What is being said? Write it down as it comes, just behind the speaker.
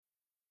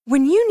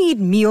When you need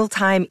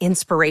mealtime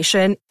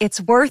inspiration,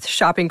 it's worth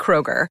shopping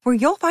Kroger, where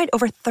you'll find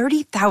over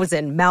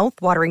 30,000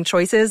 mouth-watering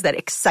choices that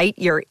excite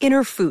your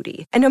inner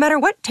foodie. And no matter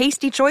what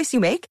tasty choice you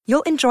make,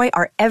 you'll enjoy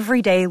our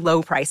everyday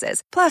low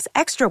prices, plus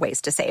extra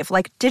ways to save,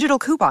 like digital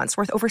coupons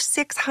worth over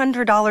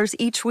 $600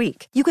 each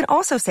week. You can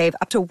also save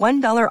up to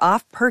 $1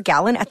 off per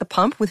gallon at the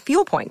pump with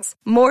fuel points.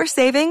 More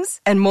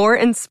savings and more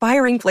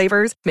inspiring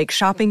flavors make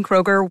shopping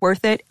Kroger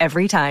worth it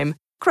every time.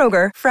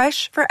 Kroger,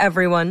 fresh for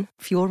everyone.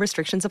 Fuel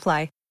restrictions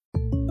apply.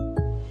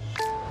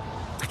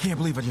 I can't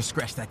believe I just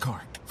scratched that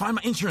car. Find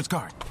my insurance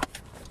card.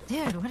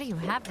 Dude, what do you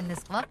have in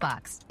this glove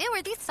box? Ew,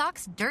 are these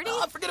socks dirty?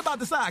 Oh, forget about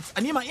the socks.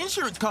 I need my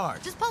insurance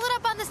card. Just pull it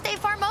up on the State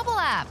Farm mobile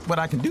app. But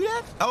I can do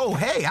that? Oh,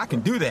 hey, I can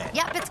do that.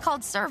 Yep, it's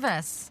called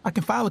Service. I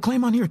can file a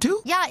claim on here,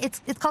 too? Yeah,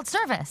 it's called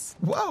Service.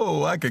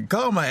 Whoa, I could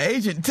call my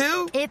agent,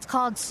 too? It's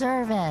called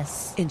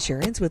Service.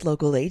 Insurance with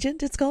local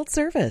agent, it's called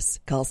Service.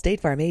 Call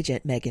State Farm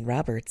agent Megan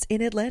Roberts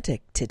in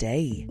Atlantic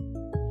today.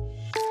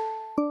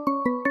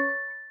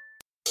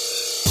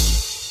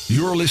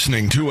 You're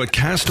listening to a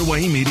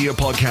Castaway Media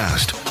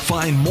podcast.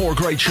 Find more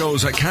great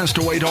shows at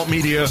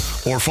castaway.media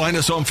or find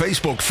us on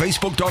Facebook,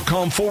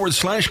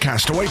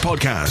 facebook.com/Castaway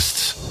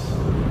Podcasts.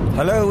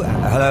 Hello,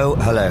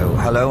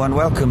 and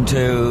welcome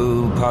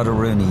to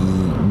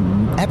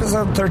Potteroonie,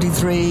 episode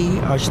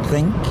 33, I should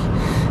think.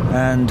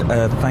 And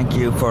thank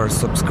you for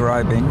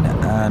subscribing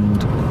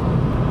and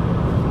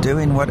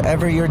doing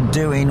whatever you're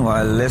doing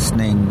while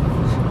listening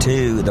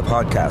to the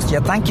podcast. Yeah,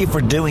 thank you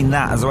for doing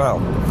that as well.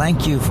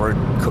 Thank you for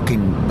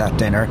cooking that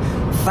dinner.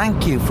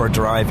 Thank you for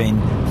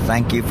driving.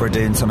 Thank you for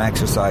doing some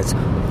exercise.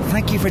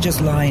 Thank you for just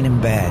lying in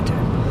bed.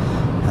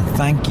 And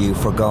thank you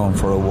for going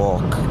for a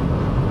walk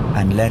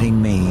and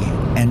letting me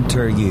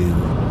enter you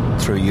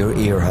through your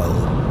ear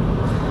hole.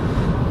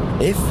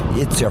 If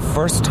it's your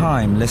first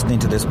time listening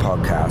to this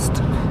podcast,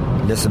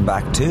 listen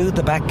back to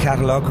the back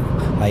catalogue.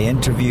 I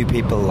interview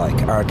people like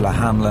Ardla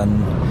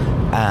Hanlon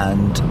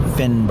and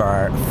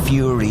Finbar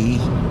Fury,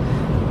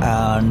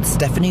 and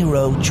Stephanie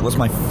Roach was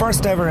my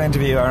first ever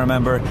interview, I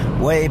remember,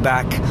 way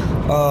back in,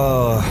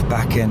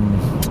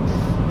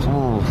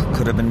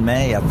 could have been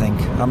May, I think,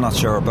 I'm not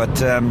sure,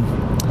 but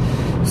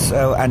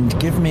and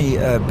give me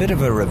a bit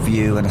of a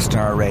review and a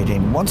star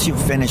rating once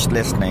you've finished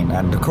listening,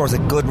 and of course a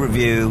good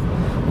review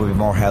will be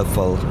more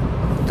helpful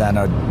than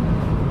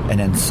an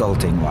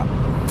insulting one.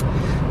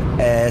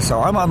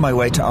 So I'm on my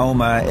way to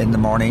Omagh in the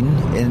morning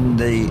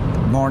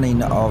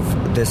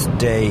of this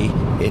day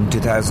in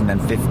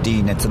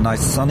 2015. It's a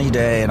nice sunny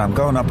day and I'm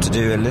going up to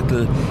do a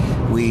little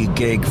wee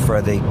gig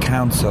for the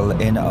council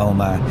in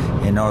Omagh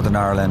in Northern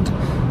Ireland,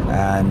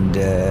 and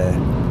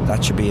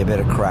that should be a bit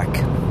of crack.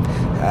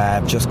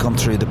 I've just come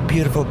through the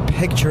beautiful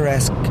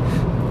picturesque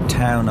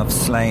town of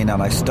Slane,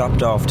 and I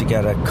stopped off to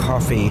get a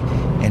coffee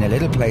in a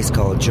little place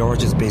called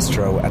George's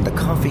Bistro, and the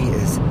coffee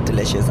is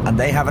delicious, and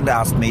they haven't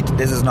asked me to,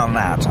 this is not an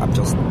ad, I'm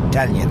just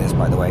telling you this,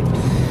 by the way.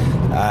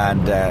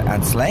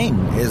 And Slane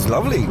is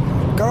lovely.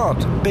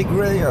 God, big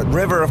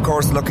river, of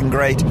course, looking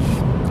great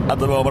at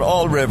the moment.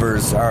 All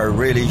rivers are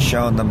really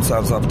showing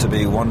themselves up to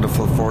be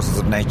wonderful forces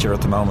of nature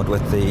at the moment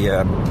with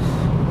the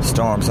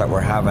storms that we're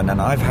having, and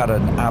I've had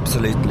an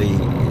absolutely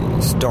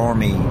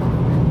stormy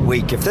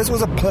week. If this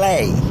was a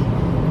play,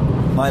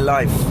 my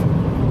life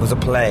was a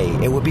play,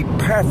 it would be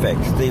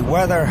perfect. The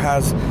weather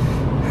has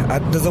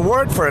there's a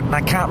word for it and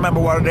I can't remember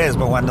what it is,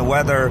 but when the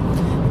weather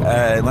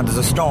when there's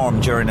a storm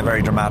during a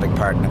very dramatic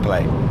part in a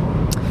play.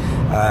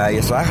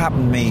 Yes, that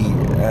happened to me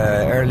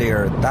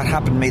earlier. That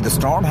happened to me. The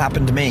storm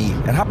happened to me.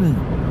 It happened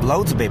to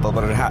loads of people,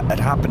 but it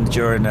happened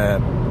during a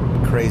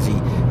crazy...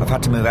 I've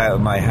had to move out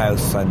of my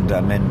house and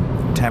I'm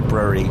in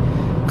temporary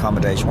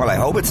accommodation. Well, I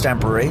hope it's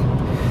temporary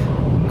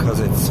because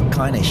it's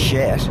kind of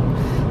shit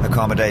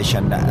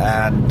accommodation,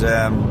 and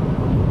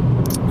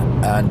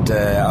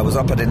I was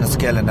up at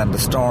Inniskillen and the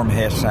storm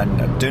hit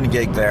and doing a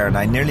gig there, and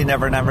I nearly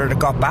never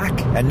got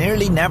back. I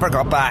nearly never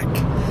got back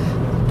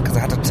because I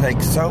had to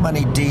take so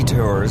many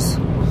detours.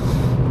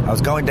 I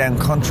was going down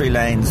country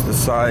lanes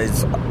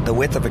the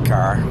width of a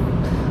car,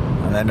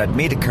 and then I'd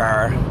meet a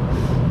car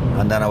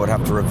and then I would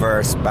have to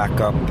reverse back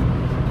up,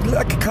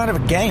 like a kind of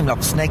a game,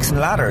 like Snakes and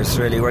Ladders,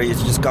 really, where you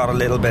just got a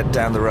little bit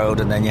down the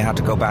road and then you had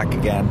to go back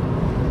again.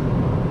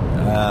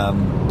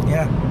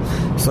 Yeah,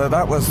 so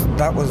that was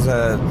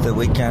the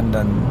weekend,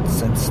 and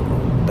since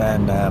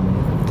then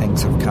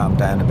things have calmed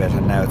down a bit,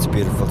 and now it's a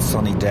beautiful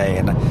sunny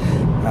day.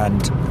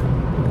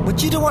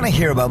 But you don't want to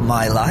hear about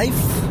my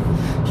life.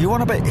 You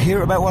want to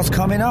hear about what's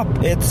coming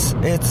up. It's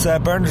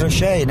Bernard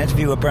O'Shea, an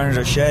interview with Bernard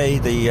O'Shea,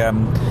 the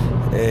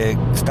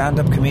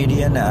stand-up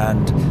comedian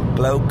and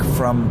bloke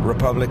from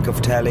Republic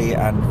of Telly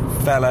and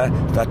fella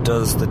that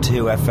does the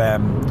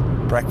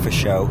 2FM breakfast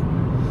show.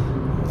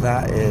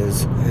 That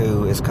is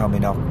who is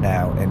coming up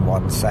now in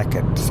 1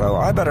 second. So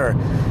I better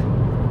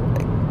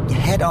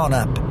head on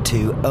up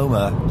to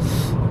Omagh,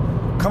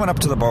 coming up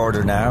to the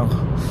border now,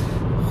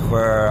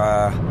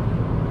 where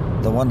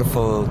the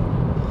wonderful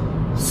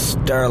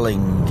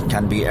sterling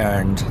can be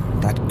earned.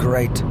 That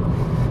great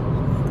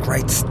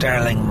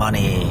sterling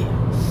money.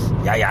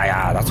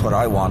 Yeah, that's what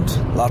I want.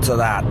 Lots of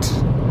that.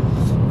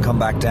 come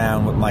back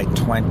down with my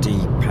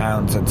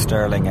 £20 and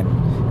sterling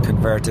and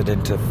convert it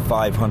into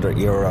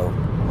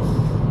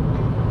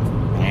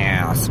 €500.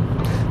 Yes.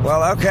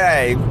 Well,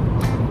 okay.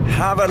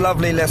 Have a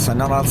lovely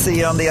listen, and I'll see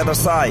you on the other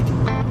side.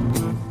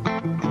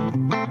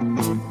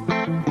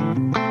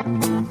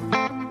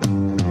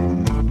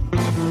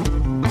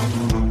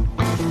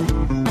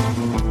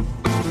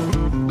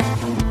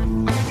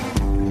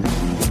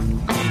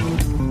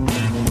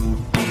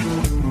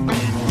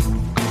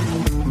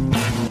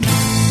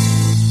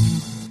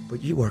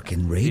 But you work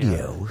in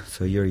radio,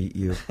 so you're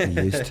used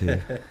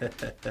to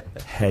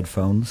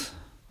headphones.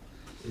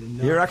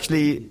 You're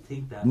actually.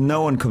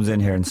 No one comes in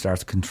here and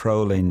starts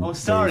controlling. Oh,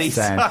 sorry, the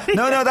sound. sorry.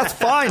 No, that's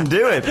fine.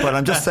 Do it. But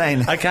I'm just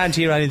saying. I can't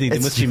hear anything. They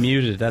must be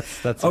muted.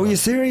 That's. Oh, you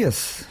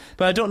serious?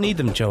 But I don't need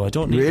them, Joe. I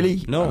don't need really?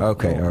 them. No.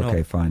 Okay. No, okay.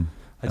 No. Fine.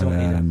 I don't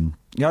need them.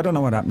 Yeah, I don't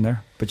know what happened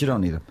there, but you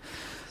don't need them.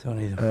 Don't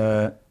need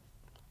them.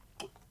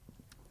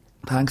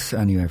 Thanks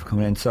anyway for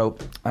coming in. So,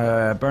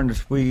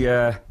 Bernard, we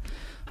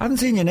haven't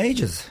seen you in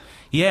ages.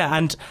 Yeah,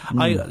 and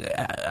are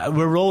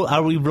we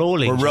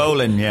rolling? We're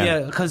rolling, yeah. Yeah,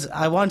 because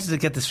I wanted to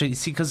get this straight.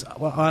 See, because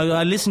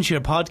I listened to your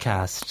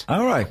podcast.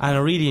 All right. And I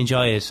really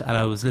enjoy it, and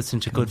I was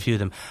listening to a good few of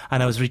them,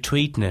 and I was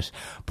retweeting it.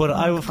 But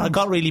I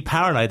got really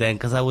paranoid then,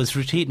 because I was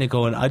retweeting it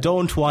going, I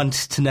don't want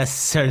to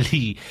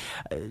necessarily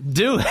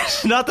do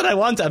it. Not that I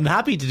want to, I'm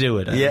happy to do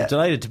it. I'm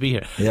delighted to be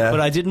here. Yeah.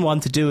 But I didn't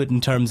want to do it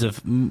in terms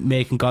of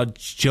making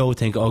Joe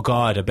think, oh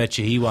God, I bet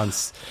you he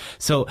wants.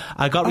 So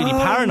I got really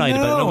paranoid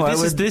about it. No,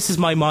 but this is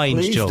my mind,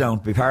 please Joe.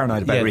 Don't be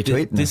paranoid about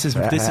retweeting. This is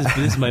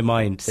my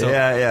mind. So,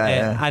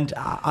 and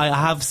I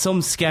have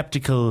some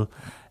skeptical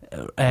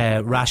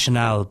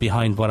rationale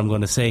behind what I'm going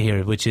to say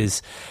here, which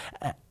is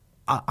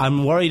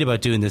I'm worried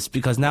about doing this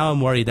because now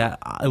I'm worried that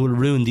I will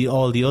ruin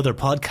all the other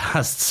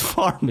podcasts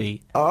for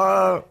me. Do you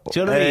know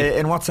what I mean?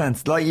 In what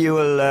sense? Like you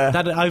will...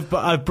 that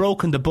I've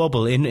broken the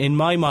bubble. In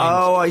my mind,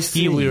 oh, I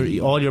see.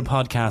 All your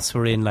podcasts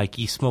were in, like,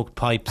 you smoked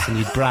pipes and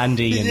you had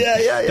brandy and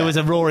yeah. there was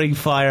a roaring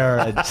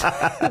fire.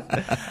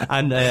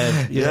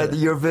 And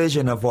your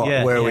vision of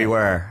where we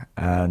were.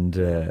 And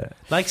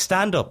like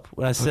stand-up.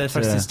 When I said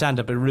first did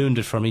stand-up, it ruined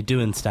it for me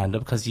doing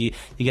stand-up because you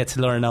get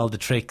to learn all the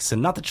tricks.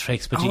 And not the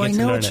tricks, but you get to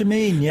learn what you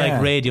mean, yeah.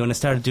 Like radio. When I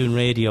started doing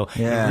radio,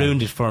 it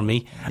ruined it for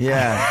me.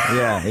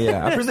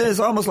 Yeah. I presume it's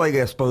almost like,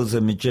 I suppose,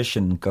 a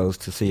magician goes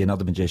to see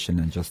another magician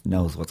and just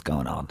knows what's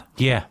going on.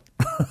 Yeah.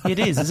 It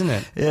is, isn't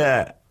it?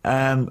 Yeah.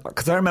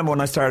 Because I remember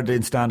when I started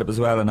doing stand-up as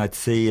well, and I'd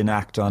see an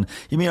act on.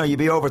 You'd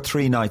be over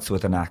 3 nights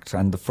with an act,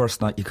 and the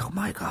first night you go,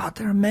 my God,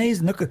 they're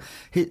amazing. Look,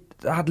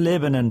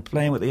 ad-libbing and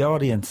playing with the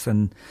audience,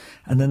 and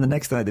then the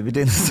next night they'd be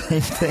doing the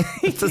same thing.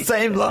 It's the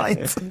same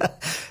lines.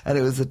 And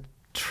it was a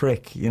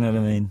trick, you know what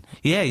I mean?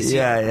 Yeah, you see,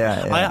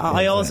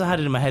 I also had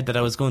it in my head that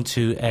I was going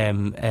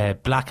to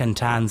Black and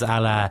Tans a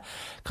la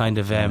kind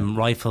of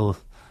rifle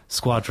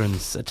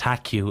squadrons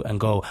attack you and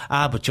go,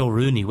 but Joe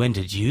Rooney, when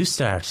did you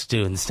start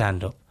doing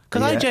stand-up?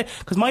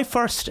 Because my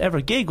first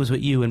ever gig was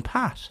with you and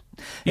Pat.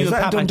 You and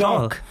Pat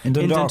Dundalk? In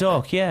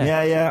Dundalk,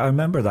 yeah. Yeah, I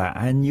remember that.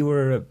 And you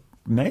were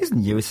amazing.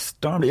 You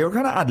stormed. You were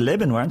kind of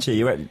ad-libbing, weren't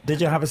you? Did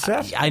you have a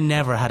set? I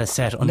never had a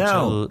set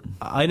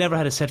I never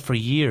had a set for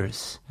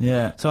years.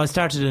 Yeah. So I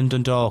started in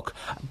Dundalk.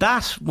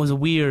 That was a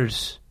weird...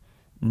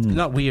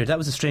 Not weird. That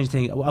was a strange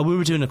thing. We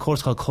were doing a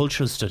course called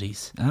Cultural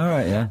Studies. All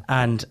right, yeah.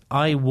 And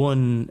I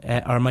won,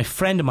 or my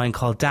friend of mine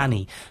called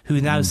Danny, who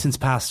now since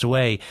passed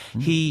away.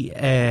 He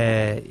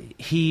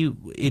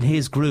in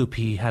his group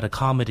he had a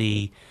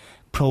comedy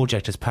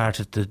project as part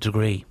of the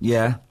degree.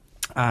 Yeah.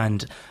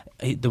 And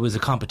there was a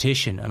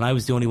competition, and I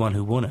was the only one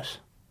who won it.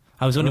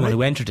 I was the only one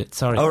who entered it,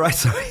 sorry. Oh, right,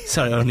 sorry.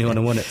 Sorry, I only one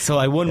who won it. So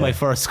I won my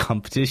first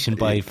competition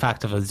by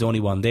fact of I was the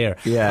only one there.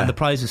 Yeah. And the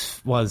prize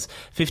was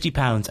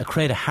 £50, a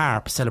crate of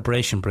Harp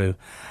celebration brew,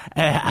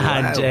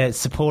 and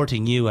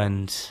supporting you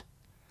and...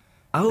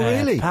 Oh,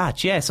 really?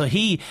 Pat, yeah. So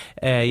he,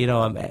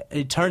 I'm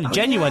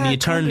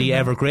eternally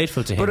ever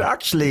grateful to him. But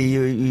actually,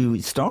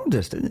 you stormed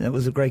it, didn't you? It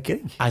was a great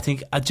gig. I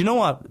think, do you know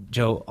what,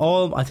 Joe?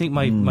 I think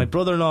my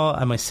brother-in-law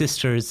and my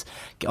sisters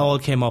all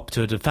came up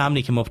to it. The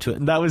family came up to it,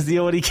 and that was the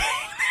only gig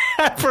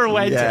ever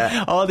went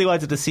to. All they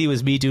wanted to see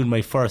was me doing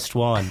my first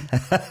one.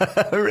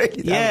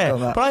 Really? Yeah,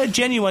 but I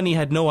genuinely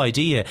had no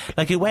idea.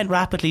 Like, it went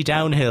rapidly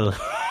downhill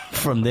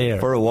from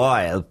there. For a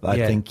while, I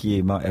think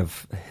you might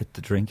have hit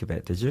the drink a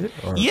bit, did you?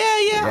 Or? Yeah,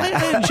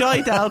 I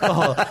enjoyed the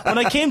alcohol. When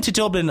I came to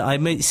Dublin, I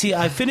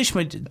finished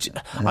my...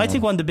 I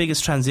think one of the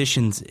biggest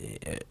transitions,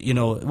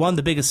 one of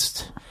the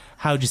biggest...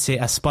 how do you say,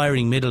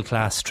 aspiring middle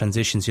class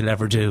transitions you'll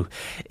ever do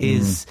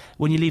is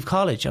when you leave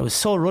college. I was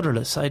so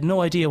rudderless. I had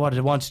no idea what I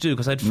wanted to do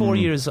because I had 4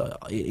 years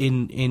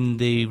in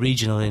the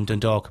regional in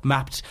Dundalk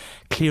mapped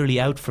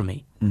clearly out for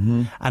me.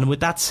 And with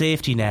that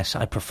safety net,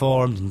 I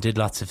performed and did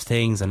lots of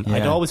things. And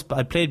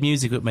I played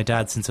music with my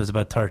dad since I was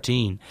about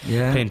 13,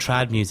 playing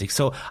trad music.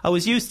 So I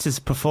was used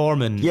to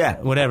performing,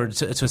 whatever,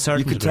 to a certain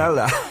degree. You could tell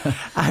that.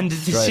 And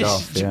straight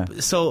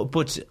off, so,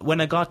 but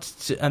when I got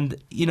to, and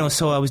you know,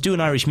 so I was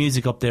doing Irish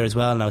music up there as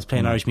well, and I was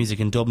playing Irish music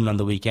in Dublin on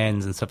the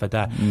weekends and stuff like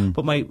that.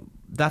 But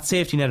that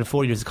safety net of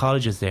 4 years of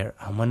college is there,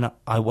 and when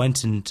I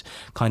went and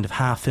kind of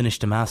half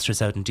finished a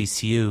master's out in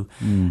DCU,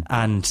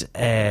 and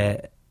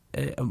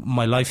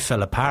my life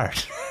fell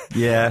apart.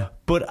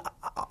 But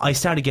I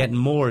started getting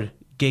more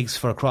gigs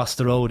for across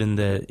the road in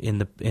the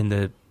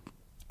international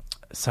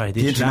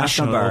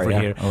bar over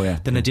here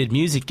than I did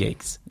music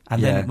gigs.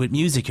 And then with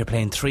music, you're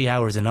playing 3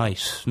 hours a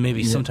night,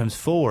 maybe sometimes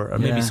 4, or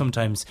maybe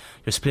sometimes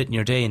you're splitting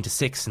your day into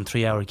 6 and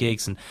 3 hour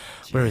gigs. And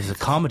whereas a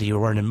comedy,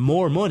 you're earning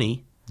more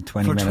money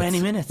for 20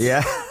 minutes.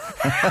 Yeah.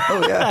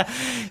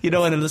 You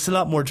know, and it's a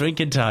lot more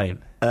drinking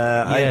time.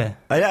 A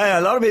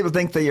lot of people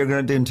think that you're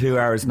going to do in 2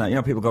 hours now. You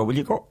know, people go, will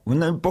you go when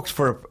they're booked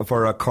for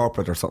a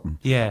corporate or something?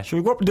 Yeah. Should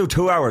we go up and do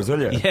 2 hours,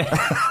 will you? Yeah.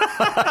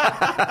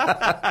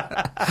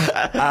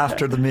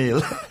 After the meal.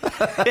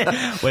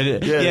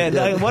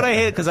 What I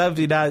hate, because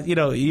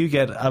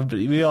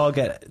we all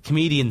get,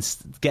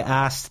 comedians get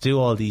asked to do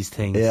all these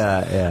things.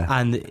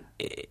 And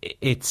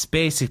it's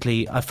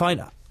basically, I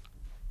find,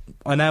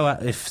 I know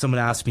if someone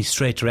asks me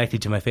straight directly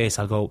to my face,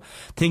 I'll go,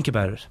 think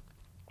about it.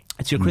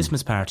 It's your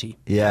Christmas party.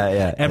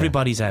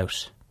 Everybody's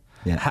out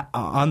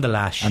on the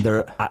lash. And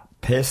they're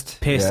pissed.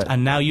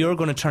 And now you're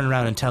going to turn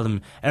around and tell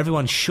them,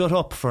 everyone shut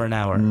up for an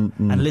hour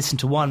and listen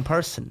to one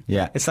person.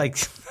 It's like,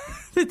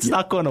 it's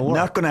not going to work.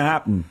 Not going to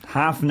happen.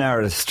 Half an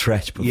hour is a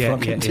stretch, but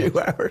fucking 2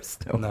 hours.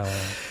 No.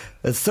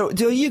 So,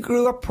 you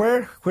grew up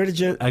where? Where did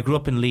you? I grew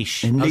up in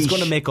Laois. I was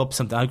going to make up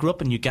something. I grew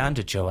up in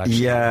Uganda, Joe,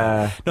 actually.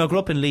 No, I grew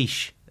up in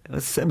Laois.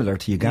 It's similar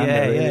to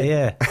Uganda, really.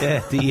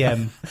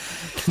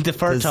 The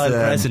fertile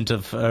present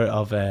of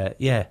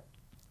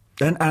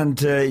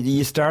And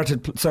you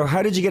started. So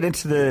how did you get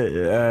into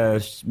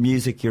the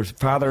music? Your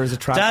father is a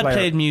trad player. Dad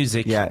played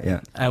music.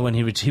 When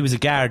he was a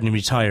guard and he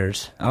retired.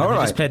 He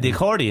just played the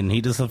accordion.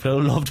 He just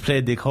loved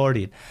playing the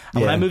accordion.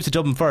 And when I moved to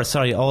Dublin first,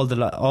 all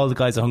the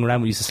guys that hung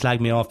around used to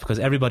slag me off because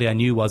everybody I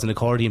knew was an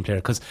accordion player.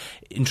 Because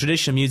in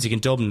traditional music in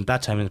Dublin at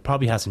that time, it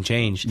probably hasn't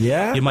changed.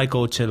 You might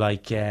go to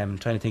I'm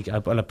trying to think. I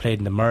played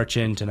in the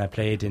Merchant and I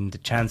played in the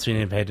Chancery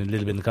and I played a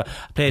little bit in the.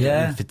 I played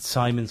in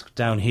Fitzsimon's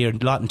down here,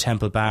 Lawton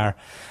Temple Bar.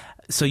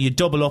 So you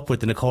double up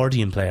with an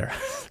accordion player.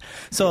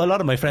 So a lot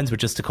of my friends were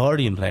just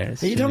accordion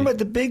players. Are you talking about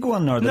the big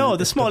one or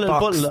the small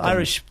little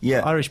Irish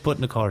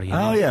button accordion?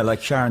 Oh yeah,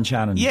 like Sharon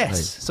Shannon. Yes.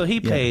 Played. So he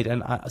played,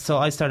 and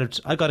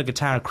I got a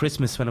guitar at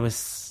Christmas when I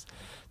was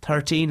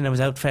 13, and I was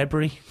out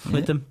February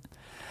with them.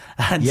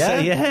 And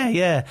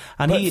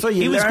and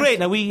he was great.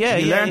 Now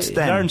you learned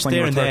then when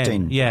you were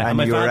 13. And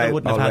my father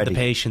wouldn't have had the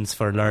patience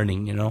for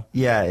learning. You know.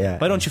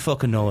 Why don't you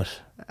fucking know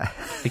it?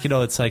 Like, you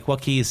know, it's like,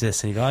 what key is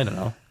this? And you go, I don't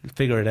know.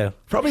 Figure it out.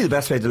 Probably the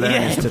best way to learn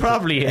is to...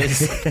 Probably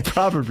is.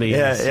 Probably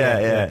is.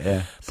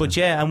 Yeah. But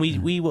and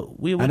we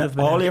would have...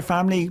 all your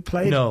family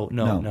played? No.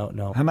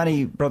 How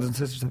many brothers and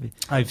sisters have you?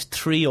 I have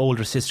 3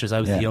 older sisters. I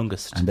was the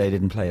youngest. And they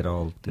didn't play at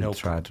all?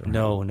 Trad?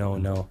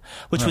 No.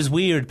 Which was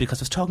weird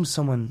because I was talking to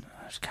someone,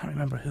 I can't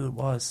remember who it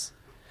was.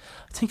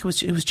 I think it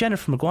was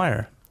Jennifer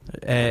Maguire.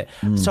 I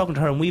was talking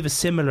to her, and we have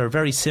a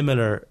very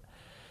similar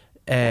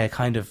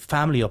kind of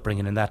family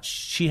upbringing in that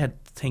she had,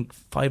 I think,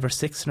 5 or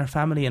 6 in her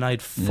family and I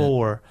had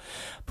 4,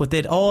 but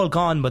they'd all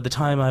gone by the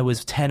time I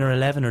was 10 or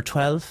 11 or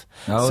 12.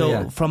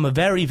 From a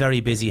very,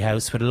 very busy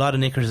house with a lot of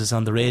knickers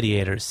on the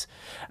radiators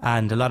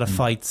and a lot of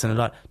fights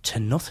and to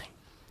nothing,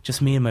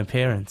 just me and my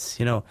parents,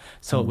 you know.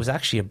 So it was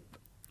actually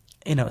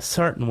in a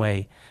certain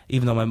way,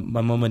 even though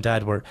my mum and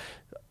dad were,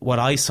 what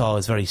I saw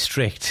as very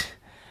strict,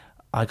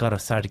 I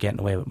started getting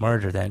away with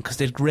murder then because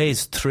they'd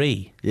raised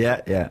 3.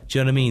 Yeah. Do you know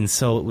what I mean?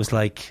 So it was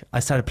like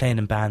I started playing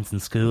in bands in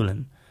school,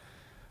 and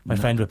my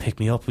friend would pick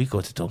me up. We'd go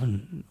to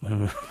Dublin.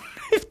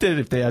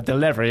 They'll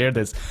never hear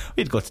this.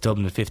 We'd go to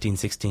Dublin at 15,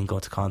 16, go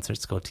to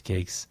concerts, go to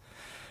gigs.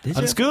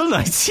 On school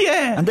nights,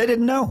 yeah. And they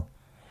didn't know?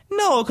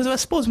 No, because I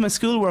suppose my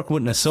schoolwork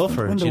wouldn't have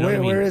suffered. Do you know what I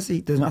mean? Where is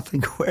he? There's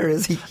nothing. Where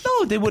is he?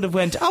 No, they would have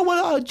went,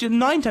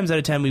 9 times out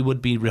of 10 we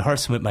would be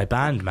rehearsing with my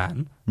band,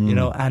 man. You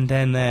know, and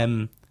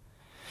then...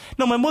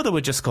 No, my mother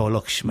would just go,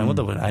 look, my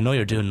mother would, I know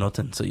you're doing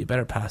nothing, so you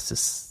better pass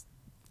this,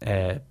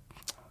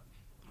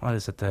 what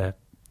is it,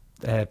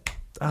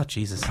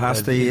 Jesus.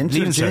 Pass the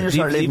Leaving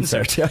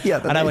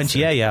cert. And I went,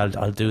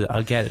 I'll do it,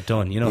 I'll get it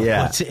done, you know.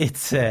 Yeah. But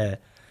it's...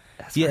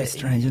 That's very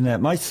strange, isn't it?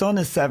 My son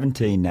is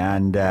 17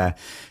 and the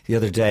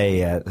other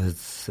day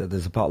there's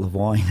a bottle of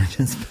wine in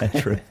his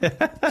bedroom.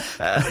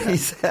 He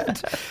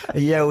said,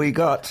 we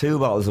got 2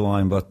 bottles of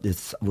wine, but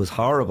it was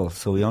horrible,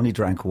 so we only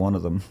drank one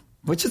of them.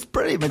 which is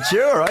pretty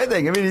mature, I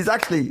think. I mean, he's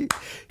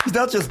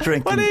not just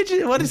drinking.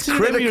 What is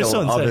critical your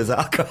son, of his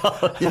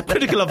alcohol?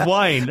 Critical of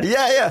wine.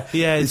 Yeah.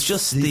 It's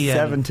just he's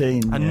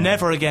 17. And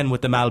never again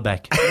with the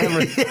Malbec.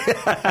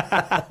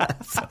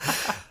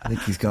 I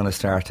think he's going to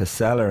start a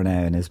cellar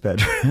now in his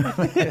bedroom.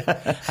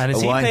 And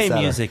is he playing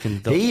music?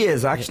 He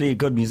is actually a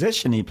good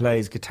musician. He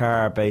plays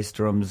guitar, bass,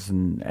 drums,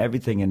 and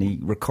everything, and he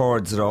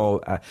records it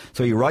all.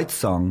 So he writes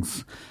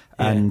songs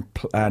and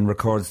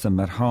records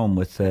them at home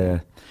with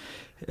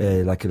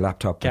like a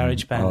laptop,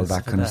 GarageBand, all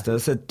that kind of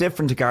stuff. It's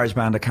different to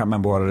GarageBand. I can't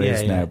remember what it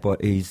is now,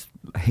 but he's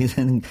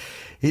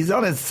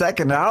on his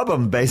second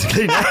album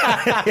basically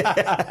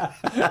now.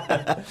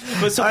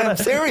 I'm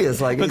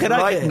serious. Like, he's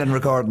writing and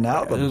recording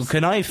albums.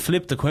 Can I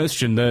flip the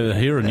question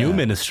here, a new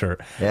minister?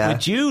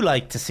 Would you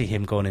like to see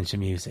him going into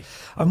music?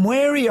 I'm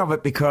wary of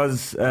it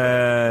because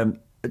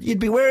you'd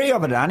be wary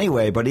of it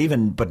anyway, but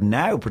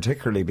now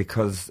particularly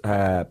because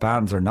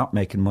bands are not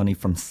making money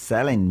from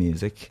selling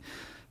music.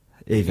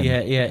 Even.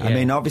 I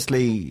mean,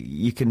 obviously,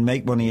 you can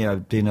make money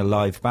being a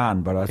live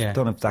band, but I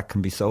don't know if that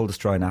can be soul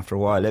destroying after a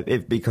while,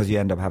 because you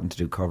end up having to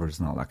do covers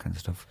and all that kind of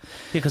stuff.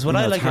 Yeah, because what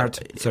I like about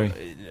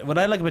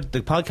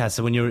the podcast,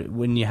 so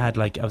when you had,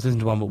 like, I was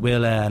listening to one with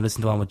Willa and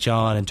listening to one with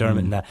John and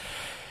Dermot and that,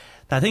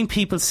 I think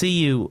people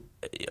see you.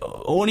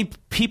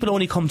 People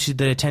only come to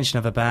the attention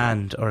of a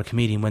band or a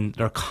comedian when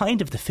they're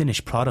kind of the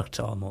finished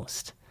product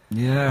almost.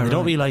 Yeah, and they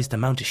don't realise the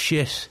amount of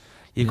shit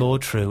you go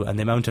through and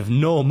the amount of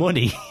no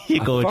money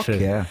you go through.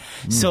 Yeah.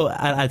 So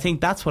I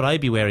think that's what I'd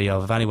be wary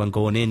of anyone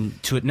going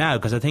into it now,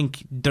 because I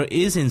think there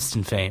is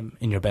instant fame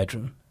in your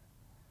bedroom.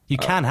 You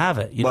can have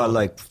it. You know?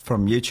 Like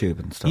from YouTube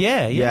and stuff.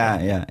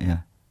 Yeah.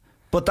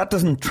 But that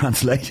doesn't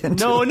translate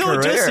into a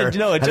career. It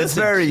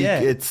doesn't.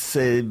 It's it's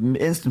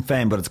instant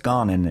fame, but it's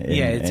gone in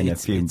a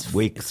few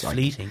weeks. It's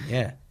fleeting.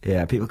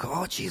 Yeah, people go,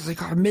 oh, geez, I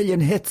got 1 million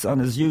hits on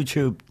his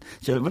YouTube.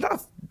 Well,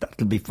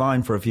 that'll be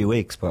fine for a few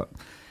weeks, but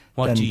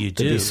what do you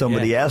do? There'll be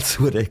somebody else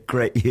with a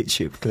great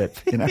YouTube clip,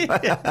 you know?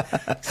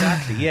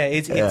 Exactly. Yeah,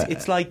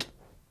 it's like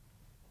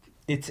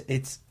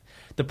it's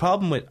the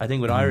problem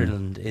with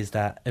Ireland is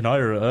that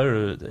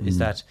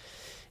that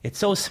it's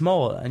so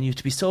small, and you have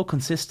to be so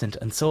consistent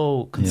and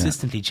so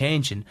consistently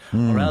changing,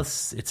 or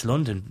else it's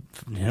London.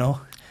 You know,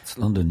 it's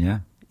London. Yeah.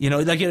 You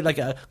know,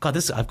 God,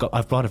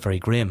 I've brought it very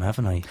grim,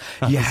 haven't I?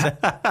 Yeah.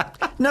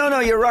 No,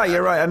 you're right.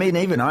 I mean,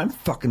 even I'm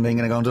fucking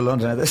thinking of going to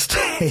London at this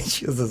stage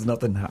because there's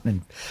nothing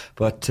happening.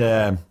 But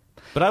I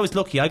was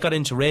lucky. I got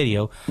into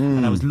radio,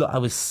 and I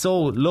was so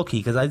lucky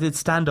because I did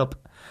stand up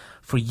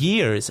for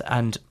years,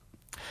 and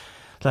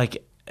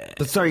like.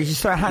 But sorry,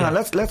 hang on.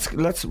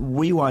 Let's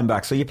rewind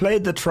back. So you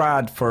played the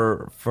trad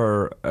for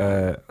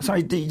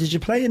sorry, did you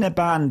play in a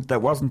band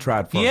that wasn't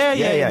trad first? Yeah,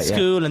 in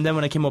school, and then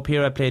when I came up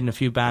here, I played in a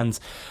few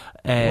bands.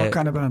 What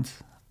kind of bands?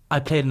 I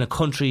played in a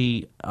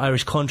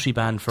Irish country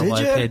band for a while.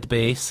 I played the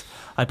bass.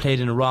 I played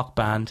in a rock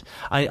band.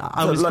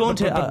 I was going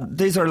to.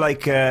 These are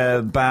like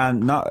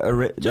band, not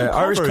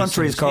Irish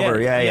country's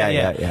cover.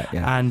 Yeah.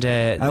 And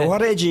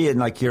what age are you in?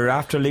 Like, you're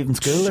after leaving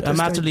school?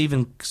 I'm after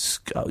leaving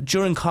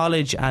during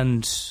college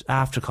and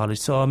after college.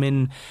 So I'm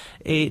in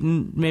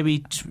maybe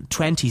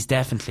 20s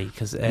definitely.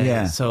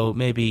 So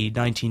maybe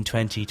 19,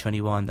 20,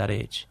 21, that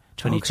age.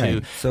 22.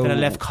 Okay. So then I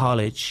left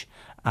college.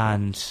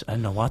 And I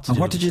don't know what to do. And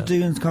what did you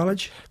do in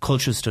college?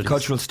 Cultural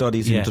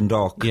studies. In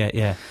Dundalk.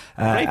 Yeah.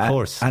 Great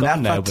course.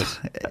 And now, is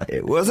it good?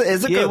 It was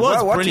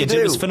what brilliant.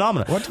 It was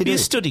phenomenal. What do you do? You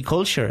study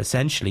culture,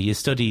 essentially. You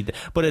study,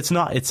 but it's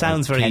not. It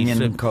sounds very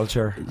Kenyan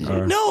culture.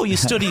 No, you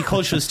study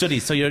cultural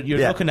studies. So you're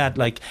looking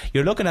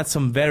at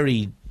some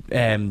very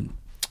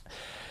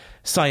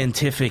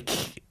scientific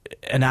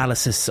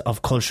analysis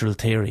of cultural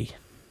theory.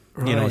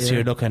 Right, so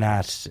you're looking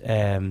at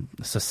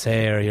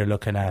Saussure, you're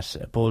looking at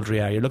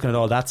Baudrillard, you're looking at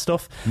all that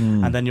stuff,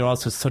 and then you're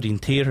also studying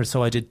theatre.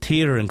 So I did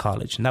theatre in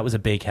college, and that was a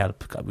big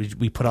help.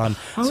 We put on.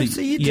 So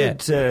you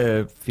did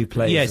a few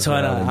plays. Yeah, so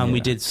and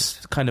we did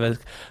kind of a.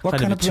 What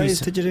kind of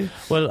plays did you do?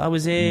 Well, I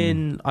was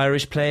in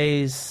Irish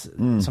plays,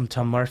 some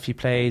Tom Murphy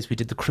plays. We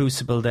did the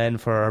Crucible then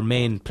for our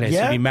main plays.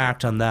 So we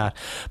marked on that.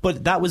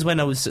 But that was when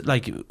I was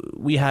like,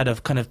 we had a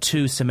kind of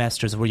 2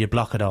 semesters where you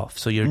block it off.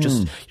 So you're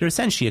you're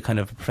essentially a kind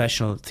of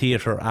professional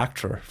theatre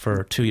actor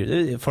for 2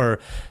 years, for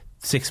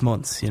 6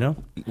 months, you know,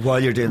 while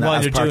you're doing that,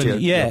 while you're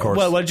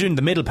doing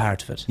the middle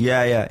part of it.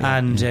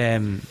 And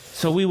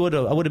so I would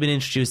have been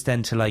introduced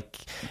then to, like,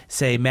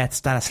 say,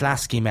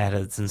 Stanislavski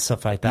methods and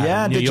stuff like that.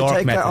 Yeah, New did York you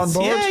take methods. that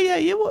on board?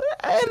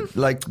 Yeah.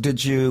 Like,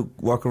 did you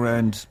walk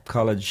around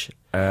college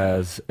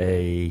as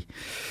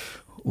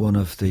one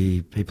of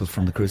the people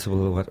from the Crucible?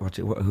 Who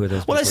are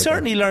those? Well, I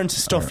certainly learned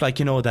stuff like,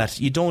 you know, that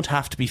you don't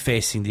have to be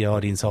facing the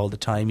audience all the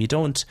time. You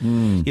don't,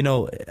 you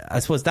know, I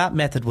suppose that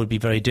method would be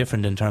very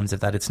different in terms of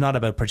that. It's not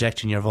about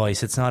projecting your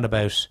voice. It's not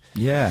about,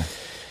 you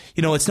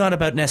know, it's not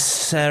about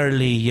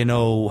necessarily, you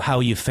know, how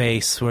you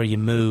face, where you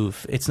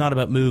move. It's not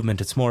about movement.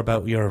 It's more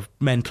about your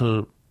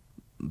mental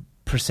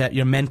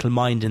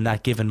mind in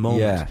that given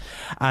moment.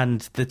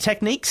 And the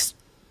techniques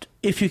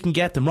if you can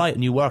get them right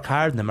and you work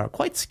hard in them, are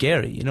quite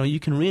scary. You know, you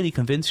can really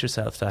convince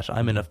yourself that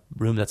I'm in a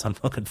room that's on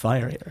fucking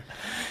fire here.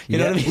 You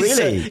know what I mean?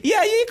 Really? So,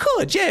 yeah, you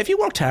could. Yeah, if you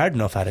worked hard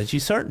enough at it, you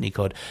certainly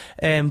could.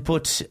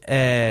 So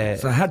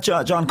I had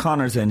John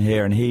Connors in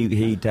here, and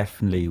he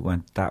definitely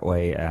went that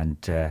way,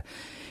 and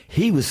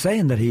he was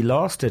saying that he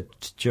lost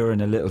it during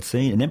a little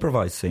scene, an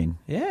improvised scene,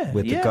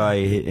 with the guy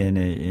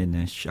in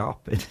a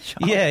shop.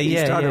 He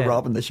started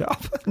robbing the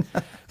shop.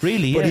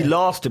 Really, but he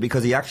lost it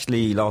because he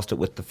actually lost it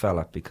with the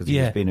fella because he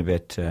was being a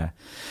bit.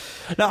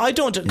 No, I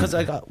don't, because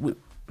I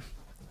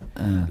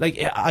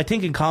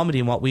think in comedy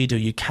and what we do,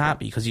 you can't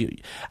be,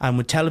 and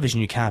with television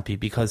you can't be,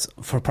 because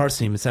for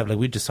personally myself, like,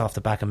 we're just off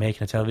the back of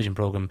making a television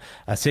program,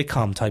 a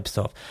sitcom type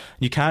stuff.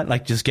 You can't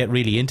like just get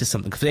really into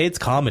something, because it's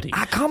comedy.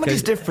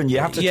 Comedy's differm. You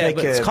have to take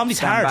a comedy's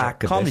stand harder.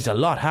 back a Comedy's bit. A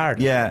lot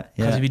harder. Yeah.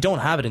 Because if you don't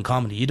have it in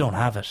comedy, you don't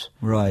have it.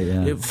 Right.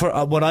 Yeah.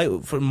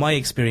 For my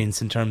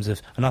experience in terms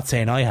of, I'm not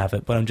saying I have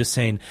it, but I'm just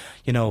saying,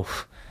 you know,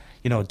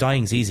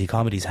 dying's easy,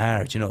 comedy's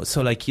hard, you know.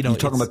 So, like, you know, you're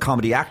talking about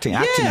comedy acting.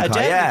 I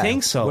definitely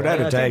think so. Without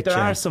a doubt, there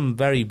are some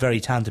very, very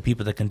talented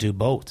people that can do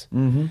both.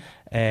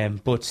 Mm-hmm.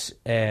 But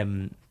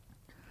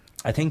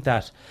I think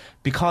that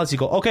because you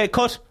go, okay,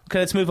 cut, okay,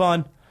 let's move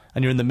on,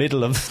 and you're in the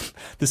middle of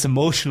this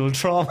emotional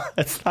trauma,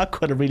 it's not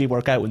going to really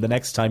work out when the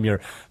next time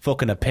you're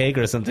fucking a pig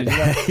or something. You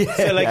know?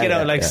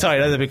 Sorry,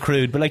 that's a bit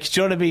crude, but like,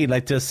 do you know what I mean?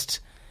 Like, just.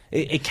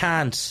 It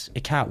can't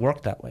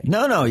work that way.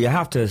 No, you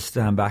have to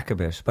stand back a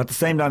bit. But at the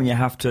same time, you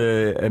have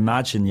to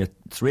imagine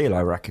it's real,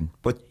 I reckon.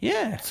 But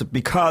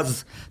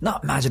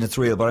not imagine it's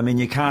real, but I mean,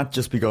 you can't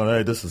just be going,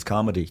 hey, this is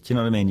comedy. Do you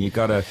know what I mean? You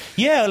got to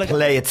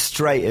play it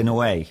straight in a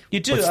way.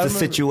 You do. But it's the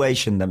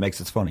situation that makes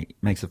it funny.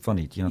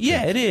 Do you know?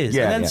 It is.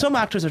 And then some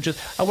actors are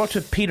just. I worked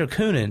with Peter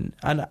Coonan,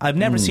 and I've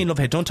never seen Love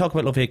Hate. Don't talk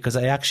about Love Hate, because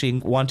I actually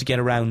want to get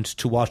around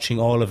to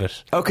watching all of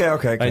it.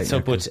 Okay. Right. So,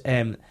 but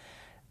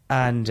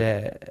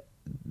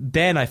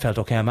then I felt,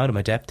 okay, I'm out of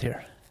my depth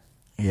here.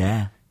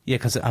 Yeah,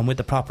 because I'm with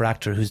the proper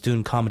actor who's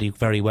doing comedy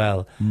very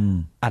well,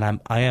 and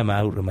I am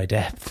out of my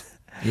depth.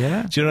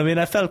 Yeah, do you know what I mean?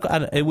 I felt,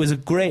 and it was a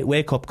great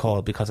wake up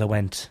call, because I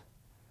went,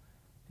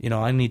 you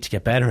know, I need to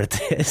get better at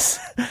this.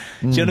 Do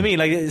you know what I mean?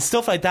 Like,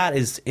 stuff like that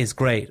is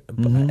great,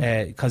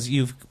 because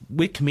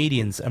with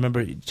comedians. I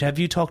remember, have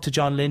you talked to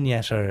John Lynn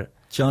yet, or?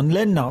 John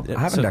Lynn, no, I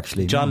haven't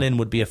actually. John Lynn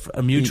would be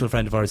a mutual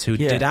friend of ours who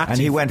did acting,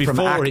 and he went before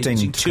from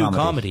acting to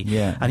comedy.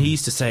 Yeah. And he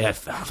used to say,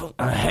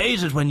 I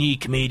hated when ye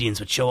comedians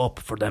would show up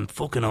for them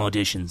fucking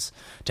auditions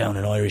down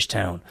in Irish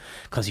Town,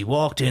 because he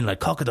walked in like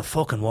cock of the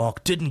fucking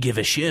walk, didn't give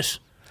a shit.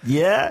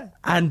 Yeah.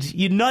 And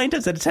 9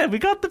 times out of 10 we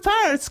got the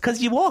parts,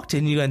 because you walked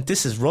in, you went,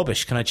 this is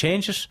rubbish, can I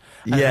change it?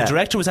 And the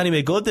director was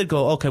anyway good, they'd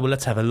go, okay, well,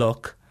 let's have a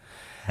look.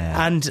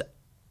 And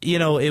you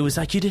know, it was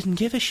like, you didn't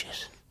give a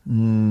shit.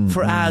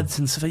 For ads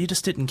and stuff, you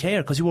just didn't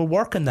care because you were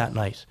working that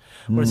night.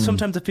 Whereas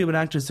sometimes I feel with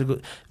actors,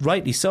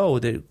 rightly so,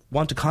 they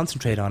want to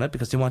concentrate on it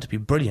because they want to be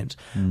brilliant.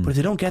 But if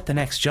they don't get the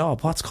next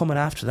job, what's coming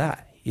after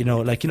that? You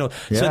know,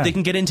 so they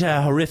can get into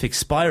a horrific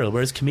spiral,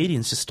 whereas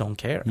comedians just don't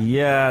care.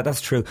 Yeah,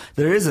 that's true.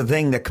 There is a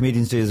thing that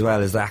comedians do as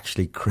well, is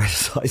actually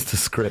criticise the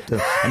script. An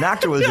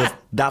actor will just,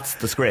 that's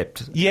the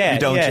script. Yeah,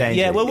 you don't change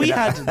it. Well, we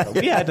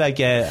had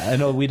like, I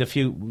know we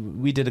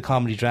did a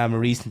comedy drama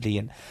recently,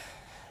 and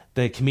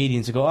the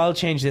comedians would go, I'll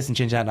change this and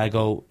change that, and I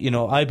go, you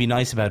know, I'd be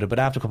nice about it, but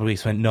after a couple of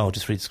weeks I went, no,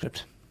 just read the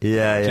script.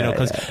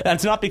 And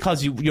it's not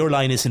because your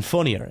line isn't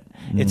funnier.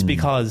 It's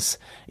because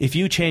if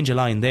you change a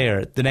line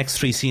there, the next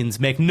 3 scenes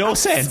make no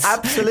sense.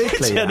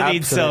 Absolutely. You know what I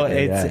mean? So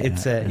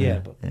it's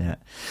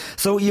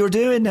So you were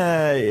doing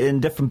in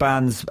different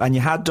bands, and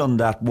you had done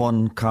that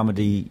one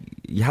comedy.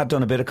 You had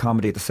done a bit of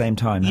comedy at the same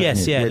time.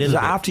 Yes, you? A little bit.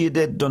 After you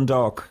did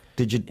Dundalk,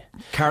 did you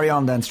carry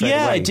on then straight away?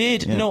 Yeah, I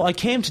did. Yeah. No, I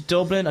came to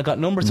Dublin. I got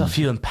numbers off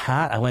you and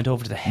Pat. I went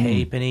over to the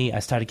Halfpenny. I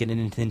started getting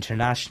into the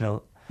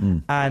International,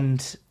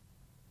 and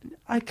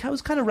I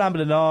was kind of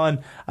rambling on.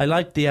 I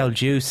liked the El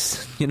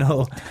Juice, you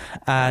know,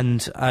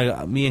 and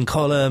me and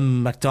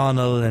Colm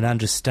McDonald and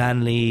Andrew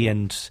Stanley,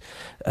 and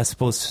I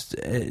suppose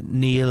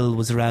Neil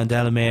was around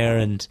Delamere,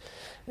 and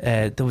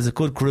there was a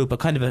good group.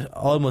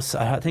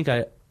 I think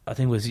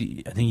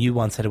you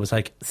once said it was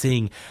like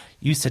seeing.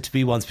 You said to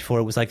me once before,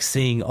 it was like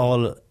seeing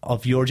all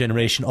of your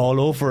generation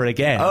all over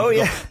again. Oh,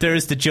 yeah.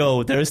 There's the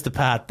Joe, there's the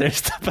Pat, there's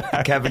the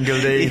Pat. Kevin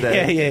Gildee,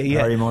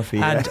 Harry Murphy.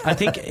 And I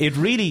think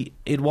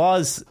it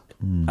was,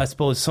 I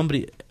suppose,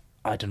 somebody,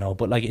 I don't know,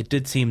 but like it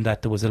did seem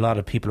that there was a lot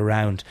of people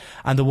around,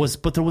 and there was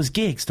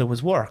gigs, there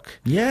was work.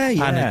 Yeah.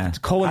 And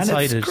it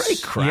coincided. And it's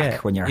great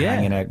crack when you're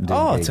hanging out and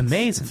doing gigs. It's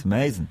amazing. It's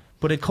amazing.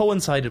 But it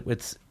coincided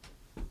with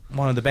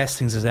one of the best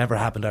things that's ever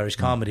happened to Irish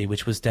comedy,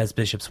 which was Des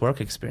Bishop's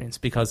work experience,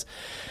 because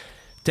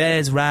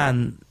Des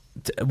ran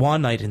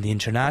one night in the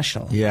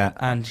International,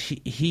 and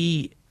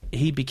he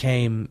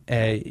became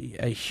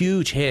a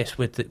huge hit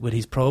with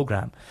his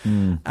program,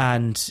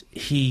 and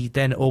he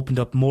then opened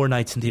up more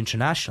nights in the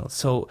International.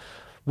 So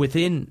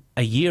within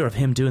a year of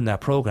him doing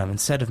that program,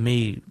 instead of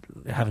me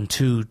having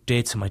 2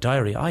 dates in my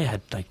diary, I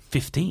had like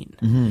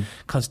 15,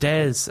 because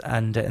Des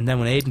and then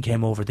when Aidan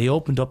came over, they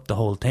opened up the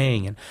whole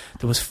thing, and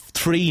there was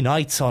 3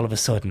 nights all of a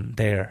sudden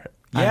there.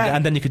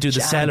 and then you could do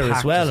the cellar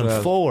as well,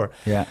 and 4.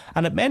 Yeah.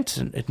 And it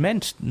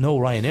meant no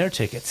Ryanair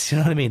tickets. You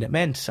know what I mean? It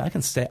meant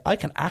I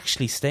can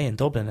actually stay in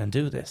Dublin and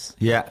do this.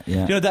 Yeah.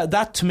 You know,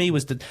 that to me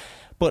was the.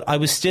 But I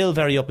was still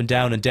very up and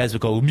down, and Des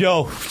would go,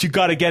 "Yo, you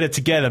got to get it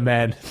together,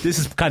 man. This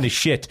is kind of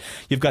shit.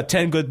 You've got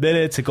 10 good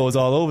minutes. It goes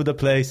all over the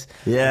place."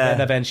 Yeah. And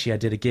then eventually I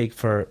did a gig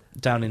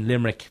down in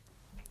Limerick,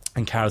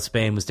 and Carol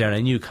Spain was there, and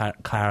I knew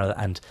Carol,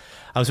 and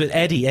I was with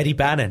Eddie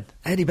Bannon.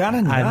 Eddie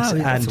Bannon, that's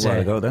a while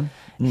ago then.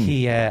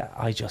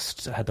 I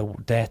just had the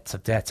depths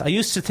of debts. I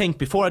used to think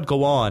before I'd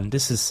go on,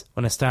 this is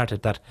when I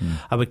started, that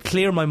I would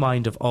clear my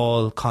mind of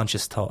all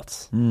conscious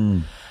thoughts.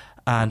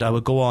 And I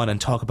would go on and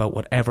talk about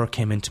whatever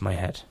came into my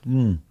head.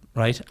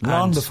 Right?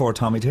 Long before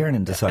Tommy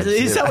Tiernan decided to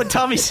do that. What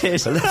Tommy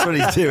said? Well, that's what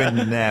he's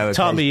doing now.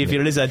 Tommy, if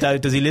you're listening, I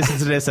doubt, does he listen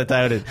to this? I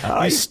doubt it.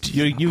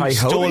 You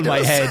stole my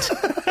head.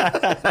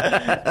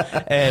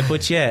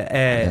 But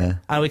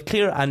I would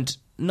clear, and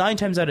 9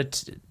 times out of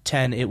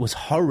 10 it was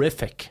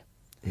horrific.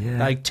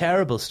 Like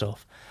terrible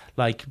stuff.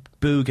 Like,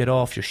 boo, get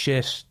off your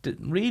shit.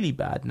 Really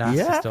bad,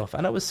 nasty stuff.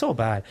 And it was so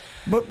bad.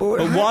 But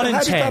how did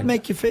that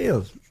make you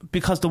feel?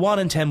 Because the 1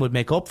 in 10 would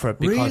make up for it.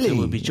 Because it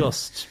would be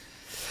just...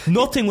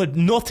 Nothing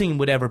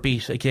would ever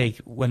beat a gig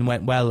when it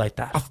went well like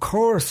that. Of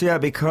course, yeah,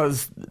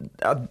 because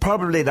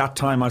probably that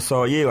time I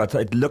saw you,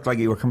 it looked like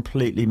you were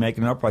completely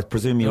making it up. I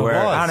presume you were.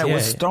 And it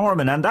was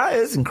storming, and that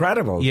is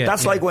incredible.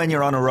 That's like when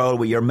you're on a roll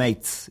with your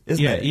mates,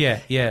 isn't it?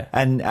 Yeah.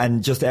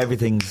 And just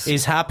everything's...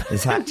 Is happening.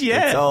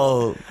 Yeah. It's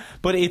all...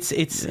 But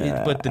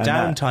but the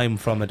downtime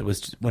from it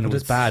was, when it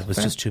was bad, was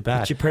just too bad.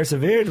 But you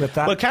persevered with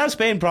that. Well, Carol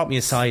Spain brought me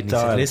aside and he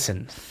said,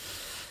 "Listen,"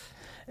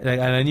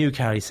 and I knew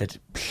Carol. He said,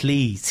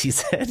 "Please," he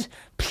said,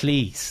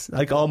 "please,"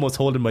 like almost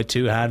holding my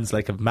 2 hands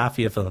like a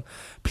mafia film.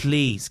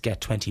 "Please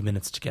get 20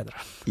 minutes together."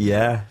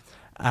 Yeah.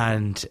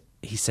 And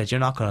he said, "You're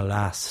not going to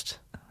last.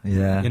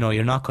 Yeah. You know,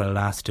 you're not going to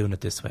last doing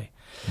it this way."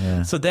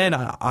 Yeah. So then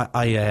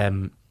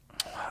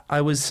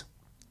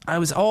I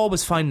was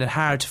always finding it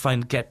hard to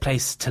get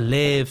places to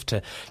live,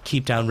 to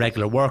keep down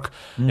regular work.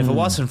 If it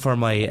wasn't for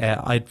my,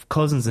 I had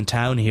cousins in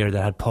town here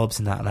that had pubs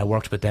and that, and I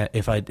worked with them.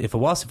 If it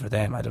wasn't for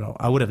them, I don't know,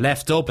 I would have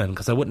left Dublin,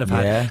 because I wouldn't have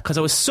had, because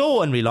I was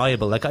so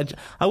unreliable. Like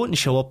I wouldn't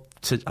show up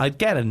to. I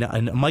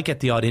might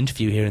get the odd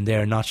interview here and there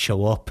and not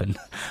show up, and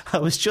I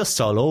was just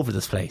all over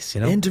this place.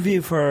 You know,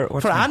 interview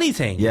for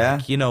anything. Yeah,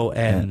 like, you know.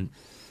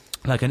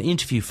 Like an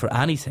interview for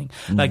anything.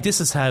 Like,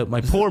 this is how my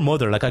poor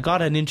mother. Like, I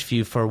got an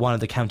interview for one of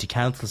the county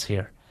councils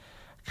here.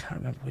 I can't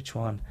remember which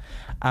one.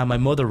 And my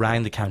mother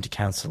rang the county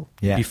council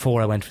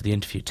before I went for the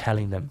interview,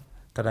 telling them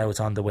that I was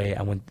on the way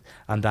and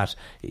that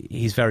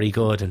he's very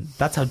good. And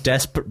that's how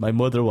desperate my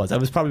mother was. I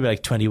was probably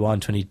like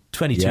 21, 22,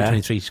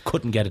 23. She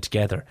couldn't get it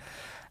together.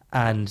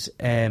 And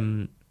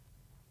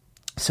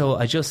so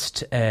I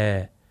just...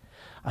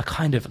 I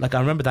kind of... Like, I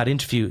remember that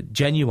interview,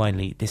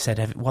 genuinely, they said,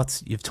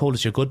 "You've told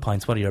us your good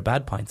points, what are your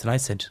bad points?" And I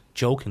said,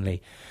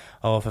 jokingly,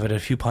 "Oh, if I had a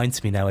few pints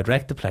of me now, I'd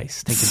wreck the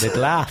place," thinking they'd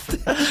laugh.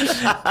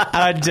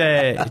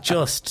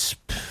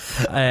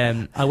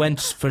 And I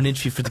went for an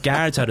interview for the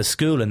guards out of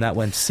school, and that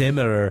went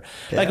similar.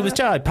 Like, it was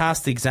I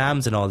passed the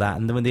exams and all that,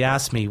 and then when they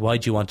asked me, "Why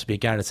do you want to be a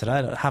guard?" I said,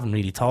 "I haven't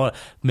really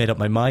made up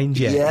my mind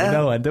yet." You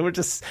know, and they were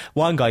just...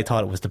 One guy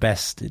thought it was the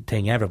best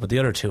thing ever, but the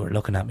other two were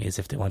looking at me as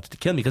if they wanted to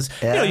kill me, because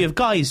you know, you have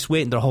guys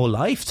waiting their whole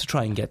life to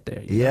try and get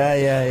there.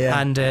 Yeah.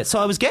 And so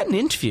I was getting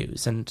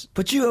interviews,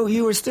 but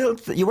you were still...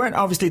 You weren't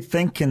obviously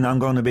thinking, "I'm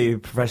going to be a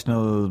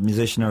professional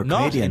musician or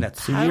comedian."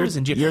 Not in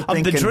 1,000 years.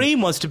 The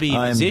dream was to be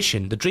a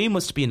musician. The dream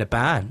was to be in a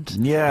band.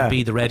 And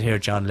be the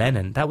red-haired John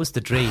Lennon. That was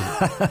the dream.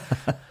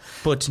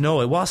 But no,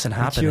 it wasn't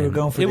happening. You were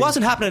going for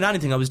wasn't happening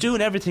anything. I was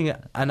doing everything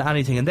and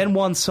anything. And then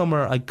one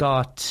summer I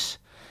got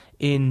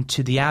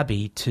into the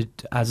Abbey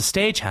as a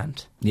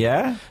stagehand.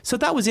 Yeah. So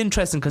that was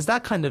interesting, because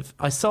that kind of...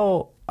 I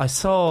saw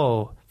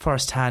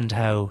firsthand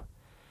how,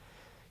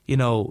 you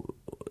know,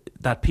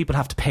 that people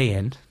have to pay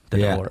in the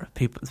door.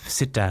 People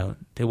sit down,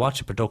 they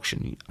watch a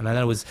production, and then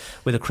I was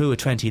with a crew of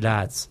 20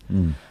 lads,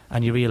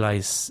 and you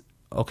realise,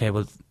 okay,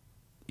 well,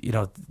 you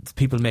know,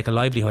 people make a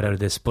livelihood out of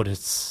this, but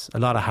it's a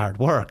lot of hard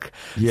work.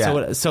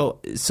 Yeah. So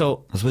I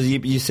suppose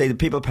you say that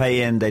people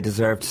pay in, they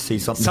deserve to see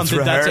something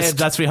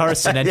that's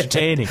rehearsed and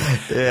entertaining.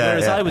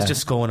 Whereas I was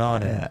just going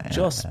on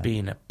and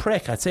being a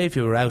prick. I'd say if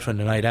you were out on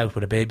a night out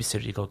with a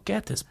babysitter, you go,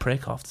 "Get this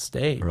prick off the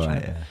stage."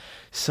 Right. Yeah.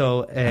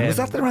 So was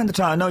that around the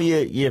time? I know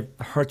you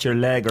hurt your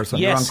leg or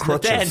something. Yes, you're on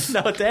crutches.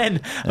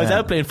 Then I was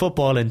out playing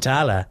football in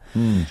Tala.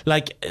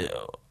 Like,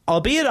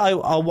 albeit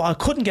I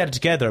couldn't get it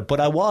together, but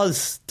I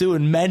was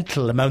doing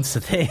mental amounts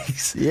of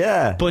things.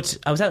 Yeah. But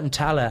I was out in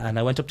Tala, and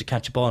I went up to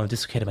catch a ball and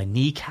dislocated my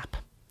kneecap.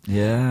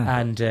 Yeah.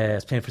 And I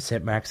was playing for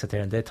St. Mark's out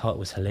there, and they thought it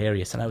was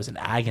hilarious, and I was in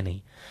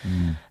agony.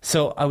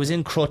 So I was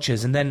in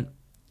crutches, and then,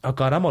 oh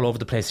God, I'm all over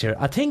the place here.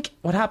 I think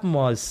what happened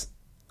was,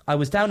 I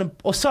was down in...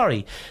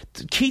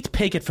 Keith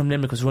Piggott from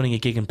Limerick was running a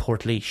gig in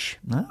Portlaoise.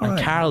 And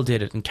Carol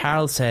did it. And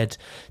Carol said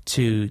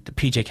to the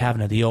PJ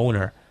Kavanagh, the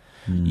owner,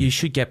 "You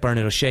should get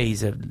Bernard O'Shea.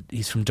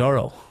 He's from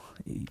Durrow.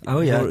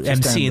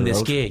 MCing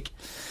this gig."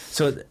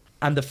 So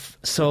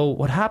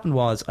what happened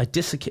was, I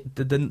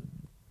dislocated...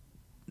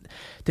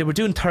 they were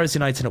doing Thursday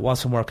nights and it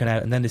wasn't working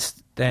out, and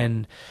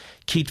then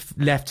Keith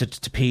left it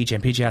to PJ,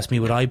 and PJ asked me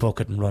would I book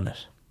it and run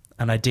it,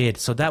 and I did.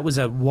 So that was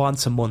a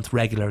once a month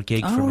regular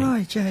gig for me.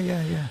 Right,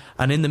 yeah.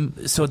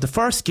 And so the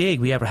first gig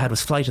we ever had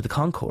was Flight of the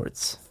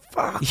Conchords.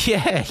 Fuck.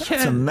 Yeah,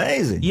 that's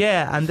amazing.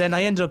 Yeah, and then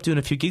I ended up doing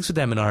a few gigs with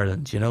them in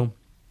Ireland, you know.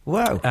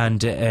 Wow.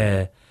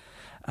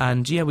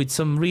 And yeah, we'd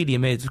some really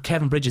amazing.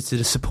 Kevin Bridges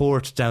did a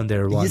support down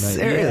there one night.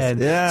 Serious?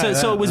 Yeah.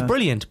 So it was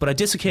brilliant, but I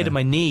dislocated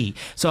my knee,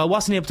 so I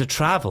wasn't able to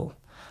travel.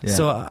 Yeah.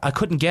 So I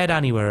couldn't get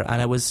anywhere,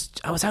 and I was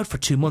out for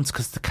 2 months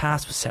because the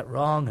cast was set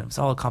wrong, and it was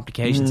all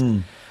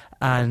complications.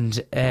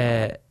 And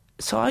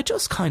so I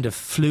just kind of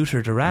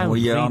flutered around. Were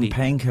you really on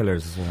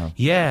painkillers as well?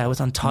 Yeah, I was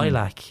on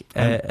Tylac.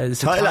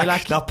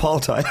 Tylac, not Paul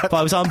Tylac. But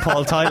I was on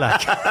Paul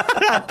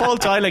Tylac. Paul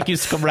Tylac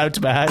used to come round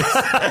to my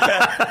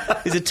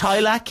house. Is it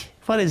Tylac?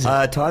 What is it?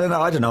 Tylenol,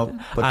 I don't know,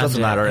 but it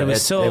doesn't matter. It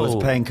was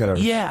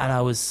painkillers. Yeah, and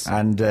I was...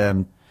 And... yeah,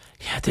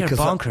 they're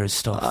bonkers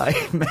stuff. I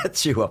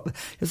met you up.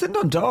 Is it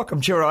Dundalk?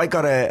 I'm sure I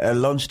got a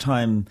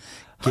lunchtime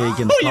gig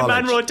in college. Your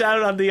man wrote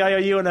down on the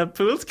IOU in a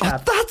Pools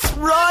cap. Oh, that's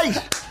right!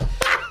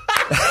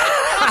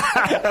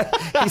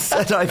 He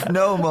said, I've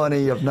no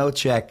money, I've no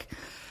cheque.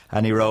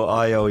 And he wrote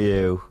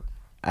IOU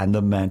and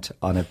the meant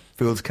on a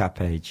Fool's Cap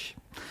page.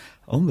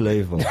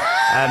 Unbelievable.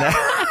 And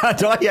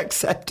I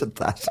accepted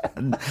that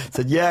and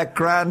said, yeah,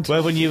 grand.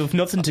 Well, when you have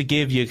nothing to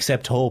give, you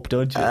accept hope,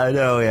 don't you? I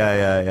know,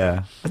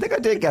 yeah. I think I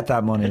did get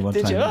that money one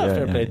time. Did you?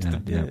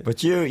 Yeah.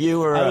 But you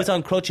were... I was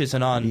on crutches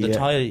and on the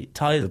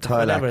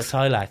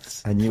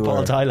Tylacs. And you Paul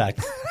were...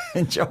 Tylacs.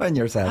 Enjoying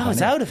yourself. I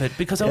was out of it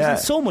because I was in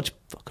so much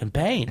fucking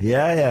pain.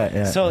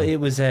 Yeah. So it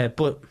was...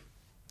 but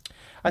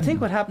I think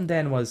what happened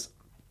then was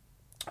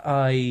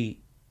I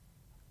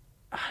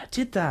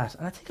did that,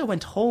 and I think I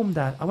went home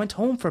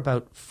for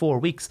about 4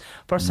 weeks.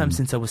 First time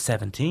since I was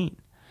 17.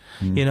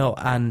 You know,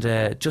 and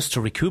just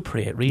to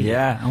recuperate, really.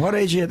 Yeah. And what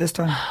age are you at this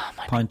time?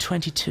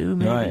 22,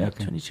 maybe. Right,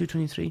 okay. 22,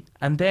 23.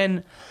 And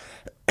then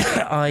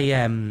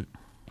I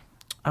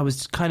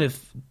was kind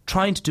of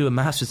trying to do a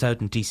master's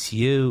out in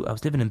DCU. I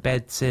was living in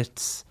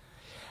bedsits,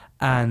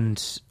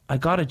 and I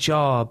got a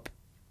job,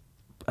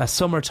 a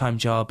summertime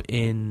job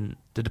in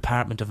the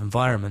Department of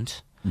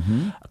Environment.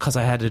 Because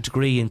I had a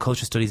degree in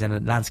cultural studies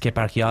and landscape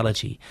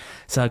archaeology,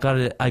 so I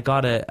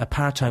got a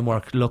part-time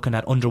work looking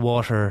at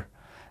underwater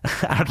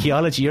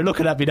archaeology. You're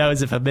looking at me now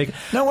as if I'm big.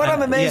 No, what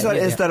I'm amazed at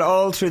is that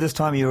all through this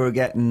time you were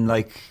getting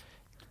like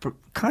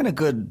kind of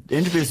good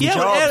interviews and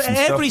jobs.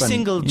 Every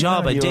single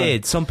job I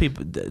did, some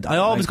people, I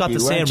always got the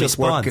same response.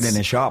 You weren't just working in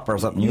a shop or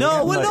something.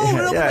 No, I'm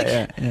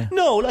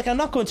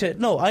not going to.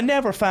 No, I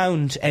never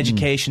found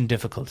education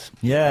difficult.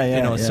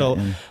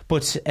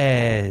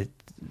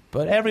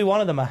 But every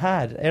one of them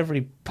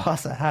every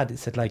boss I had, it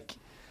said like,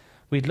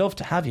 we'd love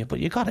to have you, but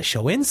you got to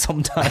show in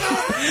sometime.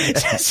 You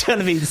know what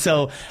I mean?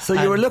 So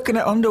you were looking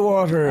at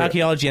underwater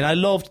archaeology, and I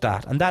loved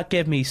that, and that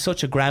gave me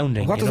such a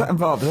grounding. What does that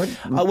involve?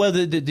 Well,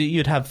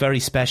 you'd have very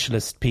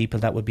specialist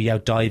people that would be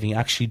out diving,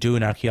 actually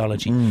doing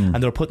archaeology, and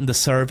they were putting the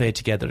survey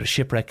together, the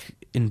shipwreck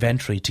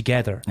inventory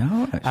together,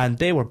 and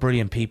they were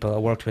brilliant people I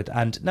worked with.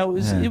 And now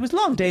it was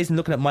long days and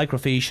looking at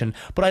microfiche,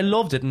 but I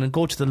loved it, and I'd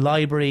go to the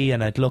library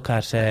and I'd look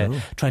at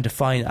trying to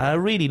find. I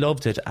really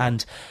loved it,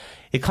 and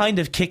it kind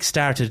of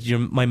kick-started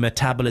my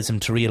metabolism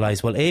to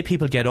realise, well, A,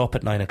 people get up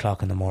at 9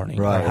 o'clock in the morning,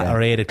 or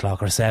 8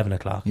 o'clock or 7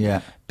 o'clock. Yeah.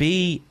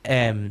 B,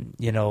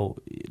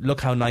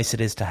 look how nice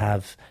it is to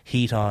have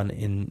heat on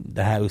in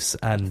the house,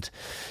 and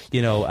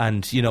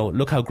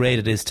look how great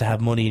it is to have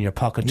money in your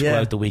pocket to go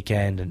out the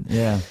weekend.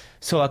 And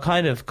so I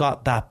kind of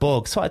got that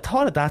bug. So I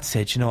thought at that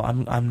stage,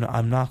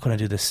 I'm not going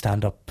to do this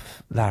stand-up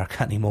lark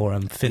anymore.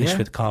 I'm finished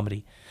with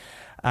comedy.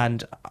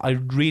 And I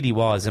really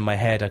was, in my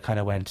head, I kind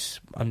of went,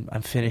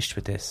 I'm finished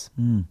with this.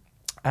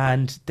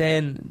 And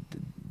then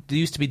there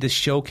used to be this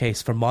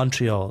showcase for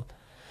Montreal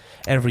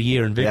every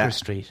year in Vicar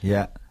Street.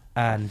 Yeah.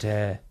 And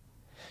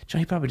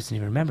Johnny probably doesn't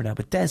even remember now,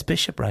 but Des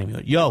Bishop rang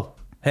me, yo,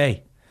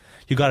 hey,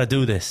 you got to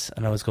do this.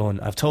 And I was going,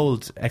 I've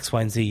told X,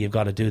 Y, and Z, you've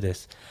got to do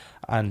this.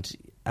 And so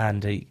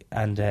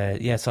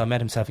I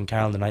met himself in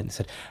Carroll the night and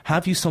said,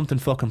 have you something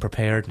fucking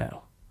prepared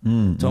now?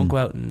 Don't go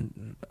out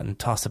and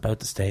toss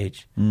about the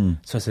stage.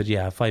 So I said, yeah,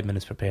 I have 5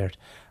 minutes prepared.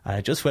 And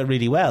it just went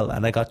really well,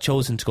 and I got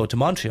chosen to go to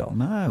Montreal.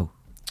 Wow,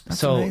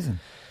 that's amazing.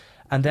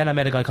 And then I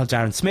met a guy called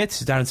Darren Smith.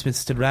 Darren Smith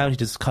stood around. He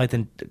does kind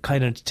of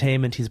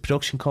entertainment. He's a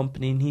production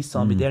company, and he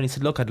saw me there and he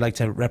said, look, I'd like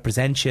to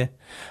represent you.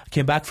 I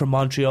came back from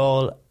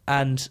Montreal,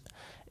 and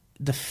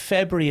the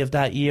February of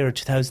that year,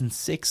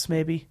 2006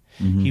 maybe,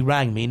 he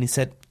rang me and he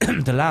said,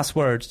 the last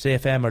word,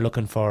 JFM are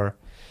looking for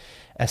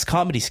a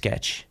comedy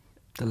sketch.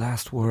 The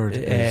last word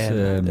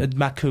is...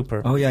 Matt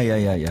Cooper. Oh, yeah.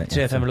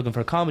 JFM are looking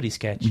for a comedy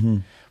sketch.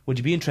 Would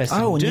you be interested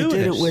in doing it? Oh, and you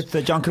did it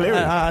with John Cleary.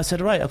 I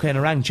said, right, okay, and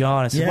I rang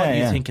John. I said, what do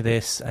you think of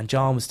this? And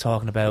John was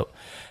talking about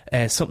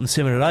something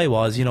similar that I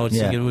was,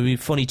 we'd be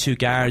funny two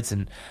guards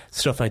and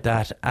stuff like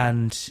that.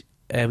 And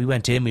we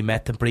went in, we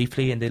met them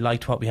briefly, and they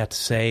liked what we had to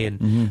say,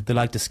 and they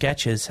liked the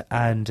sketches.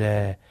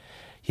 And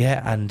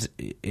Yeah, and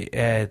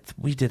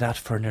we did that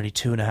for nearly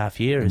 2.5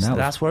 years. The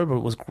last word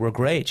were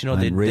great. You know,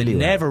 they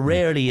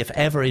rarely, if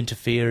ever,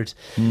 interfered.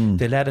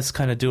 They let us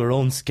kind of do our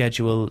own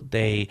schedule.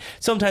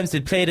 Sometimes they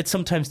played it,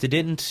 sometimes they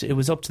didn't. It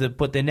was up to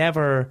but they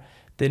never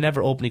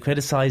openly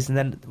criticised. And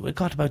then we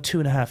got about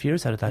 2.5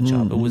 years out of that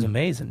job. It was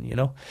amazing, you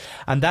know.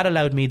 And that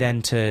allowed me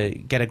then to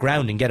get a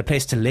grounding, get a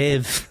place to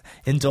live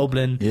in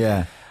Dublin.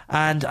 Yeah.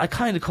 And I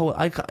kind of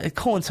it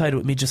coincided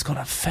with me just going,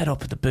 I'm fed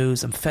up with the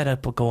booze, I'm fed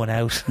up with going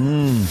out,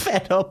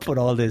 fed up with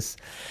all this.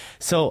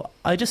 So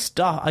I just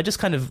stopped. I just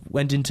kind of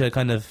went into a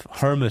kind of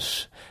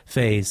hermit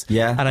phase.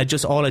 Yeah.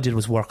 And all I did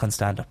was work on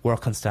stand-up.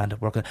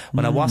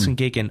 When I wasn't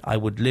gigging, I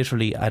would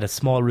literally, I had a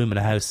small room in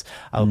a house,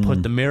 I would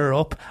put the mirror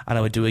up and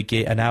I would do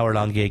an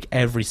hour-long gig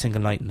every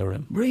single night in the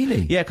room.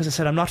 Really? Yeah, because I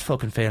said, I'm not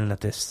fucking failing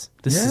at this.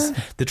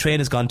 The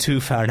train has gone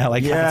too far now, I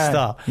can't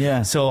stop.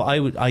 Yeah. So I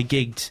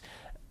gigged.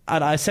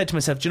 And I said to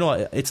myself, do you know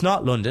what? It's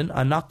not London.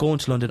 I'm not going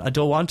to London. I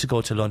don't want to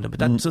go to London. But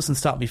that doesn't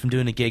stop me from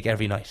doing a gig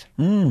every night.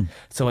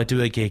 So I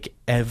do a gig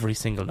every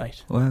single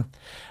night. Wow.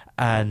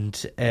 And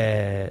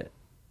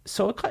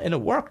so it kind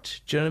of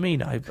worked. Do you know what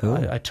I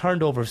mean? I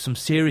turned over some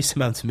serious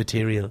amounts of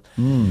material.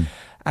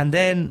 And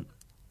then...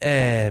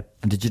 and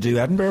did you do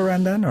Edinburgh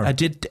around then? Or? I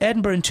did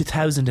Edinburgh in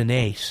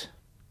 2008.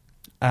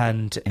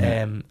 And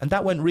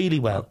that went really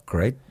well. Oh,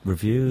 great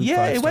review.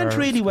 Yeah, it went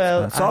really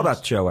well. I saw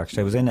that show actually.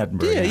 I was in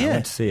Edinburgh. Yeah. I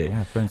went to see it.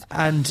 Yeah, friends.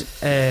 And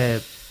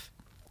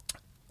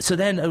so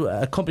then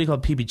a company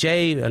called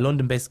PBJ, a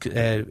London-based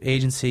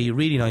agency,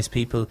 really nice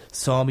people,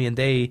 saw me and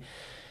they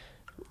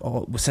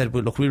said,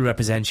 "Well, look, we'll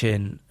represent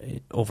you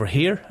over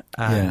here."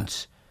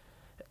 And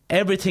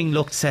everything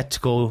looked set to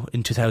go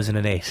in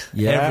 2008.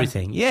 Yeah.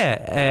 Everything.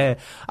 Yeah.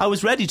 I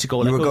was ready to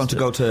go. You were going to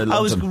go to London. I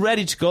was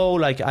ready to go.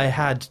 Like, I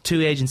had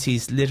 2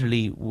 agencies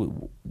literally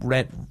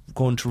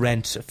going to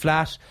rent a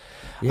flat.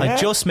 Yeah. I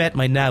just met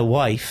my now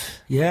wife.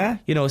 Yeah.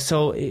 You know,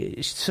 so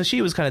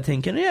she was kind of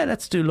thinking, yeah,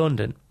 let's do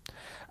London.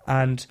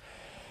 And,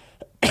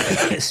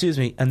 excuse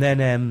me. And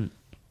then,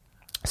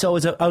 so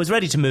I was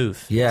ready to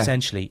move,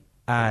 essentially.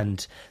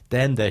 And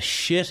then the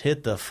shit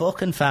hit the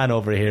fucking fan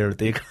over here at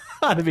the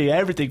economy.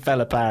 Everything fell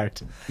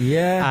apart.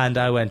 Yeah. And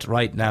I went,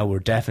 right now we're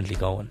definitely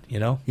going, you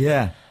know?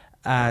 Yeah.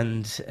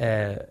 And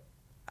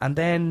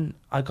then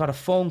I got a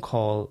phone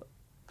call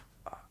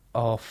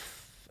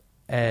of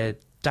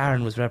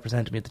Darren was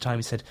representing me at the time.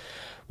 He said,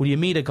 will you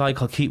meet a guy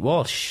called Keith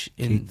Walsh?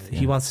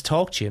 He wants to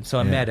talk to you. So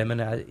I met him,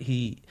 and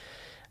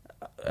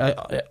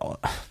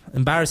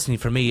embarrassingly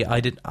for me,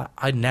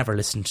 I'd never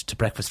listened to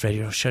breakfast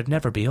radio. I'd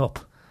never be up.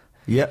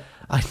 Yeah,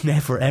 I'd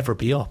never ever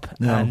be up.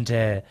 No.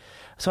 And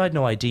so I had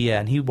no idea.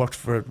 And he worked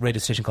for a radio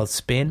station called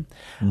Spin.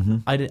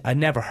 I'd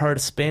never heard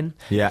of Spin.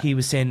 Yeah. He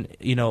was saying,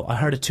 you know, I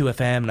heard of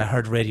 2FM and I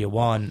heard Radio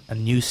 1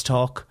 and News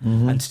Talk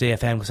and Today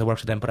FM because I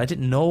worked with them, but I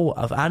didn't know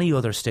of any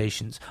other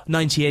stations.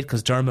 98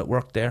 because Dermot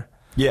worked there.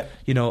 Yeah.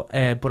 You know,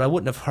 but I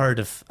wouldn't have heard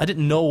of... I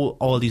didn't know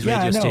all these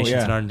radio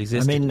stations in Ireland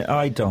existed. I mean,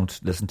 I don't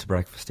listen to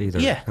breakfast either.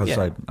 Yeah,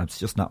 because it's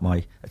just not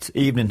my... It's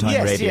evening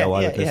time radio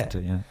I would listen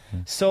to, yeah.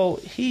 So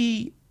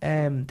he...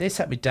 they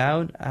sat me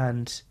down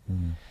and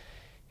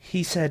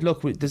he said,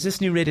 look, there's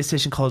this new radio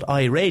station called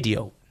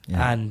iRadio.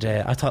 Yeah. And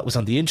I thought it was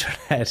on the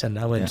internet. And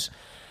I went...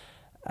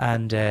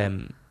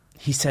 And...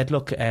 he said,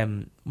 look,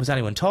 was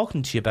anyone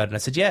talking to you about it? And I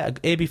said, yeah,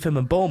 AB Film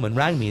and Bowman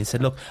rang me and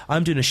said, look,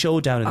 I'm doing a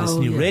show down in this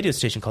new radio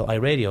station called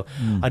iRadio.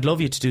 I'd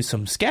love you to do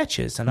some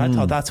sketches. And I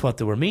thought that's what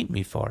they were meeting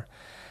me for.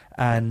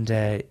 And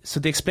so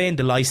they explained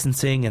the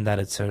licensing and that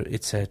it's a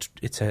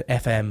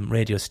FM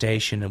radio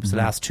station. It was the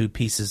last 2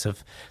 pieces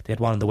of... They had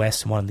one in the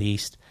west and one in the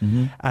east.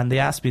 And they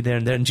asked me there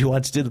and then, do you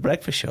want to do the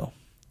breakfast show?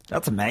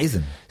 That's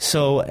amazing.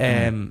 So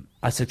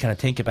I said, can I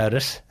think about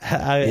it?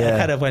 I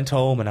kind of went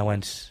home and I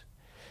went...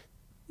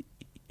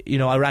 You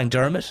know, I rang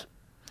Dermot.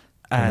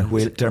 Dermot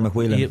Whelan. Dermot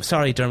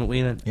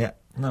Whelan. Yeah,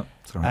 no,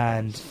 that's all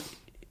right.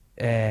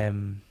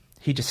 And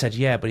he just said,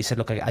 yeah, but he said,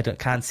 look, I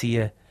can't see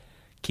you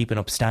keeping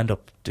up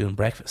stand-up doing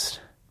breakfast.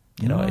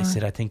 You know, I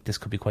said, I think this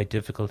could be quite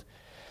difficult.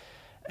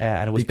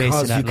 And it was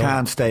because you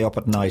can't stay up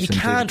at night. You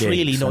can't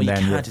really, no, you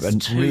can't.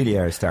 It's really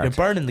early start. You're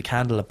burning the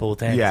candle at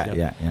both ends. Yeah, you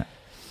know? yeah.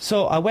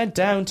 So I went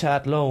down to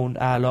Athlone,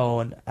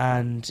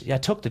 and I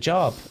took the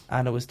job,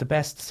 and it was the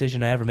best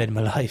decision I ever made in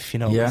my life, you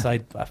know, because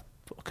I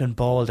fucking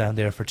ball down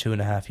there for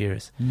 2.5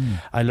 years.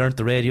 I learnt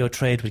the radio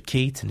trade with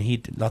Keith, and he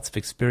had lots of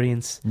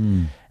experience.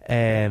 You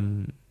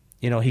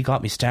know, he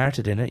got me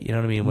started in it, you know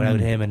what I mean? Without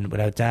him and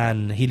without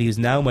Dan Healy, who's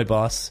now my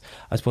boss,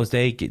 I suppose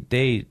they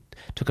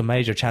took a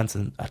major chance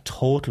on a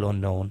total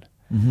unknown.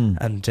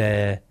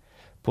 And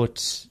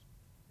but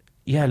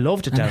yeah, I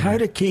loved it. And down how there.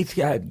 did Keith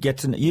get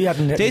to? You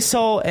hadn't. They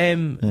saw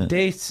they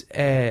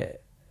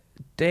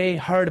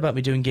heard about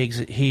me doing gigs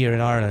here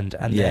in Ireland,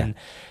 and then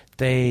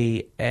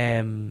they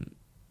I'm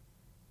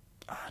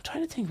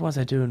trying to think, was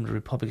I doing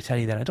Republic of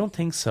Telly then? I don't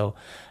think so.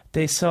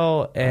 They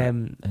saw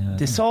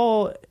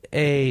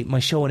my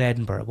show in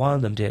Edinburgh. One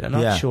of them did. I'm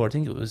not sure. I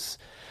think it was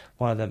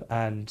one of them,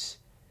 and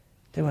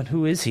they went,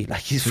 "Who is he?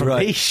 Like, he's from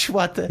Laois,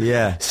 what the?"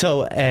 Yeah.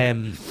 So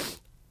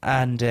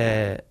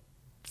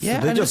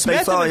Yeah, so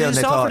they saw you and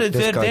they offered it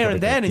there and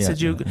then. He said,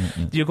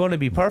 you're going to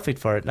be perfect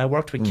for it. And I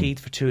worked with Keith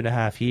for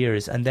 2.5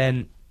 years. And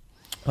then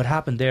what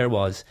happened there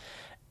was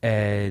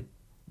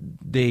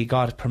they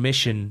got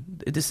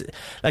permission. It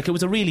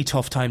was a really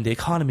tough time. The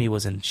economy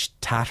was in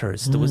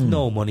tatters. There was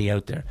no money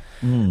out there.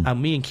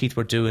 And me and Keith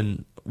were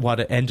doing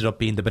what ended up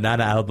being the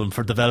Banana album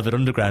for the Velvet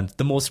Underground,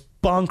 the most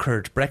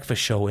bonkered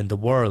breakfast show in the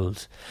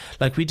world.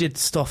 Like, we did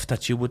stuff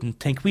that you wouldn't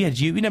think. We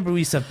remember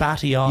we used to have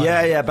Batty on.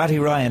 Yeah, Batty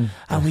Ryan.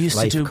 And we used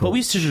to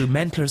do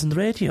mentlers on the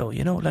radio,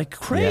 like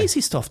crazy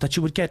stuff that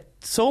you would get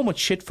so much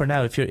shit for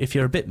now. If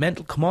you're a bit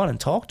mental, come on and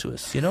talk to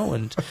us, and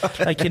and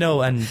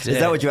is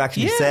that what you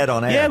actually said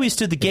on air? Yeah, we used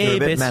to do the gay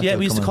bit. Yeah,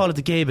 we used to call it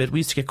the gay bit. We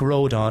used to get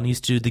Garode on. He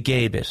used to do the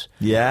gay bit.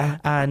 Yeah,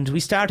 and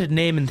we started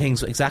naming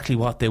things exactly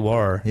what they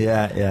were.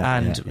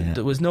 And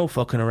there was no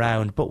fucking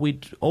around. But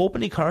we'd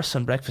openly curse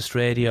on breakfast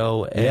radio.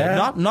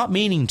 Not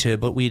meaning to,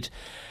 but we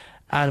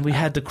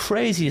had the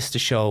craziest of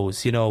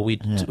shows.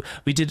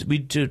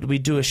 We'd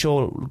do a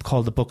show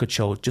called The Bucket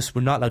Show. Just,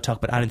 we're not allowed to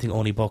talk about anything,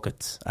 only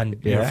buckets and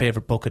your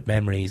favourite bucket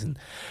memories. And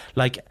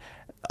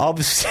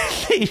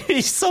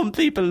obviously some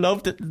people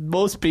loved it,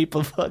 most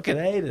people fucking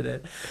hated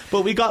it,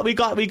 but we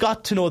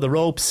got to know the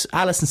ropes.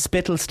 Alison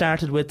Spittle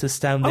started with us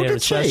down there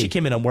as well. She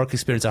came in on work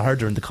experience. I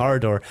heard her in the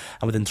corridor,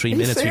 and within 3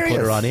 minutes we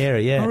put her on air.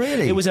 Oh,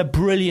 really? It was a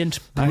brilliant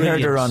I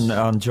heard her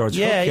on George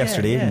Hook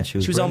yesterday evening. She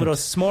was on with us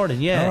this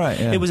morning.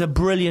 It was a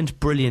brilliant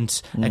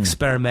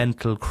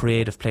experimental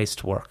creative place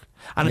to work,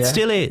 and it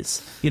still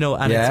is,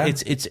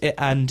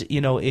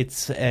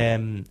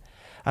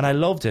 and I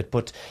loved it,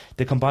 but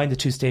they combined the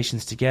two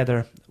stations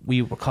together.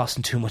 We were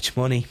costing too much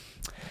money.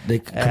 They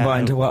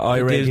combined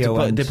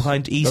iRadio they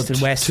combined East and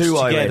West two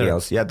together.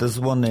 iRadios. Yeah, there's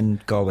one in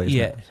Galway.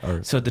 Yeah,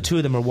 so the two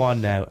of them are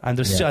one now, and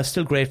there's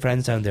still great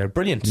friends down there.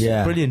 Brilliant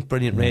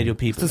radio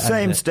people. It's the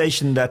same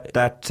station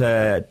that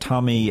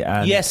Tommy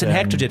and and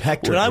Hector did.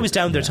 When I was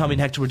down there, Tommy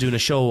and Hector were doing a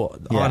show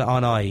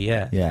on I.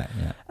 Yeah,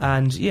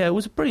 and it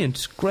was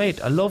brilliant,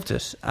 great. I loved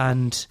it,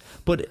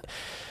 but.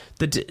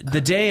 The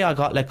day I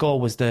got let go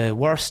was the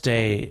worst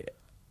day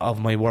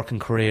of my working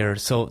career,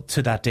 so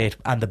to that date,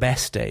 and the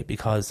best day,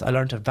 because I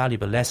learned a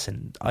valuable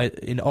lesson.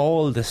 In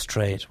all this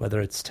trade,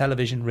 whether it's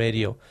television,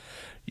 radio,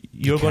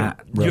 they're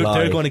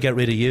going to get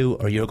rid of you,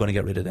 or you're going to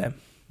get rid of them.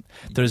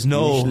 There's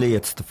no. Usually,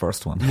 it's the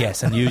first one.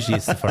 Yes, and usually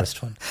it's the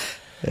first one.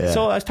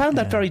 So I found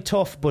that very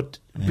tough. But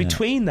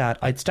between that,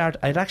 I started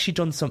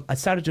doing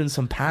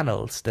some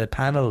panels.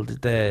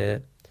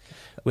 The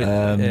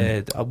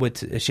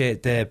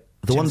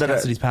one that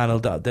Cassidy's panel,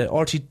 with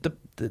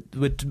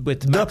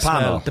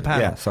Maxwell, the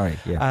panel.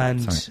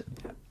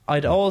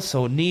 I'd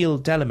also, Neil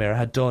Delamere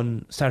had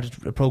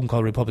started a program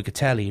called Republic of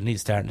Telly, and he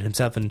started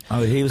himself, and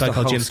he was a guy the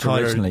called host James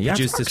Coyle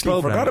produced this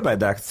program. I forgot about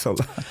that. So.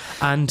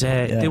 And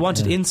they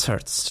wanted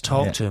inserts to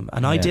talk to him,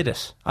 and I did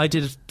it. I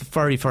did it the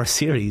very first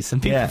series,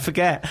 and people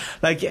forget.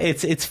 Like,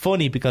 it's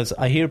funny because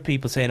I hear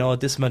people saying, "Oh,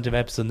 this amount of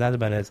episodes, that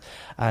amount is,"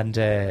 and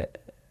and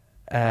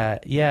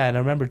I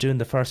remember doing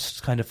the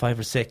first kind of 5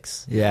 or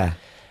 6. Yeah.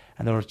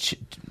 And they were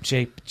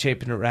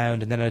shaping it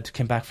around, and then I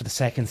came back for the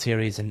second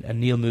series, and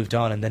Neil moved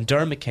on, and then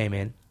Dermot came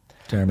in.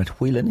 Dermot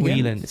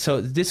Whelan.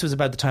 So this was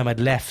about the time I'd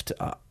left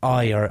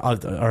or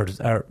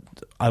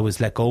I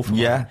was let go from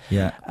it.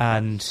 Yeah.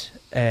 And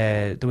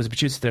there was a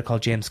producer there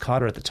called James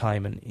Cotter at the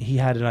time, and he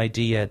had an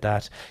idea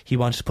that he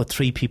wanted to put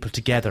 3 people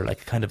together,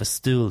 like a kind of a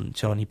stool,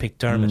 and he picked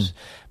Dermot,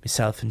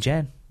 myself, and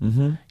Jen.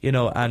 Mm-hmm.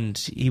 And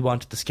he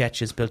wanted the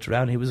sketches built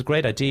around. It was a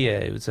great idea.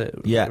 It was a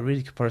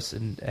really good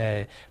person,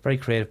 very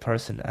creative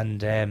person,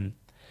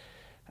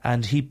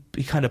 and he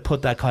kind of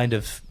put that kind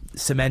of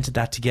cemented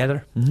that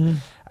together,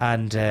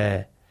 and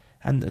the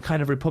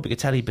kind of Republic of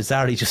Telly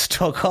bizarrely just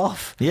took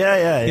off.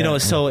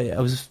 So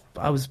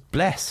I was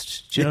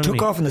blessed. It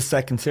took off in the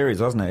second series,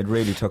 wasn't it? It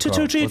really took off.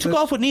 It took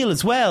off with Neil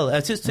as well.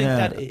 I just think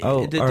that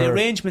the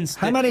arrangements.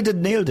 How many did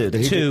Neil do?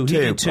 He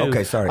did two.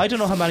 Okay, sorry. I don't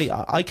know how many.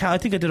 I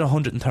think I did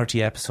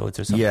 130 episodes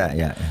or something.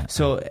 Yeah.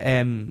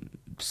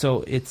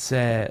 So it's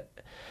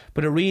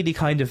but it really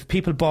kind of,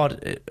 people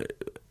bought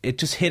it.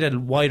 Just hit a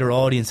wider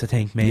audience, I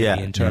think, maybe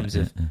in terms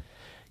of.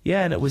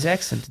 Yeah, and it was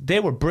excellent. They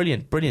were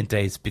brilliant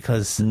days,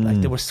 because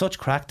they were such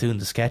crack doing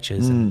the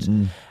sketches,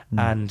 and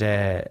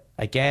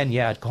again,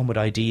 I'd come with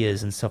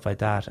ideas and stuff like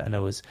that, and it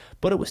was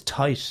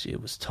tight.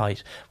 It was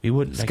tight. We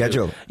wouldn't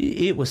schedule.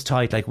 It was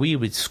tight. Like, we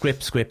would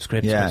script.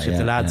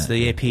 The lads,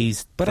 the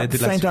APs. But at the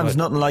same time, there's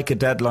nothing like a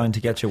deadline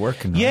to get you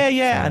working.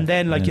 And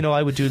then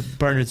I would do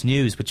Bernard's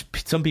News, which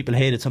some people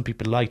hated, some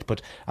people liked,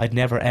 but I'd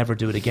never ever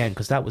do it again,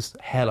 because that was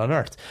hell on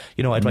earth.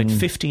 I'd write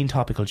 15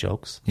 topical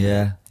jokes.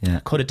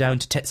 Cut it down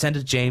to send it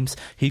to James.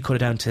 He'd cut it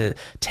down to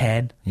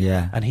 10.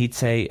 And he'd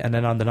say, and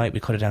then on the night we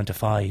cut it down to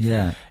 5.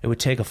 It would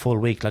take a full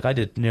week. Like, I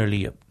did nearly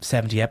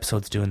 70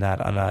 episodes doing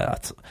that, and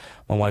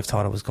my wife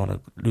thought I was going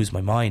to lose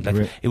my mind.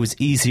 Like, it was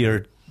easier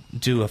to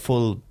do a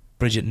full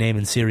Bridget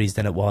Neyman series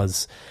than it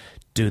was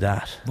do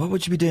that. What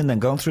would you be doing then?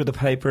 Going through the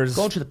papers?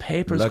 Going through the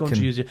papers, going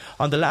through...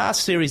 On the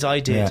last series I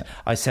did,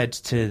 I said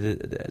to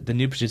the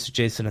new producer,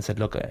 Jason, I said,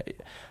 look, I'm going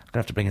to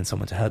have to bring in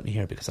someone to help me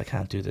here, because I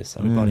can't do this.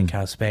 And we brought in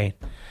Carl Spain.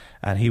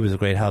 and he was a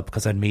great help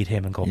because I'd meet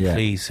him and go,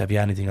 please, have you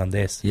anything on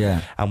this?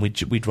 Yeah. And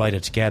we'd write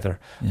it together.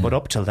 Yeah. But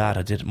up till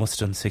that, must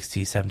have done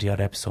 60, 70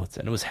 odd episodes,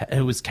 and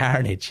it was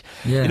carnage.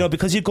 Yeah. You know,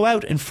 because you go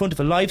out in front of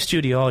a live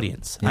studio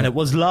audience, and it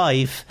was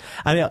live.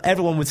 I mean,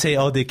 everyone would say,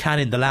 they can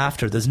in the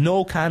laughter. There's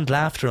no canned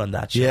laughter on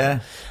that show. Yeah.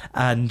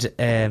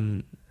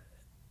 And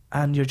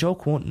your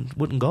joke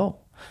wouldn't go.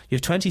 You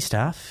have 20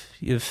 staff.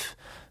 You've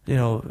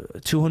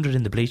 200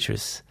 in the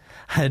bleachers.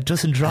 And it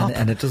doesn't drop.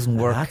 And it doesn't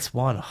work. That's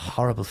one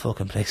horrible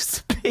fucking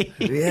place to be.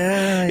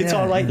 Yeah, it's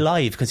all right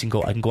live because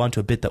I can go onto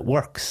a bit that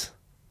works.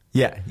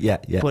 Yeah.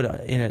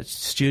 But in a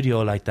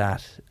studio like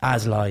that,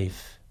 as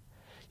live,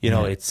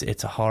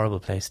 it's a horrible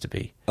place to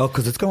be. Oh,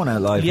 because it's going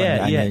out live.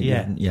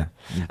 Yeah.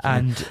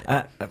 And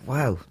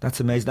wow, that's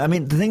amazing. I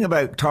mean, the thing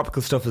about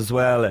topical stuff as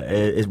well,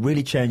 it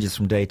really changes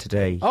from day to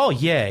day. Oh,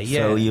 yeah.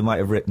 So you might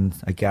have written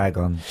a gag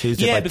on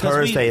Tuesday. By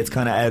Thursday, it's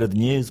kind of out of the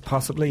news,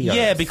 possibly.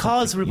 Yeah,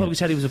 because Republic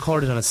Telly was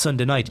recorded on a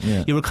Sunday night.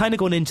 Yeah. You were kind of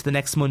going into the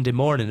next Monday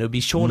morning. It would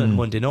be shown on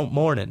Monday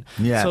morning.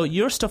 Yeah. So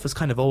your stuff was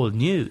kind of old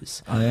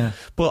news. Oh, yeah.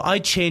 But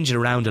I'd change it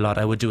around a lot.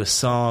 I would do a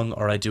song,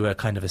 or I'd do a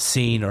kind of a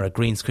scene, or a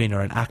green screen,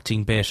 or an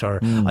acting bit, or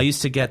I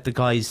used to get the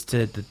guys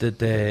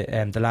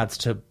the lads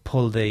to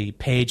pull the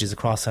pages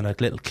across on a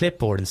little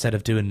clipboard instead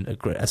of doing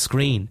a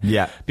screen.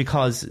 Yeah.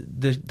 Because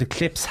the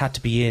clips had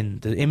to be in,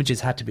 the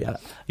images had to be.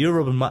 You're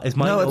rubbing my nose.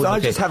 No,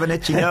 I just have an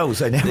itchy nose,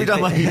 and every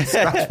time I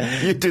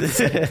scratch, you do the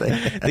same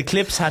thing. The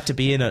clips had to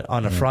be in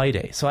on a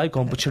Friday. So I'd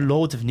gone, but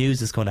loads of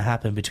news is going to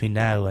happen between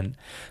now and.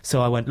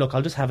 So I went, look,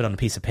 I'll just have it on a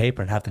piece of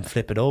paper and have them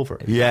flip it over.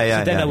 Yeah.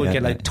 So then I would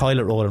get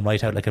toilet roll and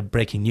write out like a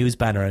breaking news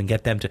banner and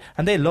get them to,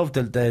 and they loved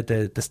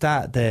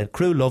the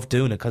crew loved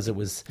doing it because it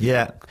was.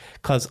 Yeah.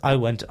 Because I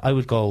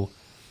would go,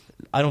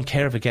 I don't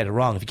care if I get it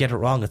wrong. If you get it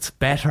wrong, it's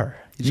better.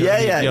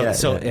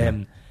 So,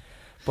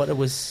 but it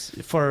was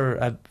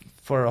for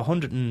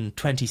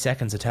 120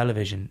 seconds of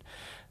television.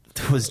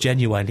 There was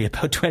genuinely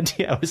about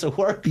 20 hours of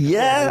work.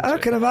 Yeah, I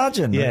can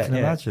imagine. I can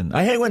imagine.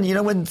 I hate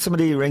when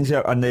somebody rings you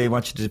up and they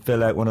want you to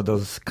fill out one of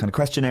those kind of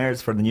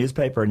questionnaires for the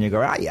newspaper, and you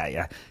go,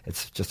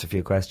 it's just a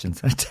few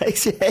questions. And it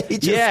takes you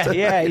ages.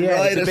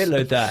 It's a bit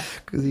like that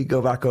because you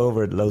go back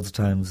over it loads of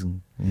times,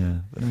 and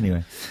But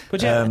anyway,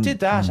 I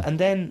did that, and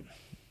then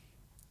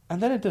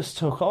it just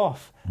took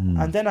off,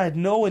 and then I had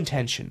no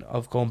intention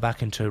of going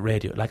back into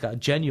radio, like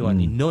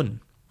genuinely none.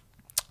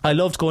 I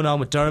loved going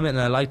on with Dermot,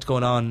 and I liked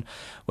going on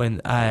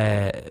when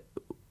the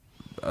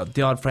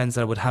odd friends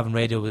that I would have on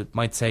radio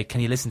might say,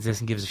 can you listen to this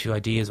and give us a few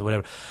ideas or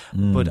whatever.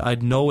 But I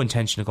had no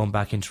intention of going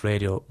back into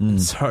radio,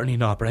 and certainly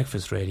not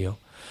breakfast radio.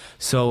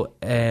 So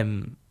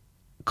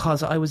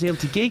because I was able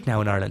to gig now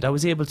in Ireland, I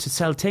was able to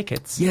sell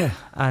tickets,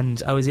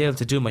 and I was able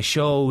to do my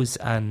shows,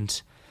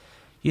 and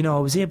I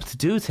was able to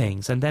do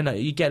things, and then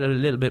you get a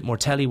little bit more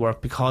telly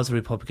work because of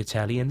Republic of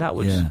Telly, and that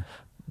would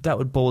that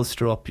would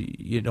bolster up,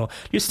 you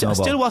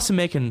still wasn't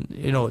making,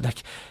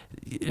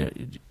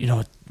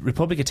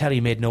 Republic of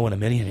Telly made no one a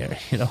millionaire,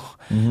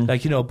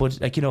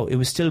 it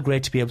was still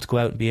great to be able to go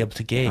out and be able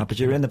to gig. But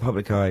you're in the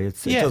public eye. It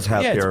does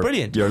help it's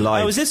brilliant. Your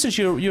life. I was listening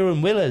to your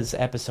and Willa's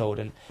episode,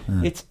 and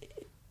it's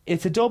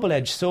a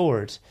double-edged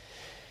sword.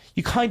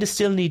 You kind of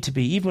still need to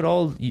be, even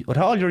with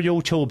all your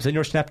YouTubes and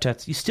your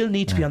Snapchats, you still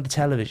need to be on the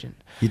television.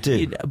 You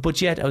do.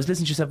 But yet, I was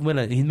listening to yourself and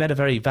Willa, and he made a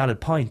very valid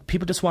point.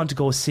 People just want to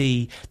go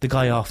see the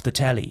guy off the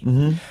telly.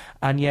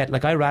 And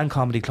yet, I ran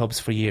comedy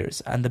clubs for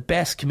years, and the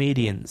best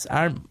comedians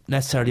aren't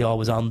necessarily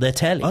always on the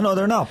telly. Oh no,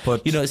 they're not.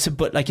 But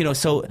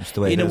so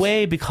in a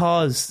way,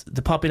 because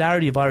the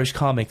popularity of Irish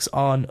comics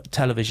on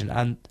television,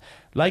 and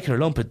like it or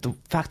lump it, the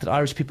fact that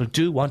Irish people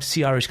do want to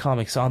see Irish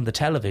comics on the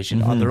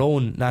television on their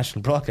own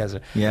national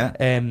broadcaster,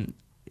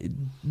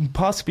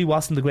 possibly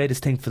wasn't the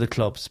greatest thing for the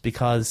clubs,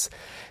 because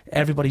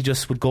everybody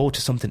just would go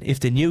to something if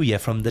they knew you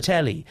from the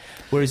telly.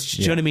 Whereas,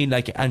 do you know what I mean?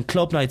 And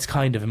club nights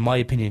kind of, in my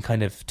opinion,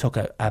 kind of took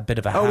a bit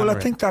of a hammer. Oh, well, I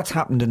think that's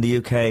happened in the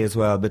UK as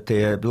well, but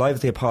the Live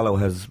at the Apollo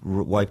has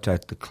wiped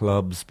out the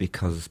clubs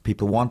because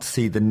people want to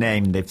see the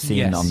name they've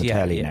seen on the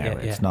telly now.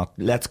 It's not,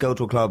 let's go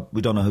to a club,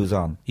 we don't know who's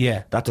on.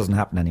 Yeah. That doesn't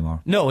happen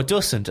anymore. No, it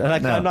doesn't.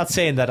 I'm not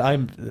saying that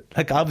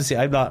obviously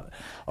I'm not,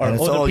 or and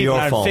it's other all people your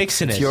aren't fault.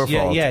 Fixing it's it. your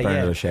fault,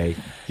 Bernard O'Shea.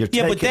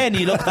 But then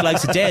you look at the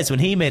likes of Des when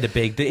he made it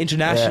big. The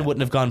International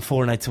wouldn't have gone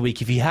 4 nights a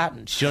week if he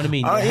hadn't. Do you know what I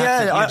mean?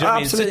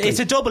 Absolutely. It's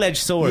a double-edged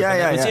sword.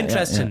 It was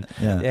interesting.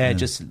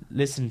 Just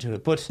listen to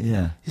it. But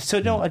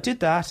I did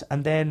that,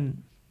 and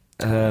then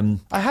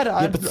I had.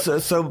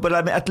 But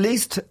I mean, at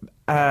least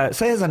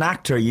say as an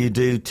actor you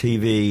do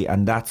TV,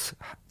 and that's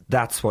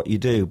what you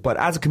do. But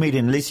as a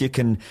comedian, at least you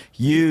can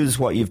use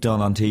what you've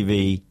done on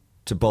TV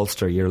to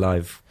bolster your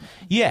live.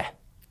 Yeah.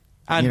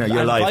 And,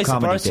 your live vice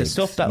comedy versa, gigs,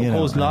 stuff that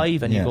goes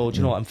live, and you go, do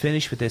you know what, I'm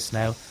finished with this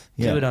now.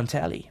 Do it on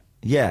telly.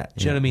 Yeah,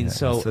 do you know what I mean?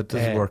 So it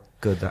does work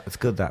good. It's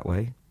good that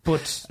way.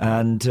 But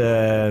and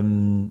so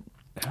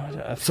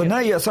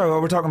now,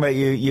 what we're talking about,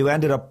 you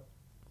ended up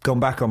going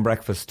back on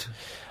breakfast.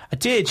 I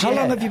did. How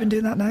long have you been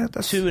doing that now?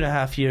 That's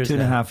 2.5 years.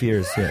 2.5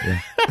 years. Yeah.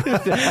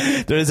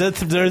 There's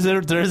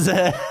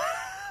a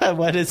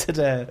what is it?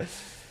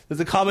 There's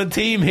a common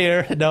theme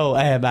here. No,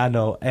 I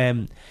know.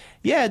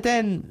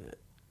 Then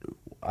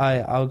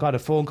I got a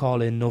phone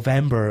call in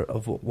November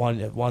of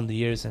one of the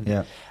years,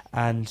 and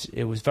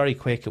it was very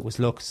quick. It was,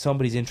 look,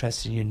 somebody's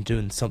interested in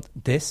doing doing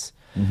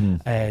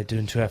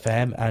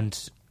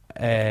 2FM,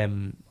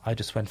 and I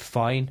just went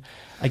fine.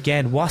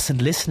 Again,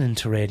 wasn't listening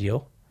to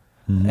radio.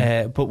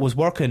 But was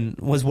working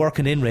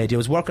in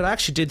radio. I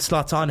actually did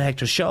slots on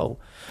Hector's show.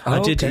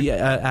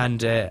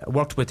 And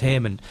worked with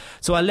him, and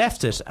so I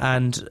left it,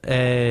 and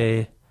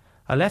then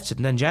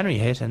January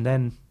hit, and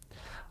then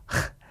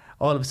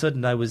all of a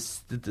sudden I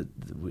was,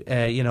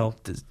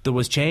 there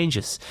was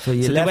changes. So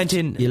you left.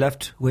 You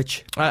left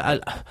which? I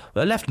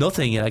left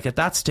nothing. Like at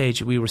that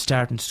stage, we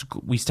started to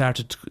go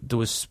into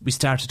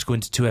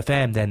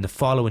 2FM. Then the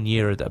following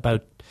year,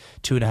 about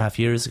 2.5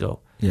 years ago.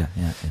 Yeah.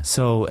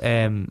 So,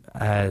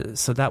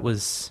 so that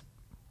was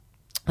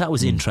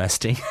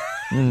interesting,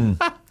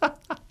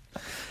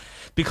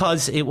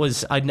 because it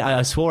was.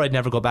 I swore I'd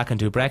never go back and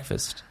do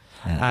breakfast,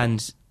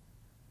 and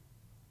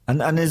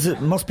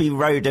it must be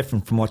very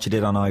different from what you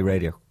did on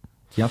iRadio. You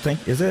don't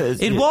think? Is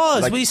it? It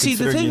was. Like, the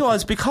thing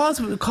was, because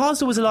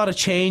there was a lot of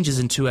changes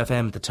in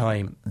 2FM at the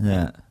time.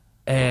 Yeah.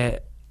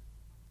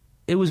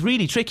 It was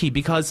really tricky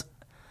because.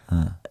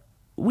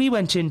 We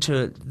went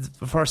into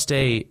the first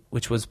day,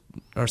 which was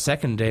our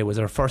second day, was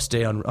our first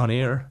day on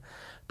air.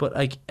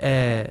 But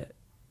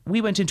we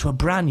went into a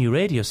brand new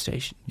radio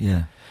station.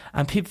 Yeah.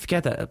 And people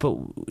forget that. But,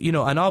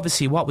 and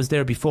obviously what was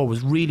there before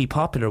was really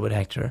popular with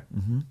Hector.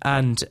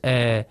 And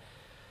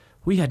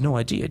we had no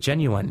idea,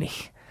 genuinely.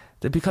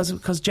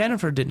 Because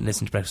Jennifer didn't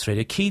listen to Breakfast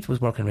Radio, Keith was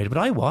working radio, but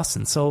I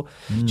wasn't. So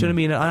do you know what I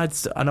mean?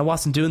 And I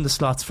wasn't doing the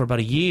slots for about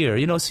a year,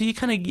 So you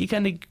kind of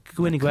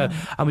go in and go out.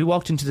 And we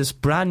walked into this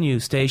brand new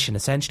station,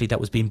 essentially,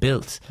 that was being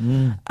built,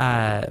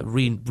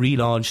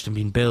 relaunched and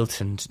being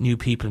built, and new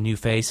people, new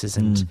faces,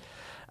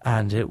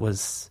 and it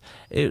was.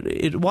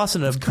 It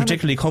wasn't a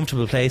particularly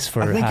comfortable place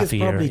for half a year. I think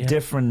it's probably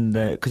different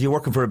because you're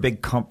working for a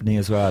big company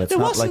as well. It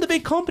wasn't a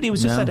big company. It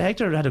was just that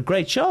Hector had a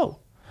great show.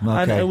 Okay,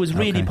 and it was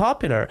really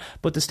popular,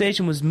 but the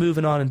station was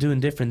moving on and doing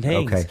different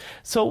things. Okay.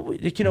 So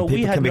people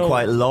we had can be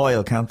quite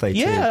loyal, can't they?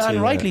 Yeah,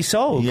 and rightly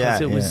so.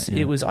 Because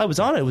it was. I was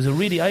on it. It was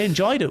I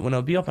enjoyed it when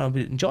I'd be up, and I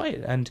would enjoy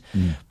it. And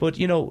but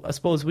I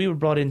suppose we were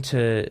brought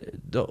into,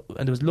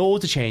 and there was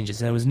loads of changes.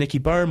 And there was Nicky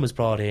Byrne was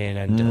brought in,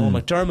 and Owen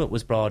McDermott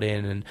was brought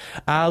in, and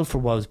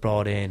Alfred was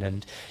brought in,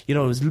 and it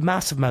was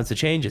massive amounts of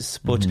changes.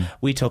 But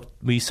we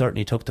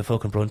certainly took the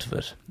fucking brunt of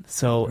it.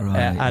 So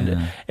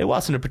it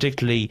wasn't a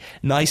particularly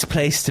nice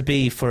place to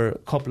be for a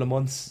couple of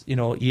months,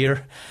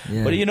 year.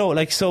 Yeah.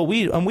 But so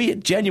we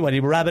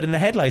genuinely were rabbit in the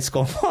headlights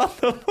going, what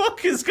the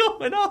fuck is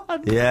going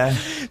on? Yeah.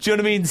 Do you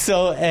know what I mean?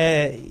 So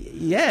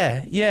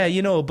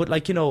but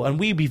and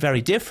we'd be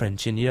very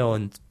different,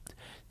 and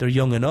they're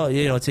young enough,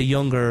 it's a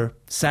younger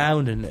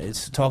sound, and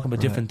it's talking about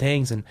different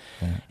things, and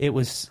it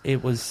was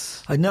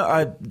I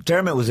know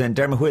Dermot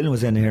Whitlan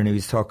was in here, and he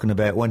was talking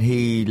about when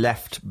he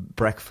left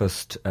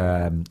Breakfast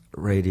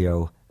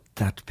Radio,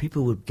 that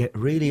people would get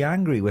really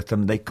angry with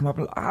them. They'd come up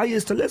and, I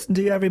used to listen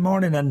to you every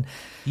morning, and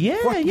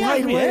why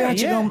aren't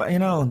you going,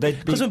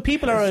 because when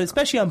people are,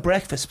 especially on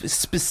breakfast,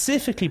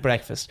 specifically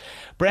breakfast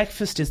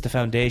is the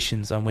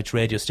foundations on which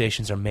radio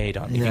stations are made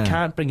on. If you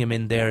can't bring them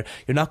in there,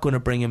 you're not going to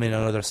bring them in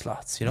on other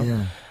slots,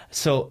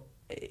 so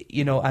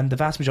and the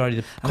vast majority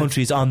of the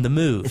country is on the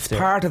move. It's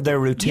part of their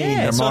routine,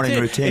 their morning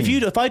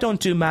routine. If I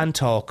don't do Man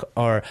Talk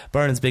or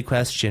Byrne's Big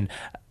Question,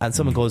 and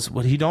someone goes,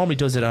 well, he normally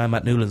does it, I'm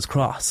at Newlands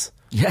Cross.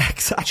 Yeah,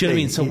 exactly. Do you know what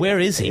I mean? So where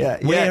is he?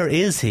 Where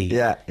is he?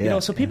 Yeah.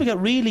 So people get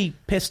really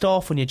pissed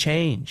off when you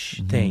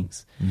change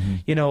things.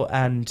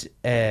 And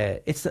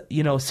it's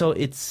so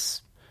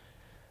it's.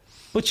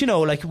 But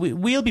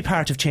we'll be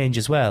part of change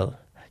as well.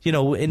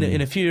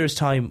 In a few years'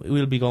 time,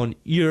 we'll be going,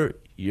 you're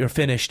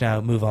finished now,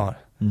 move on.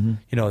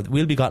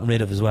 We'll be gotten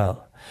rid of as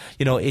well.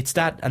 It's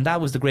that, and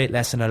that was the great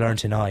lesson I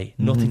learned in I.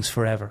 Nothing's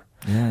forever.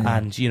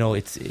 And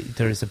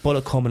there's a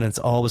bullet coming, and it's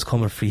always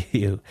coming for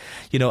you.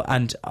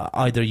 And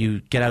either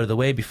you get out of the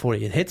way before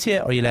it hits you,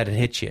 or you let it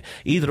hit you.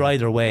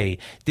 Either way,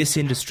 this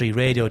industry,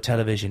 radio,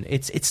 television,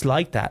 it's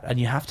like that, and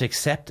you have to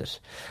accept it.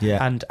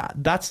 And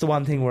that's the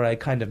one thing where I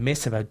kind of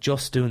miss about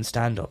just doing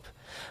stand-up,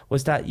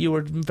 was that you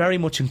were very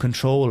much in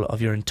control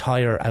of your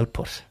entire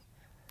output.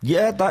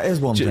 Yeah, that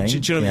is one thing. Do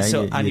you know what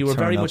I mean? You were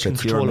very much in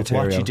control of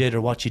what you did or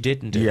what you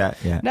didn't do. Yeah.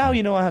 Now,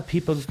 I have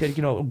people,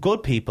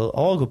 good people,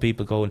 all good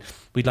people going,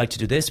 we'd like to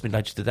do this, we'd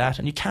like to do that,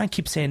 and you can't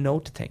keep saying no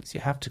to things.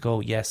 You have to go,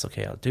 yes,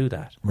 okay, I'll do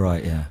that.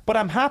 Right, yeah. But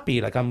I'm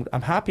happy,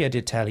 I'm happy I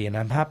did telly, and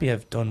I'm happy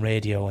I've done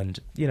radio, and,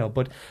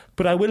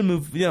 but I will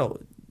move,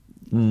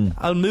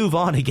 I'll move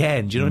on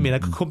again. Do you know what I mean? I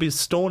could be a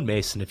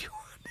stonemason if you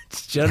want.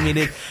 Do you know what I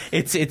mean?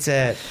 It's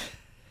a...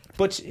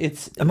 But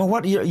it's...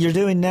 what you're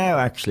doing now,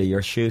 actually,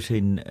 you're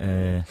shooting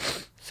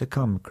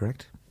sitcom,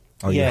 correct?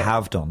 Or you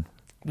have done?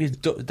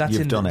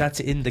 That's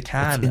in the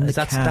can.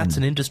 That's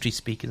an industry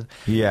speaking.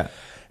 Yeah.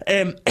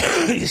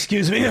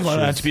 Excuse me, I'm on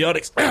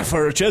antibiotics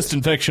for a chest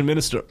infection,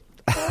 minister.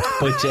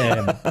 But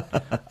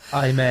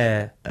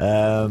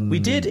we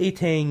did a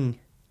thing...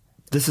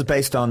 This is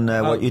based on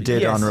what you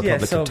did on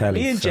Republic of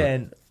Telly. Me and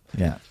Jen...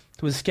 Yeah.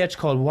 was a sketch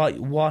called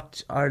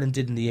What Ireland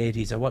Did in the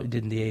 80s, or What We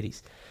Did in the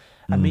 80s.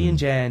 And me and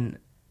Jen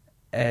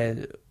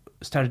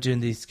started doing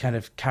these kind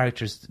of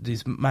characters,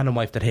 these man and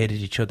wife that hated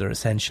each other,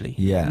 essentially.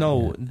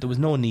 There was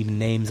no even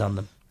names on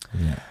them.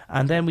 Yeah.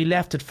 And then we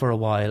left it for a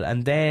while,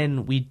 and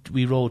then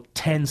we wrote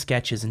 10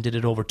 sketches and did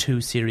it over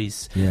 2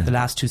 series. Yeah. The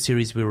last 2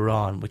 series we were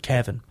on with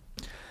Kevin.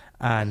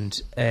 And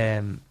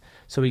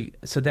so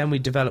then we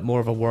developed more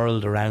of a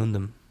world around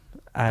them,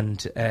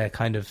 and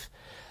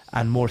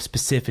and more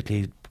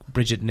specifically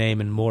Bridget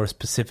Neyman, more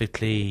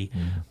specifically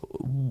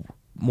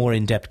more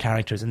in-depth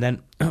characters. And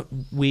then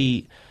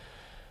we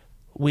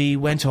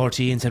went to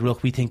RTE and said,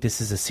 look, we think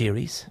this is a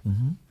series.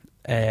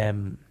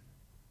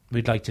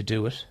 We'd like to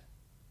do it.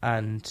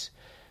 And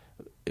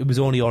it was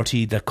only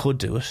RTE that could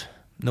do it.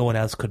 No one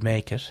else could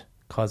make it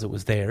because it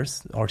was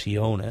theirs. RTE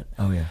own it.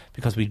 Oh yeah.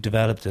 Because we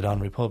developed it on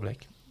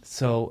Republic.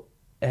 So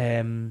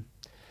it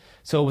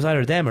was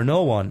either them or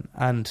no one.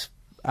 And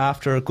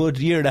after a good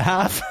year and a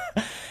half,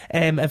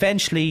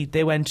 eventually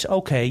they went,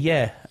 okay,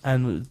 yeah.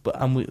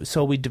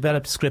 So we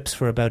developed scripts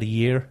for about a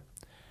year,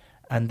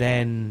 and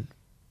then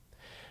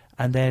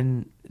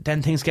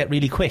things get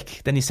really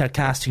quick. Then you start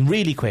casting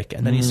really quick,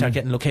 and then you start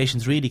getting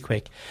locations really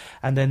quick.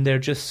 And then they're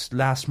just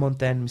last month,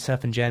 then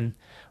myself and Jen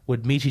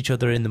would meet each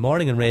other in the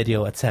morning on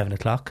radio at 7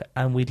 o'clock,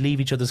 and we'd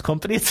leave each other's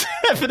company at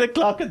 7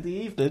 o'clock in the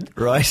evening.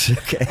 Right,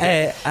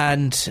 okay.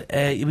 And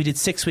we did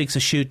 6 weeks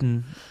of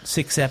shooting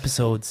 6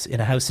 episodes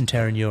in a house in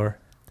Terranure,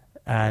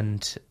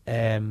 and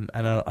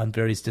on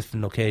various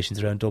different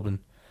locations around Dublin.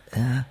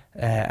 Yeah.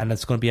 And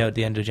it's going to be out at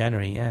the end of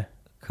January. Yeah.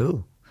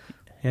 Cool.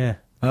 Yeah.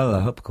 Well,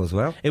 I hope it goes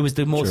well. It was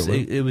the most.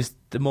 It was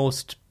the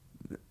most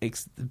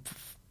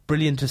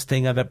brilliantest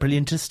thing I've ever.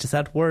 Brilliantest, is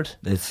that a word?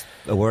 It's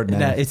a word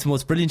now. It's the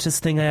most brilliantest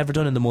thing I ever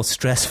done, and the most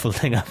stressful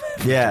thing I've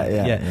ever.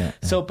 Yeah.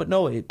 So, but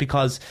no,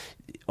 because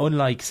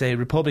unlike say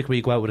Republic, where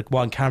you go out with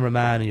one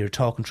cameraman and you're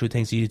talking through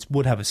things, you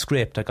would have a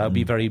script. Like I'd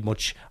be very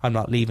much, I'm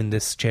not leaving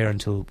this chair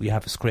until we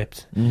have a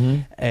script.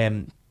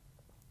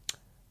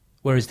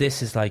 Whereas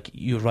this is like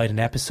you write an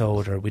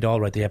episode, or we'd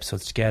all write the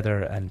episodes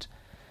together, and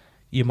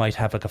you might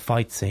have like a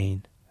fight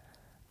scene,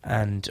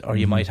 or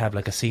you might have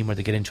like a scene where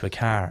they get into a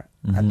car,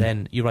 and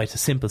then you write a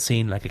simple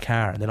scene like a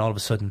car, and then all of a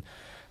sudden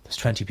there's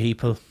 20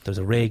 people, there's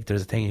a rig,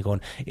 there's a thing, you're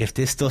going, if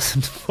this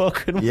doesn't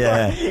fucking work,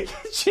 you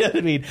know what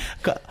I mean?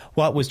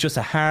 What was just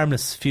a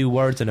harmless few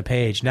words on a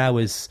page now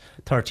is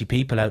 30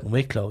 people out in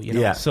Wicklow, you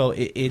know. So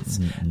it's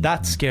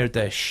that scared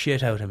the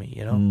shit out of me,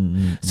 you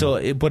know.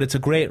 So but it's a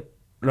great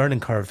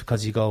learning curve,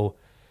 because you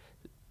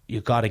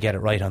got to get it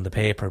right on the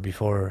paper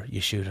before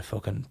you shoot a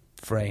fucking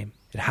frame.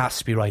 It has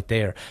to be right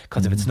there,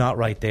 because if it's not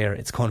right there,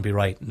 it's going to be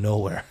right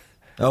nowhere.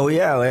 Oh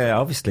yeah,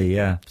 obviously,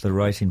 yeah, the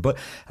writing.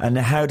 And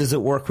how does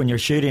it work when you're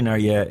shooting? Are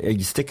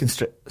you sticking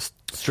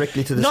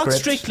strictly to the script? Not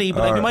strictly,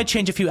 but like, you might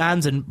change a few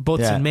ands and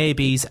buts and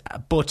maybes,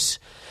 but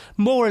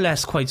more or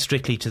less quite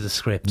strictly to the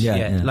script.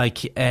 Yeah.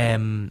 Like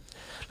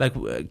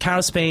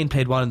Carl Spain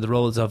played one of the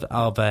roles of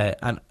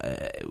and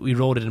we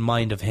wrote it in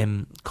mind of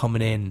him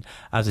coming in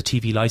as a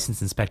TV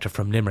licence inspector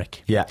from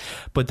Limerick. Yeah.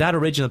 But that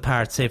original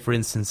part, say for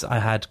instance, I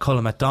had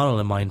Colin MacDonald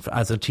in mind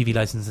as a TV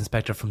licence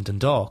inspector from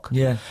Dundalk.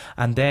 Yeah.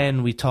 And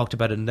then we talked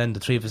about it, and then the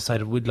three of us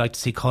decided we'd like to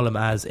see Colin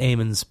as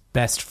Eamon's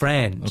best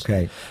friend.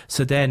 Okay.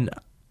 So then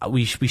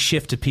we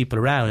shifted people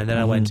around, and then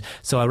I went.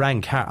 So I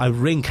ring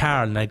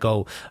Carl and I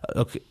go,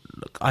 look,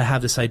 I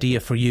have this idea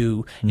for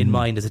you in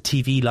mind as a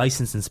TV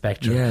licence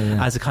inspector,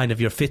 as a kind of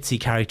your Fitzy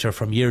character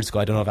from years ago.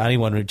 I don't know if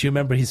anyone, do you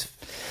remember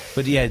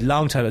but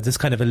long time, this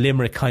kind of a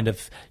Limerick kind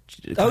of.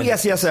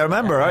 Yes, I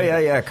remember.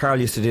 Carl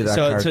used to do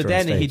that. So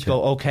then he'd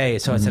go, okay.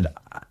 So I said,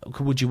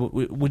 would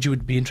you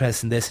be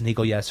interested in this? And he'd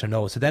go, yes or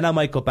no. So then I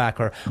might go back,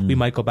 or we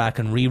might go back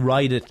and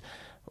rewrite it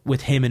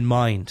with him in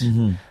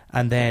mind,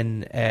 and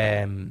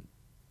then.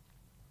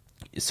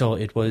 So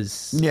it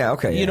was,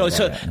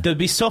 there'd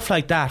be stuff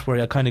like that where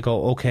I kind of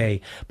go,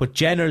 okay, but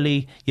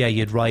generally,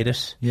 you'd write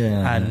it,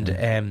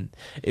 there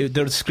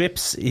are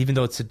scripts, even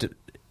though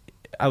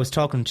I was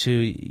talking to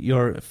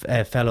your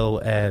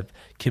fellow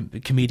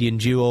comedian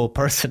duo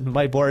person.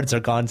 My words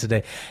are gone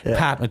today.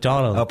 Pat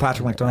McDonald. Oh,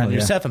 Patrick McDonald. And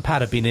yourself and Pat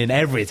have been in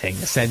everything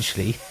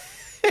essentially.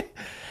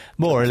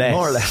 More or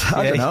less.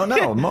 I don't know.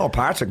 No, more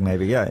Patrick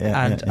maybe.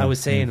 And I was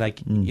saying,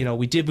 like, you know,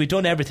 we've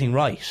done everything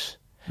right.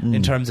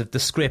 In terms of the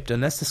script,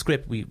 and that's the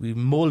script we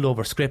mulled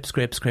over script.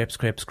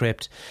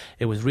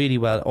 It was really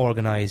well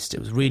organised, it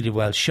was really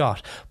well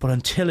shot, but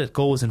until it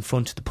goes in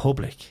front of the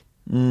public,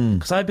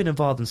 because I've been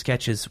involved in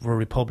sketches for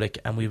Republic,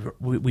 and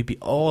we'd be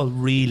all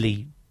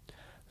really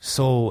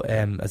so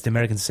as the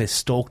Americans say,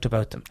 stoked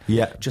about them,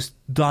 just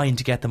dying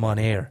to get them on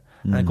air,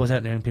 and it goes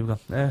out there and people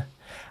go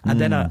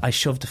and then I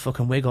shoved the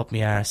fucking wig up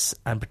my arse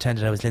and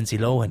pretended I was Lindsay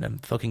Lohan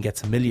and fucking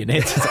gets 1 million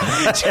hits. Do you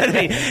know what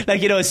I mean?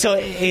 Like, you know, so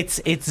it's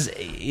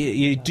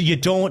you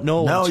don't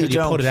know until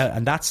you put it out,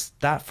 and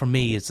that for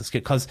me is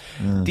because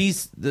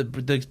the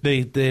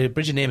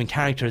Bridget Neyman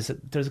characters,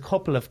 there's a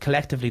couple of,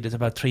 collectively there's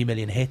about 3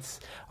 million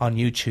hits on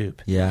YouTube.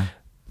 Yeah.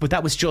 But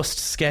that was just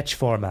sketch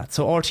format.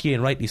 So RTE,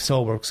 and rightly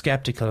so, were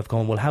sceptical of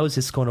going, well, how is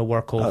this going to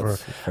work over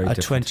a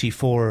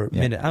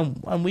 24-minute?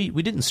 And we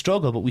didn't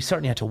struggle, but we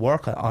certainly had to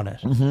work on it.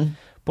 Mm-hmm.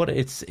 But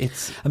it's.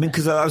 I mean,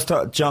 because I was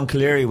talking, John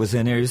Cleary was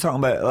in here. He was talking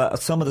about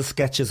some of the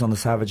sketches on the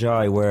Savage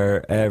Eye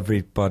where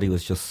everybody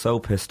was just so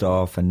pissed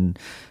off and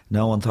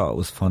no one thought it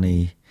was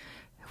funny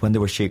when they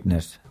were shooting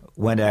it.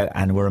 Went out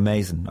and were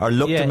amazing or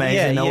looked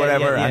amazing or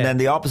whatever, and then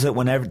the opposite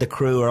whenever the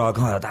crew are all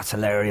going, oh, that's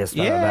hilarious,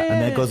 and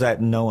then it goes out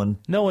and no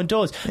one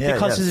does,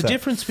 because there's a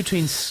difference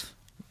between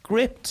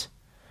script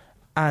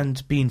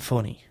and being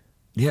funny.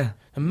 A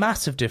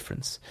massive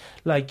difference.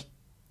 Like,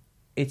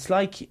 it's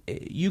like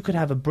you could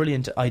have a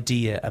brilliant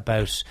idea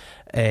about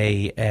about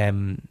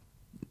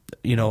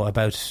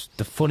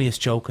the funniest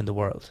joke in the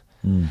world,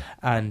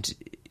 and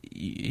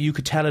you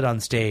could tell it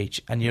on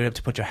stage, and you're able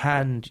to put your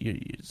hand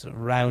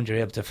around, you're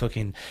able to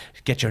fucking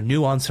get your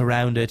nuance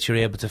around it, you're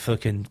able to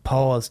fucking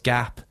pause,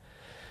 gap,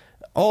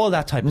 all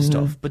that type of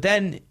stuff. But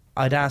then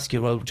I'd ask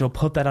you, well, Joe,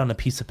 put that on a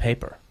piece of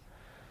paper.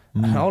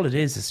 And all it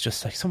is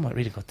just like someone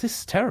really go, this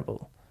is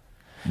terrible.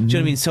 Do you know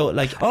what I mean? So,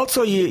 like,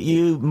 also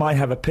you might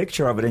have a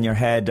picture of it in your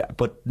head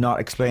but not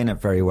explain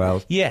it very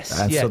well. Yes.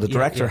 And so the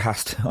director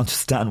has to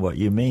understand what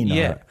you mean.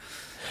 Yeah.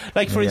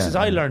 Like, for instance,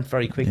 I learned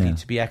very quickly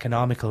to be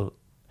economical.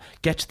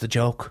 Get to the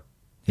joke.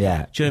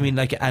 Yeah. Do you know what I mean?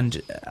 Like,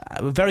 and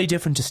very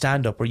different to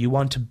stand-up, where you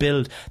want to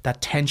build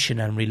that tension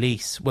and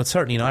release. Well,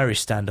 certainly in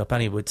Irish stand-up,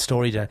 anyway, with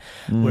storytelling.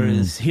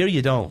 Whereas here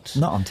you don't.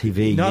 Not on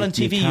TV. Not on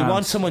TV. You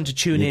want someone to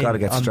tune in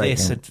on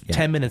this at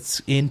 10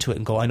 minutes into it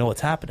and go, I know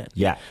what's happening.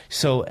 Yeah.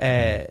 So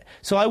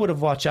so I would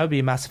be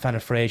a massive fan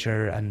of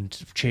Frasier and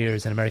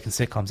Cheers and American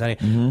sitcoms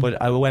anyway.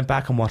 But I went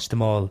back and watched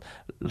them all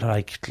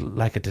like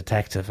a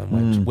detective and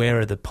went, where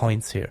are the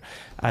points here?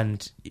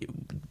 And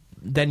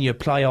then you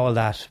apply all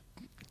that.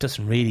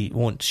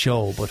 Won't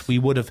show, but we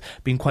would have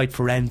been quite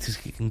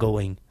forensic in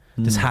going,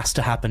 this has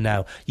to happen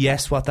now.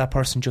 Yes, what that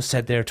person just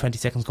said there 20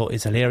 seconds ago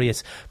is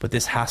hilarious, but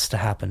this has to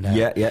happen now.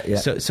 Yeah.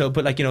 So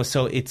but like,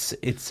 so it's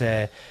it's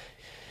a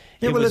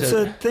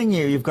thing.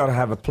 You've got to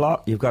have a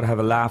plot. You've got to have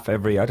a laugh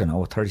every,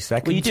 30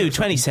 seconds. Well, you do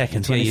 20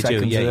 seconds. 20 you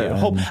seconds, do.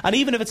 Yeah. And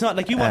even if it's not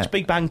like you watch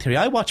Big Bang Theory,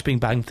 I watch Big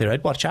Bang Theory.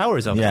 I'd watch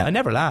hours of it. I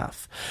never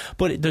laugh,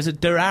 but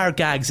there are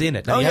gags in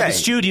it. Now, you have a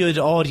studio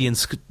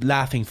audience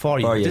laughing for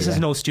you. This is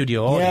no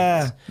studio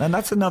audience. Yeah, and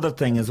that's another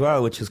thing as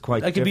well, which is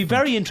quite. Like, it'd be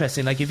very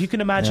interesting. Like, if you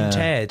can imagine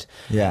Ted,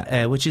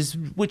 which is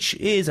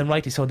and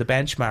rightly so, the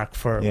benchmark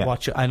for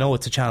what I know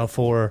it's a Channel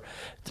 4.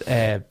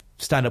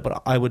 Stand-up,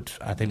 but I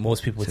think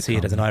most people would see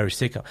it as an Irish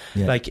sitcom.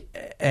 Like,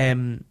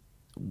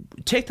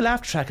 take the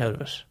laughter track out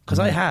of it, because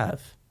I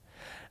have.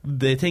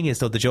 The thing is,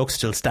 though, the jokes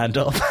still stand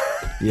up.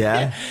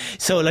 Yeah.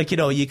 So, like,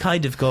 you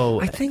kind of go.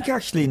 I think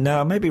actually,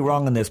 no, I may be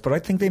wrong on this, but I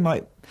think they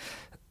might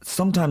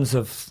sometimes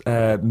have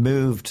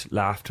moved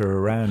laughter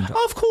around.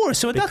 Oh, of course,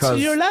 so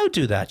you're allowed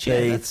to do that. Yeah,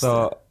 they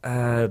thought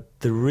the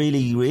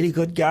really, really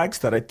good gags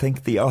that I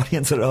think the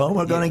audience at home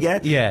are going to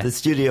get. Yeah, the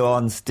studio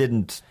audience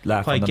didn't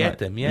laugh. Quite get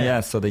them. Yeah, yeah.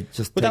 So they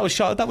just. But that was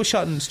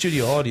shot in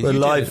studio audience. Well,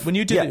 live. When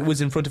you did it, it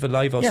was in front of a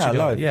live studio.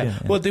 Live. Yeah.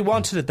 Well, they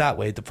wanted it that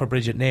way for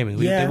Bridget naming.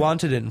 They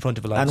wanted it in front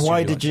of a live. And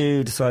why did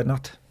you decide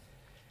not to?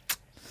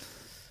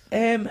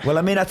 Well,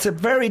 I mean, that's a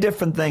very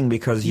different thing,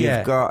 because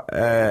you've got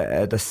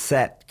the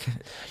set.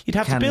 You'd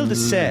have to build a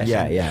set.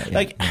 Yeah.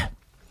 Like,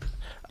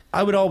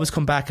 I would always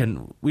come back,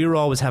 and we were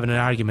always having an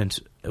argument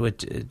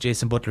with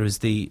Jason Butler, who's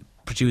the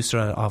producer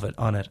of it,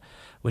 and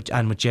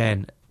with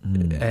Jen,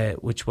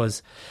 which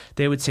was,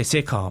 they would say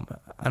sitcom,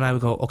 and I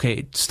would go,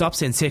 okay, stop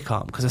saying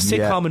sitcom, because a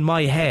sitcom in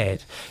my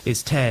head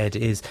is Ted,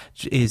 is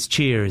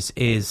Cheers,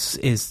 is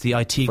the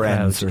IT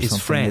Friends, crowd,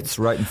 is Friends. It's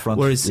right in front.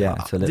 Whereas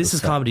this is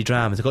comedy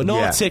drama. They go,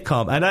 no, it's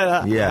sitcom. And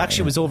I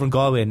actually was over in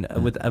Galway, I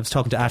was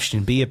talking to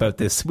Ashton B about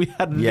this. We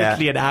had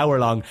literally an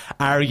hour-long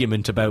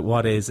argument about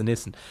what is and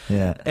isn't.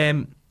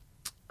 Yeah.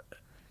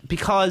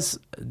 Because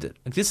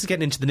this is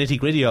getting into the nitty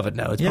gritty of it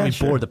now. It's probably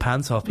bored the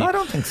pants off people. No, I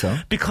don't think so.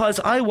 Because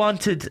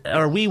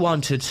we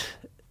wanted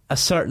a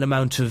certain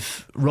amount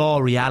of raw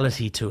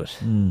reality to it,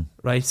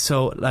 right?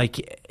 So,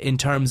 like, in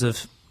terms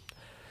of,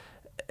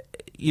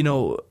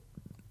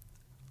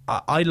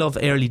 I love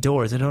Early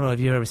Doors. I don't know if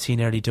you've ever seen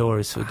Early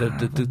Doors. So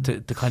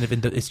the kind of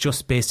it's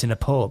just based in a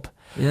pub.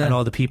 Yeah. And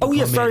all the people. Oh,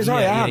 yes, sorry,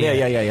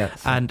 yeah.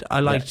 And I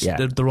liked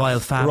the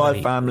Royal Family. The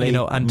Royal Family,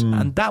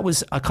 and that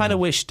was, I kind of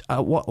wished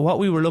what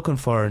we were looking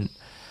for, and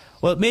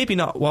maybe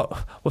not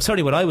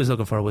certainly what I was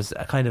looking for was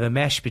a kind of a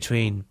mesh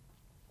between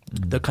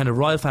the kind of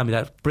Royal Family,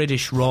 that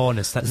British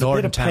rawness, that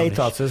Northern Town,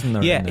 pathos, isn't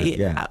there?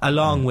 Yeah,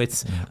 along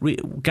with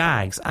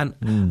gags. And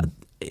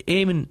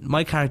Eamon,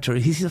 my character,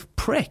 he's a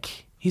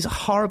prick. He's a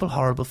horrible,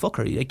 horrible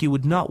fucker. Like, you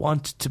would not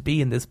want to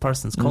be in this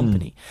person's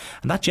company.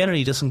 And that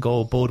generally doesn't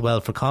bode well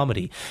for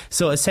comedy.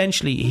 So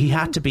essentially, he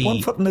had to be...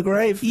 One foot in the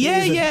grave.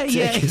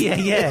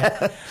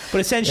 Yeah. But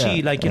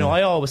essentially,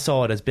 I always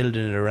saw it as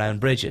building it around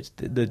Bridget,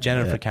 the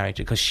Jennifer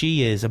character, because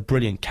she is a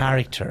brilliant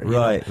character.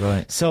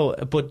 Right. So,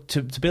 but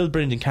to build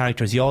brilliant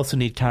characters, you also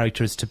need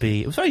characters to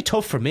be... It was very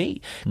tough for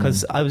me,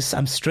 because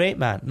I'm straight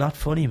man, not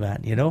funny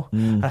man, you know?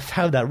 I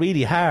found that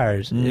really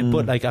hard.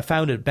 But, like, I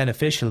found it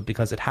beneficial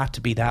because it had to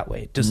be that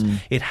way.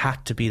 It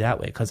had to be that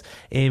way, because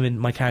Eamon,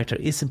 my character,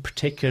 isn't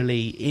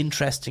particularly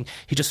interesting.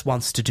 He just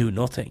wants to do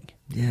nothing.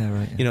 Yeah,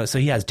 right. You know, so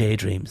he has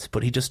daydreams,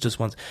 but he just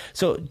wants...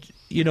 So,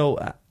 you know,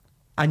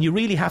 and you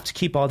really have to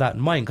keep all that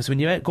in mind, because when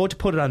you go to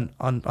put it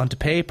onto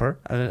paper,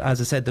 and as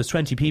I said, there's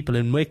 20 people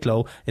in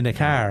Wicklow in a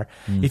car.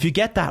 If you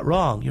get that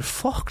wrong, you're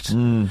fucked.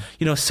 You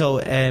know, so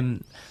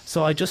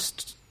I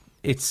just...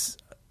 It's...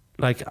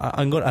 Like,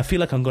 I feel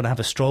like I'm going to have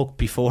a stroke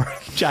before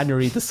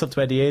January the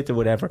 28th or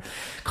whatever,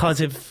 because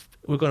if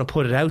we're going to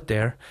put it out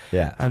there,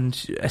 and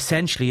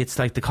essentially it's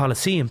like the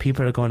Colosseum,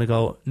 people are going to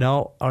go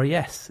no or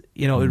yes.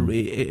 You know,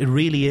 it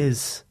really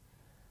is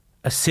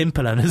as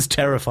simple and as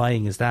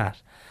terrifying as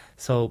that.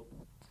 So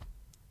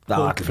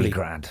that'll be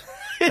grand.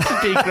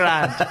 It'll be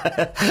grand.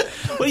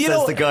 Well, you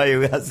know, the guy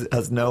who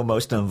has no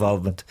emotional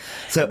involvement.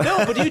 So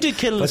no, but you did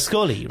Kill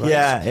Scully, right?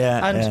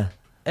 Yeah.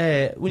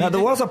 Now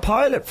there was a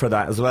pilot for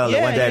that as well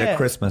that went out at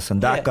Christmas,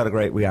 and that got a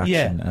great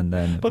reaction. And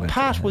then, but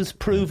Pat was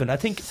proven. I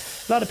think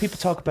a lot of people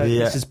talk about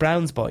Mrs.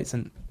 Brown's Boys,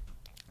 and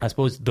I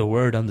suppose the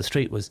word on the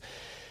street was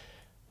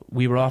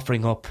we were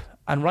offering up,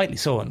 and rightly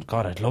so. And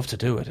God, I'd love to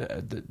do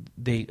it.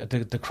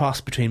 The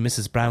cross between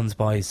Mrs. Brown's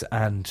Boys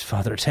and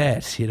Father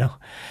Ted, you know,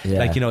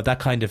 like, you know,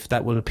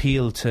 that will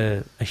appeal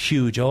to a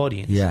huge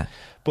audience. Yeah,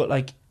 but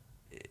like,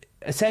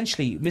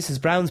 essentially,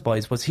 Mrs. Brown's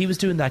Boys he was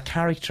doing that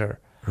character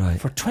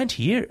for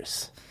 20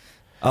 years.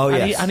 Oh,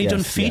 yes. And he'd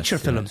done feature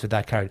films with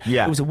that character.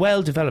 Yeah. It was a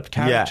well-developed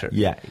character.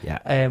 Yeah.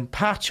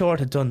 Pat Short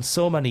had done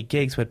so many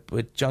gigs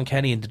with John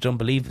Kenny and the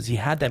Dunbelievers. He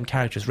had them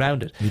characters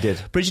rounded. He did.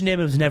 Bridget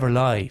Newman was never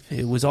live.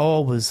 It was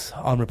always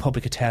on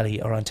Republic of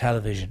Telly or on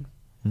television.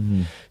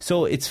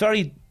 So it's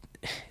very...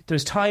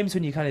 There's times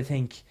when you kind of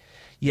think,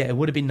 yeah, it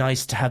would have been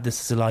nice to have this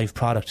as a live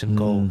product and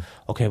go,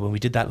 okay, when we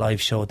did that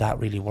live show, that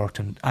really worked.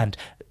 And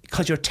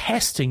because you're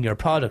testing your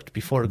product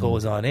before it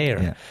goes on air.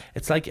 Yeah.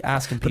 It's like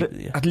asking people...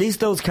 But at least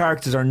those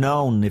characters are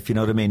known, if you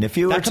know what I mean. If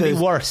you were that can be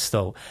worse,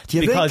 though. Do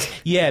you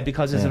think? Yeah,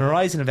 because there's an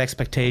horizon of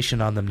expectation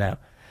on them now.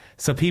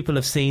 So people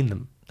have seen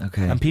them.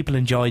 Okay. And people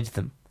enjoyed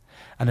them.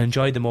 And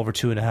enjoyed them over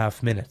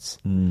 2.5 minutes.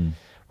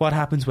 What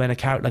happens when a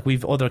character... Like,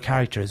 we've other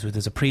characters.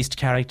 There's a priest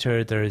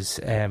character, there's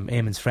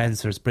Eamon's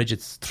friends, there's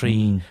Bridget's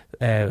three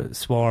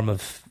swarm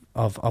of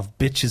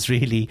bitches,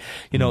 really,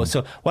 you know.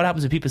 So what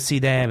happens when people see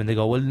them and they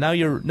go, well, now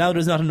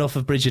there's not enough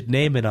of Bridget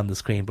Neyman on the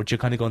screen, but you're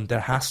kind of going,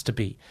 there has to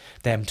be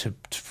them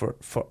for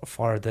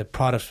the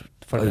product.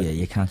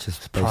 You can't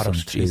just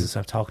product. Jesus,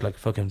 I've talked like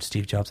fucking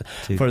Steve Jobs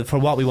for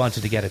what we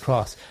wanted to get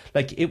across.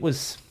 Like, it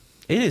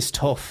is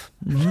tough.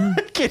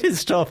 It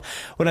is tough.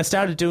 When I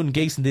started doing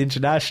gigs in the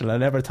International, I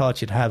never thought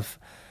you'd have,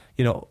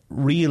 you know,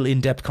 real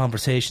in-depth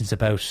conversations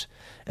about,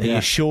 are you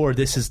sure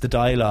this is the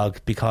dialogue,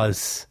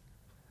 because,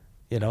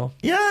 you know,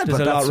 there's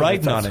a lot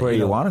riding on it. That's where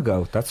you want to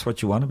go. That's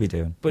what you want to be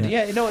doing. But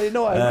I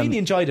really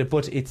enjoyed it.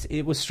 But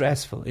it was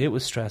stressful. It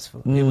was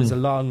stressful. It was a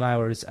long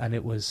hours, and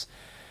it was.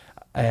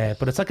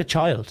 But it's like a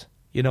child.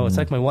 You know, it's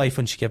like my wife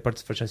when she gave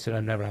birth to her. I said,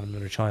 I'm never having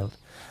another child.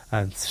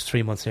 And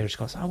 3 months later, she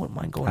goes, I wouldn't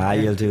mind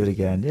going. You'll do it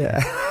again.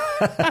 Yeah.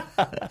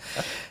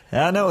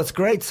 No, it's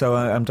great. So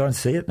I'm starting to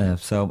see it now.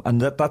 So, and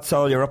that's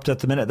all you're up to at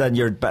the minute. Then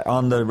you're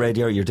on the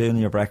radio. You're doing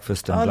your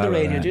breakfast. And on the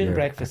radio, doing the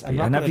breakfast. I'm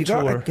not have you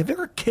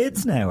got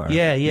kids now? Or?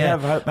 Yeah.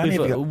 How many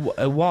have you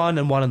got? One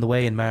on the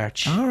way in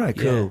March. All right,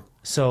 cool. Yeah.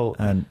 So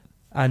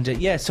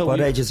so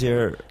what age is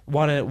your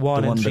one and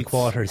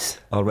 3/4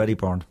 already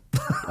born?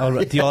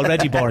 The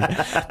already born.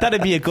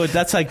 That'd be a good.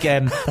 That's like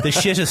the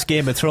shittest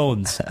Game of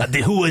Thrones.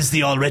 Who is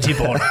the already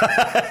born?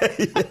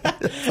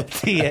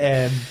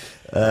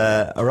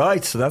 All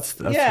right, so that's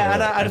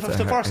and for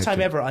the first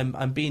time ever,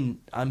 I'm being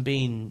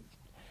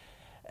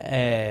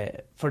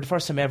for the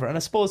first time ever, and I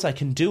suppose I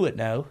can do it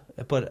now,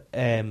 but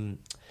for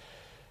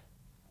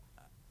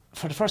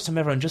the first time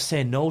ever, I'm just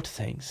saying no to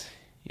things.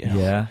 You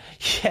know?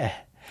 Yeah.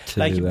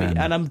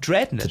 And I'm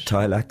dreading it. To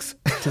Tilex.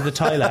 To the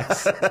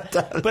Tilex.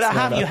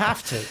 But you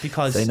have to,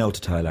 because say no to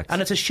Tilex.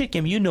 And it's a shit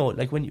game, you know.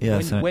 Like when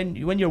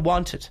you're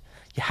wanted,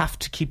 you have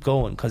to keep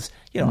going, because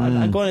you know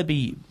I'm going to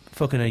be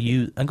fucking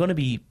I'm going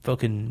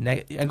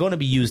to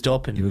be used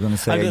up, and you were going to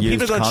say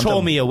people are going to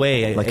throw me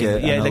away, like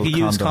a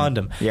used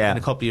condom in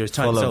a couple of years'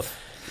 time. So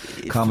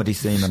comedy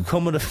semen.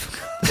 Coming to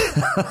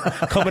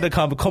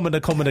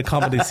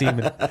comedy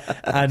semen.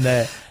 And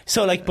I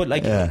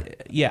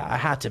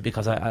had to,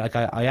 because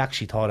I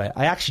actually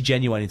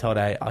genuinely thought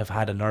I've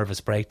had a nervous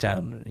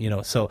breakdown, you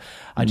know. So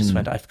I just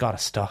went, I've got to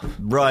stop.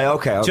 Right,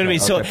 okay. Do you know what I mean?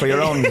 So for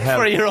your own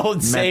health, for your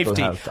own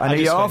safety. Health. And are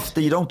you off?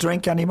 You don't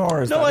drink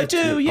anymore? No, I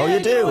do. Yeah,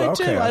 you do. I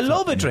do. I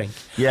love a drink.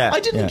 Yeah,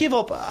 I didn't give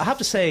up. I have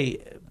to say,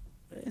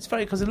 it's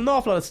very, because there's an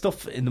awful lot of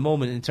stuff in the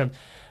moment in terms.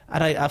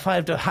 And I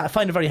find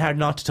it very hard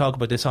not to talk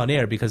about this on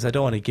air because I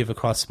don't want to give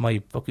across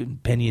my fucking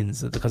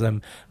opinions because I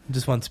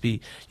just want to be,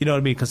 you know what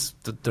I mean? Because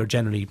they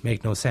generally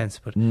make no sense.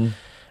 But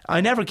I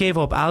never gave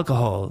up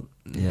alcohol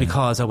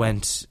because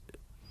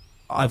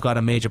I've got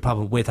a major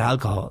problem with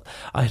alcohol.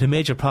 I had a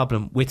major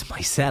problem with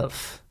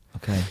myself.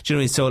 Okay. Do you know what I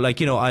mean? So,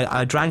 like, you know,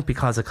 I drank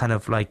because I kind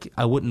of, like,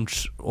 I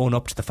wouldn't own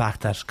up to the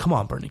fact that, come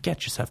on, Bernie,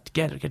 get yourself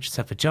together, get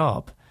yourself a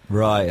job.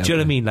 Right. Do you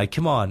know what I mean? Like,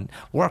 come on,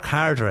 work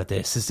harder at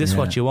this. Is this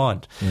what you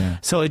want? Yeah.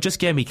 So it just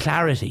gave me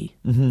clarity.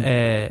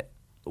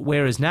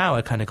 Whereas now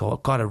I kind of go,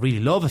 God, I really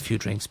love a few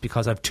drinks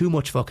because I have too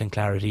much fucking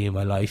clarity in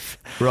my life.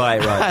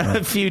 Right. And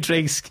a few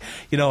drinks,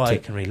 you know, I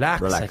can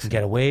relax. I can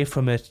get away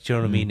from it. Do you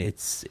know what I mean?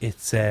 It's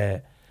do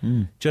you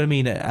know what I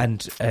mean?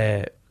 And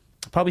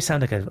probably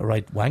sound like a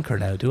right wanker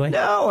now, do I?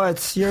 No,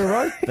 you're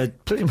right.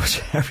 But pretty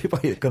much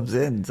everybody that comes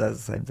in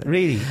says the same thing.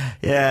 Really?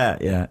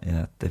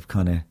 Yeah. They've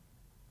kind of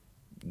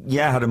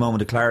had a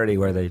moment of clarity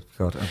where they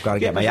thought, I've got to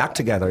get my act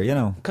together, you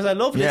know. Because I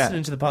love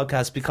listening to the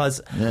podcast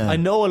because I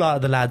know a lot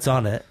of the lads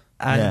on it.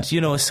 And, you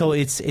know, so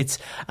it's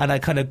and I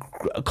kind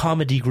of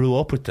comedy grew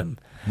up with them.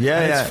 Yeah,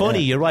 and it's funny,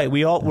 you're right.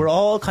 We're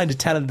all kind of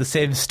telling the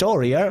same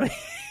story, aren't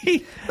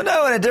we? But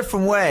no, in a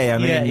different way. I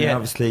mean,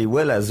 obviously,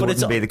 Willis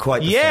wouldn't be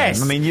quite the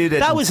same. I mean, you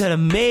didn't. That was an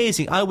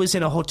amazing. I was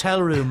in a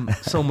hotel room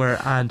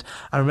somewhere, and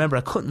I remember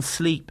I couldn't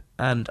sleep,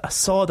 and I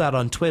saw that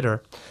on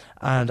Twitter,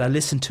 and I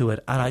listened to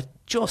it, and I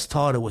just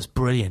thought it was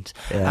brilliant.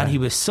 And he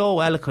was so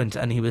eloquent,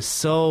 and he was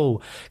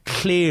so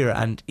clear,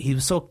 and he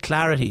was so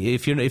clarity.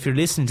 If you're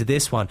listening to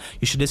this one,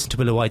 you should listen to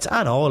Bill White's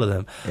and all of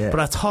them. But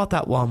I thought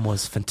that one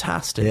was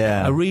fantastic.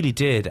 I really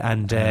did.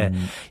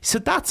 And so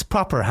that's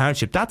proper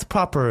hardship. That's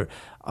proper.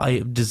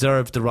 I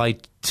deserve the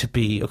right to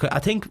be. Okay, I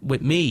think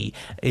with me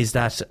is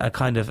that a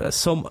kind of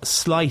some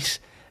slight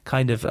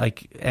kind of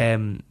like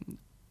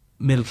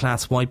middle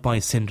class white boy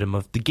syndrome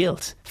of the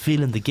guilt,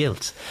 feeling the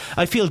guilt.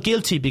 I feel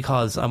guilty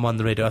because I'm on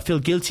the radio. I feel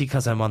guilty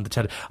because I'm on the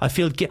telly. I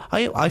feel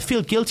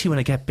guilty when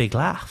I get big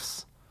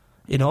laughs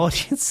in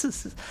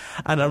audiences.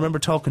 And I remember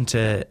talking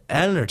to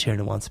Eleanor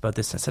Tierney once about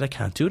this. I said, I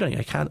can't do that.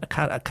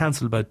 I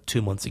cancelled about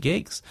 2 months of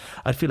gigs.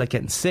 I feel like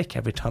getting sick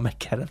every time I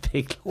get a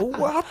big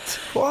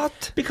laugh.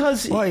 What?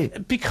 Why?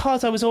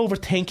 Because I was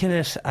overthinking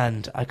it,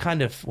 and I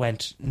kind of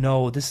went,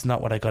 no, this is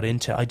not what I got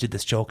into. I did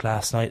this joke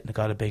last night and I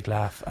got a big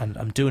laugh, and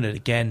I'm doing it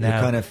again now.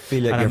 You kind of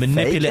feel like you're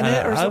faking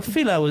it or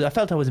something? I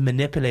felt I was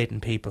manipulating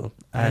people,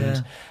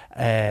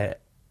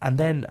 and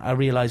then I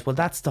realised, well,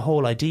 that's the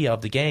whole idea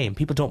of the game.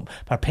 People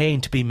are paying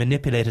to be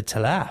manipulated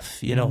to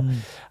laugh, you know.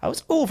 I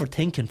was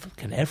overthinking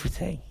fucking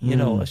everything, you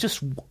know. I was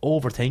just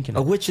overthinking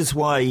it. Which is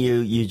why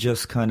you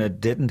just kind of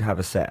didn't have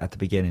a set at the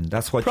beginning.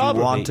 That's what you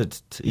wanted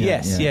to.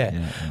 Yes.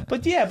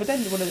 But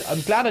then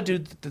I'm glad I do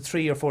the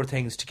 3 or 4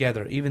 things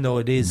together, even though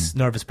it is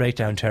nervous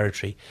breakdown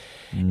territory.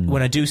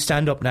 When I do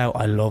stand up now,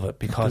 I love it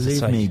because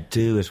Believe me,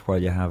 do it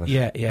while you have it.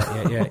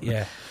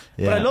 Yeah.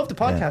 But I love the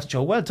podcast,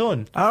 Joe. Well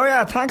done. Oh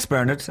yeah, thanks,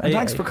 Bernard, and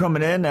thanks for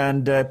coming in.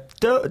 And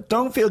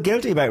don't feel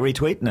guilty about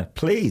retweeting it,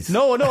 please.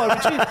 No, I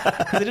retweeted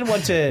because I didn't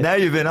want to. Now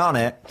you've been on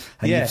it,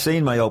 and you've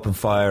seen my open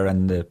fire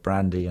and the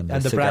brandy and the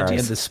cigars. Brandy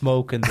and the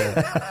smoke and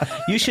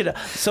the. You should.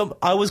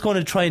 I was going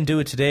to try and do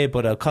it today,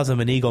 but because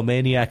I'm an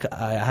egomaniac,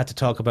 I had to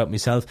talk about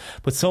myself.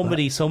 But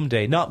somebody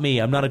someday, not me.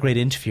 I'm not a great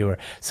interviewer.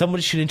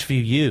 Somebody should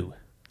interview you.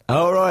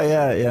 Oh right,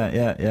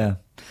 yeah.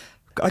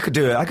 I could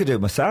do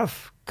it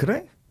myself. Could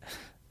I?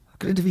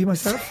 Could interview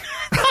myself?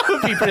 That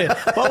would be brilliant.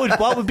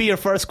 What would be your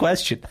first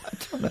question?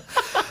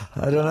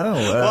 I don't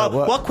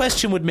know. What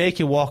question would make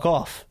you walk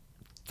off?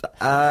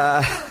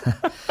 Well,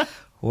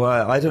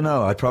 I don't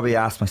know. I'd probably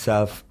ask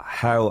myself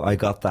how I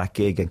got that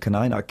gig and can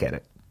I not get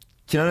it?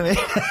 Do you know what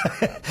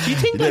I mean? Do you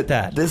think like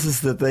that? This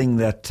is the thing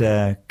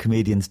that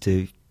comedians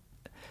do.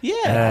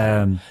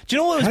 Yeah. Do you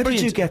know what was how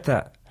brilliant? Did you get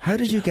that? How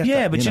did you get that?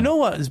 Yeah, but you know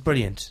what is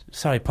brilliant?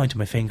 Sorry, pointing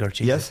my finger at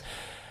you. Yes.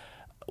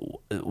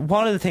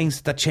 One of the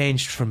things that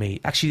changed for me,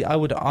 actually, I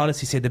would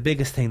honestly say the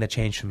biggest thing that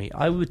changed for me,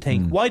 I would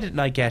think, why didn't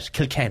I get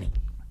Kilkenny?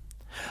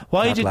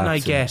 Why didn't I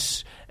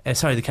get...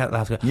 the Cat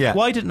Laughs. Yeah.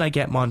 Why didn't I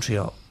get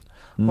Montreal?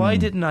 Why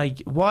didn't I...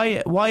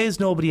 Why is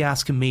nobody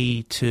asking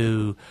me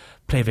to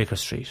play Vicar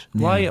Street?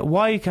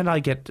 Why can I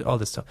get all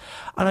this stuff?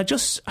 And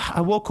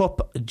I woke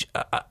up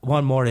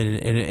one morning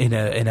in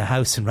a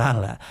house in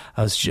Ranelagh.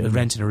 I was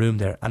renting a room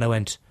there, and I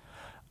went,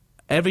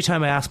 every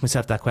time I ask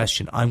myself that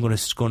question, I'm going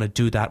to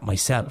do that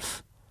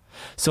myself.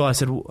 So I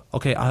said,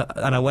 okay,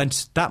 and I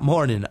went that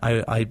morning.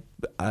 I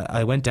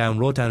went down,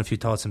 wrote down a few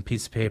thoughts on a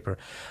piece of paper,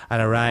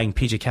 and I rang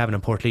PJ Cavan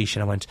in Portlaoise,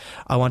 and I went,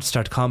 I want to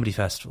start a comedy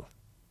festival.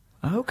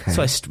 Okay.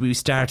 So we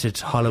started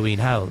Halloween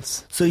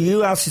Howls. So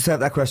you asked yourself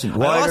that question.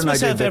 Why I ask didn't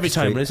myself I do every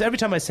time. Street? Every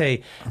time I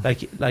say,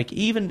 like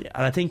even,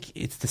 and I think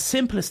it's the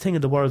simplest thing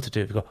in the world to do.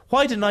 You go,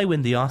 why didn't I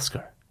win the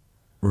Oscar?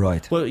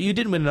 Right. Well, you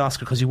didn't win an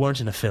Oscar because you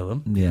weren't in a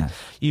film. Yeah.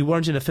 You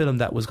weren't in a film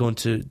that was going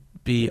to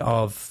be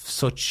of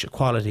such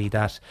quality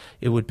that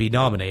it would be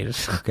nominated.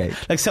 Okay.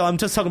 So I'm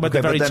just talking about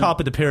the very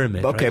top of the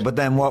pyramid. Okay, right? but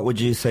then what would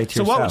you say to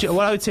yourself?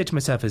 What I would say to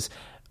myself is,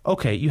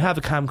 okay, you have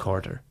a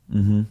camcorder,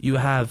 you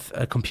have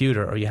a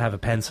computer, or you have a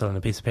pencil and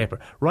a piece of paper.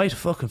 Write a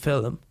fucking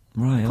film.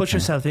 Right. Put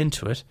yourself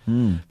into it.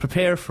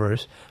 Prepare for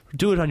it.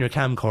 Do it on your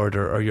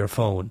camcorder or your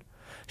phone.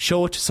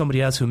 Show it to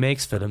somebody else who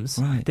makes films.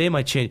 Right. They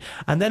might change,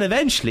 and then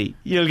eventually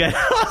you'll get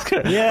an Oscar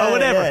or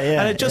whatever.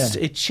 And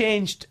it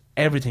changed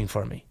everything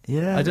for me.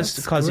 Yeah, I just,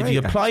 because if you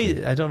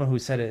apply, I don't know who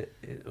said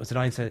it. Was it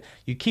Einstein?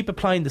 You keep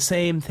applying the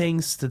same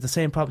things to the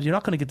same problems, you're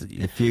not going to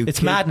get.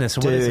 It's madness.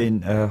 Or what is it?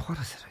 What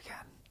is it again?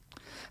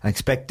 And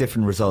expect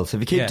different results. If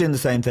you keep doing the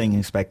same thing and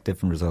expect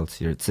different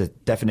results, it's a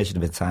definition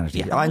of insanity.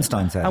 Yeah.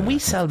 Einstein said. And we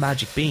sell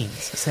magic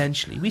beans.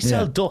 Essentially, we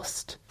sell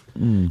dust.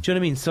 Do you know what I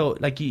mean? So,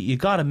 like, you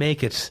got to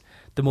make it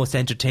the most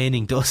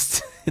entertaining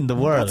dust in the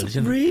world. That's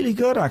really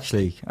good,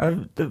 actually.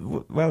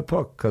 Well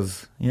put,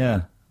 because,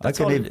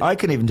 I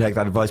can even take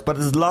that advice. But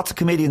there's lots of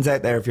comedians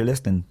out there, if you're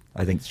listening,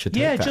 I think should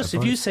take that advice.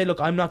 If you say, look,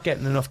 I'm not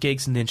getting enough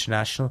gigs in the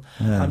international,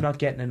 I'm not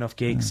getting enough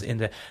gigs in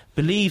the,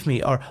 believe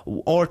me, or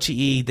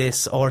RTE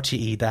this,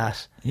 RTE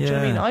that. Do you know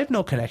what I mean? I have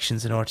no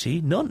connections in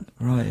RTE, none.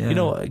 Right, yeah. You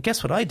know,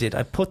 guess what I did?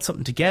 I put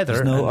something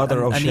together and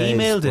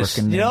emailed it,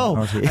 and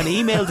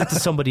emailed it to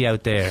somebody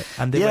out there.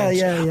 And they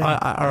went,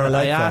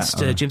 I asked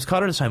James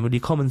Cotter at the time, would you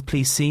come and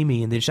please see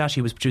me? And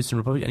he was producing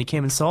Republic, and he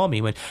came and saw me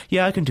and went,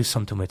 yeah, I can do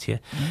something with you.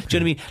 Okay. Do you know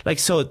what I mean? Like,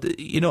 so,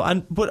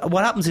 but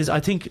what happens is, I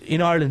think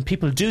in Ireland,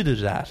 people do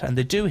that, and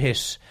they do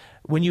hit.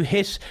 When you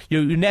hit,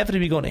 you're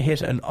inevitably going to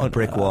hit a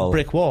brick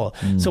wall.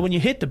 So when you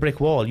hit the brick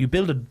wall, you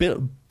build a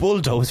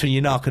bulldozer and you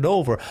knock it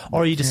over,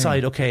 or you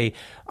decide, okay,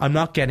 I'm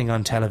not getting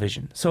on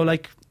television. So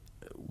like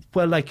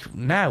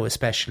now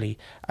especially,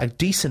 a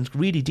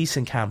really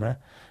decent camera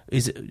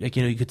is, like,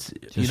 you could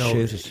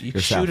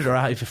shoot it, or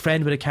if a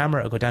friend with a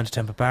camera, or go down to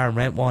Temple Bar and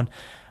rent one,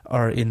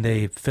 or in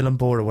the film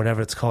board or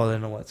whatever it's called. I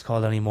don't know what it's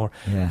called anymore.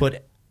 Yeah.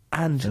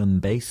 Film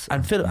base.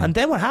 And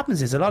then what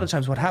happens is, a lot of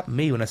times what happened to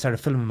me when I started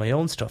filming my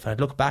own stuff, and I'd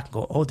look back and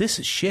go, oh, this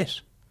is shit.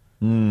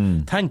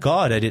 Thank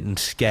God I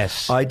didn't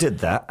get. I did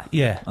that.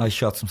 Yeah. I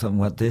shot something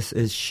went, this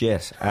is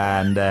shit,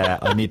 and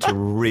I need to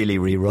really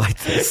rewrite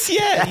this.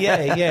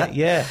 Yeah.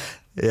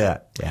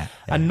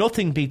 And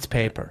nothing beats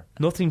paper.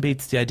 Nothing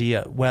beats the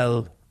idea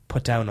well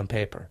put down on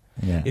paper.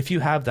 Yeah. If you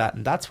have that,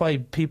 and that's why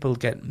people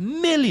get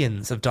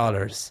millions of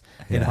dollars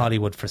in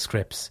Hollywood for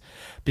scripts,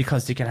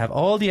 because you can have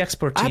all the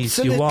expertise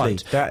you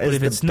want. That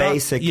is the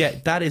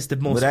basic. That is the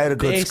most. Without a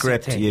good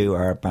script, you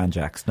are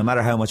banjacks, no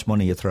matter how much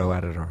money you throw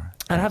at it. And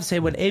I have to say,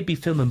 when Abe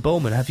filming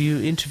Bowman, have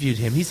you interviewed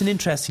him? He's an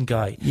interesting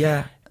guy.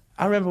 Yeah,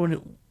 I remember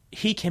when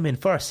he came in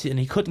first, and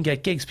he couldn't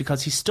get gigs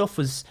because his stuff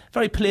was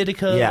very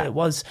political. Yeah. It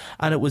was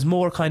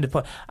more kind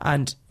of,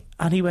 and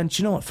he went,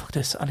 you know what, fuck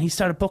this, and he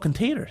started booking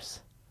theatres.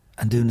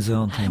 And doing his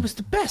own thing. It was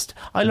the best.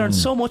 I learned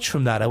so much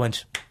from that. I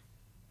went,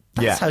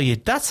 that's how you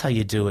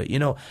do it,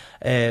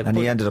 and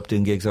he ended up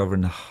doing gigs over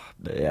in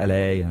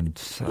LA and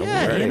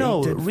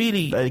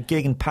really a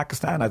gig in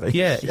Pakistan, I think.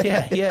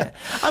 Yeah.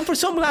 And for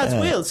some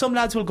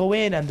lads will go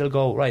in and they'll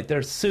go, right,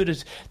 they're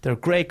suited, they're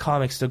great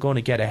comics, they're going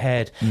to get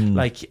ahead.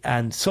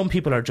 And some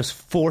people are just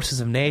forces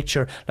of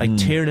nature, like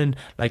Tiernan,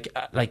 like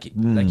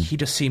he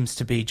just seems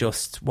to be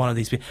just one of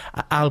these people.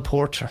 Al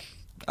Porter.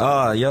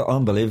 Oh, yeah,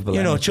 unbelievable.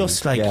 And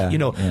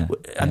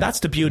that's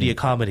the beauty of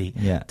comedy.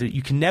 Yeah.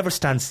 You can never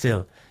stand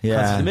still.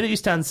 Yeah. The minute you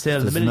stand still,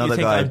 the minute you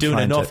think, I'm doing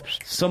enough,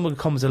 someone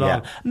comes along.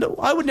 Yeah. No,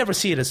 I would never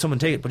see it as someone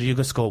take it, but you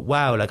just go,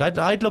 wow, like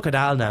I'd look at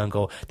Al now and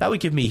go, that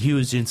would give me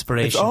huge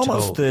inspiration. It's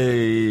almost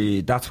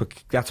that's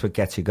what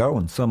gets you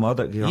going. Some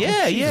other,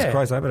 Jesus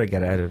Christ, I better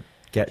get out of.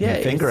 Get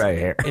my finger out of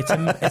here. It's a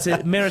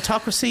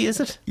meritocracy, is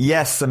it?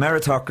 Yes, a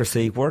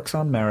meritocracy. Works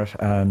on merit.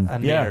 And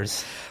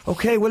mirrors.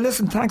 Okay, well,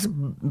 listen, thanks.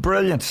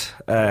 Brilliant.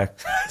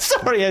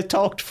 Sorry, I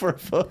talked for a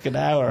fucking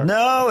hour.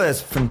 No,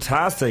 it's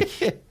fantastic.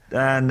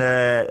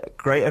 And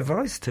great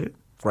advice, too.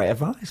 Great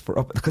advice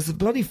because the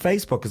bloody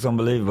Facebook is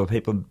unbelievable.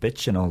 People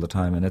bitching all the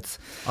time, and it's.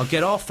 I'll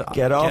get off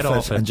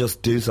it And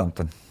just do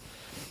something.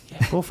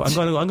 Yeah,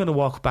 I'm going to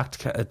walk back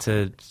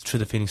to through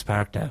the Phoenix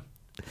Park now.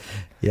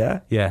 Yeah.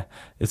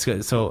 It's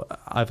good. So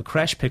I have a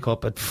crash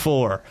pickup at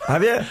 4.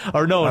 Have you?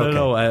 Or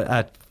no,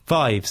 at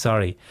 5.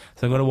 Sorry.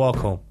 So I'm going to walk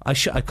home. I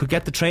could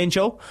get the train,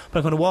 Joe, but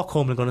I'm going to walk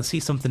home and I'm going to see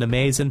something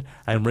amazing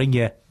and ring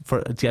you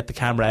to get the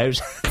camera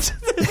out.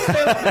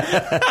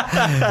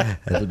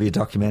 It'll be a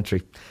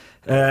documentary.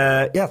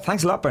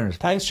 Thanks a lot, Bernard.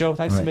 Thanks, Joe.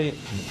 Thanks a million.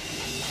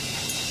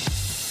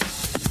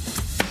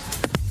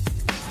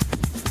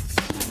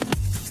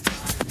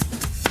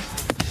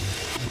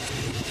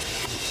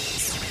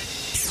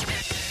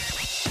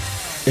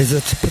 Is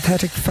it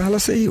pathetic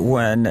fallacy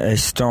when a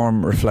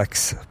storm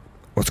reflects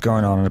what's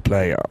going on in a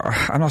play?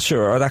 I'm not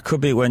sure. Or that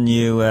could be when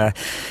you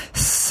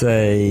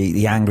say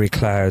the angry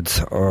clouds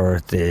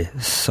or the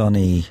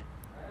sunny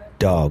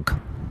dog.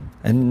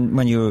 And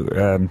when you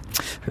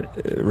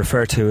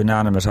refer to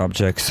inanimate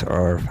objects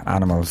or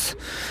animals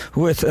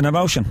with an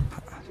emotion,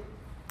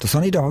 the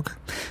sunny dog,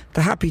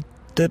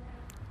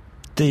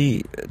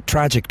 the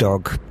tragic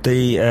dog,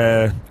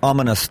 the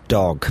ominous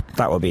dog,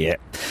 that would be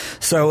it.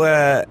 So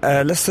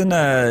listen,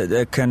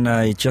 can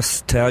I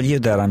just tell you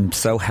that I'm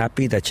so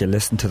happy that you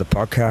listen to the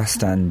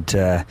podcast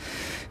and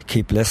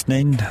keep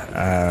listening.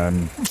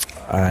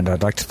 And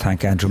I'd like to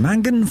thank Andrew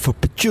Mangan for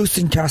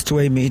producing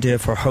Castaway Media,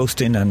 for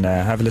hosting, and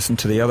have a listen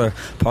to the other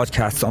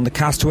podcasts on the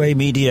Castaway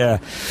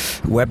Media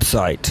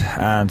website.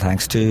 And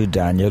thanks to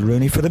Daniel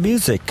Rooney for the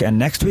music. And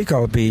next week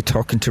I'll be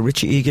talking to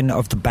Richie Egan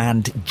of the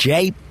band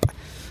Jape,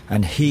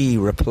 and he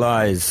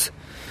replies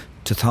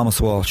to Thomas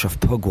Walsh of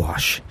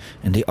Pugwash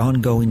in the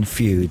ongoing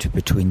feud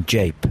between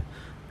Jape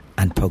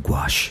and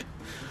Pugwash.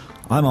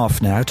 I'm off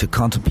now to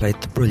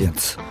contemplate the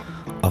brilliance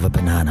of a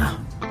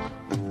banana.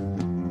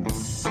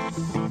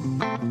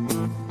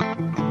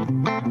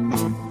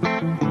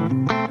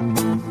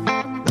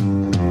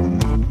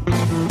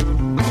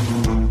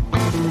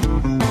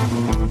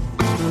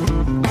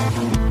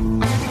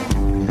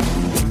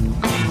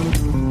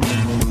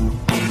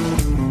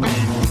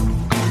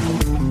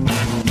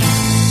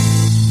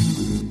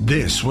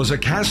 This was a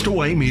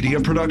Castaway Media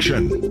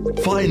production.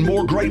 Find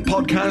more great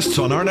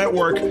podcasts on our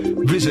network.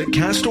 Visit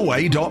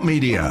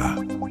castaway.media.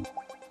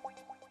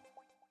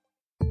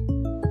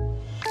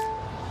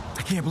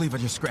 I can't believe I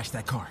just scratched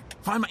that car.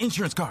 Find my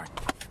insurance card.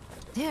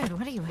 Dude,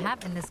 what do you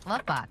have in this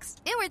glove box?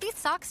 Ew, are these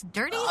socks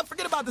dirty?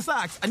 Forget about the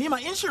socks. I need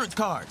my insurance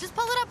card. Just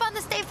pull it up on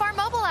the State Farm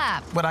mobile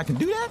app. But I can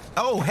do that?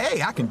 Oh,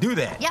 hey, I can do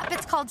that. Yep,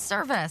 it's called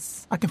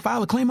Service. I can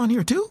file a claim on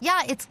here, too?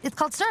 Yeah, it's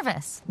called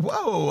Service.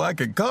 Whoa, I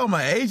can call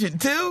my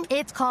agent, too?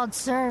 It's called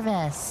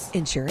Service.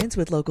 Insurance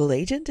with local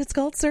agent, it's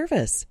called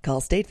Service. Call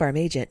State Farm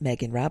agent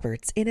Megan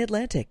Roberts in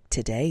Atlantic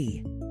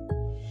today.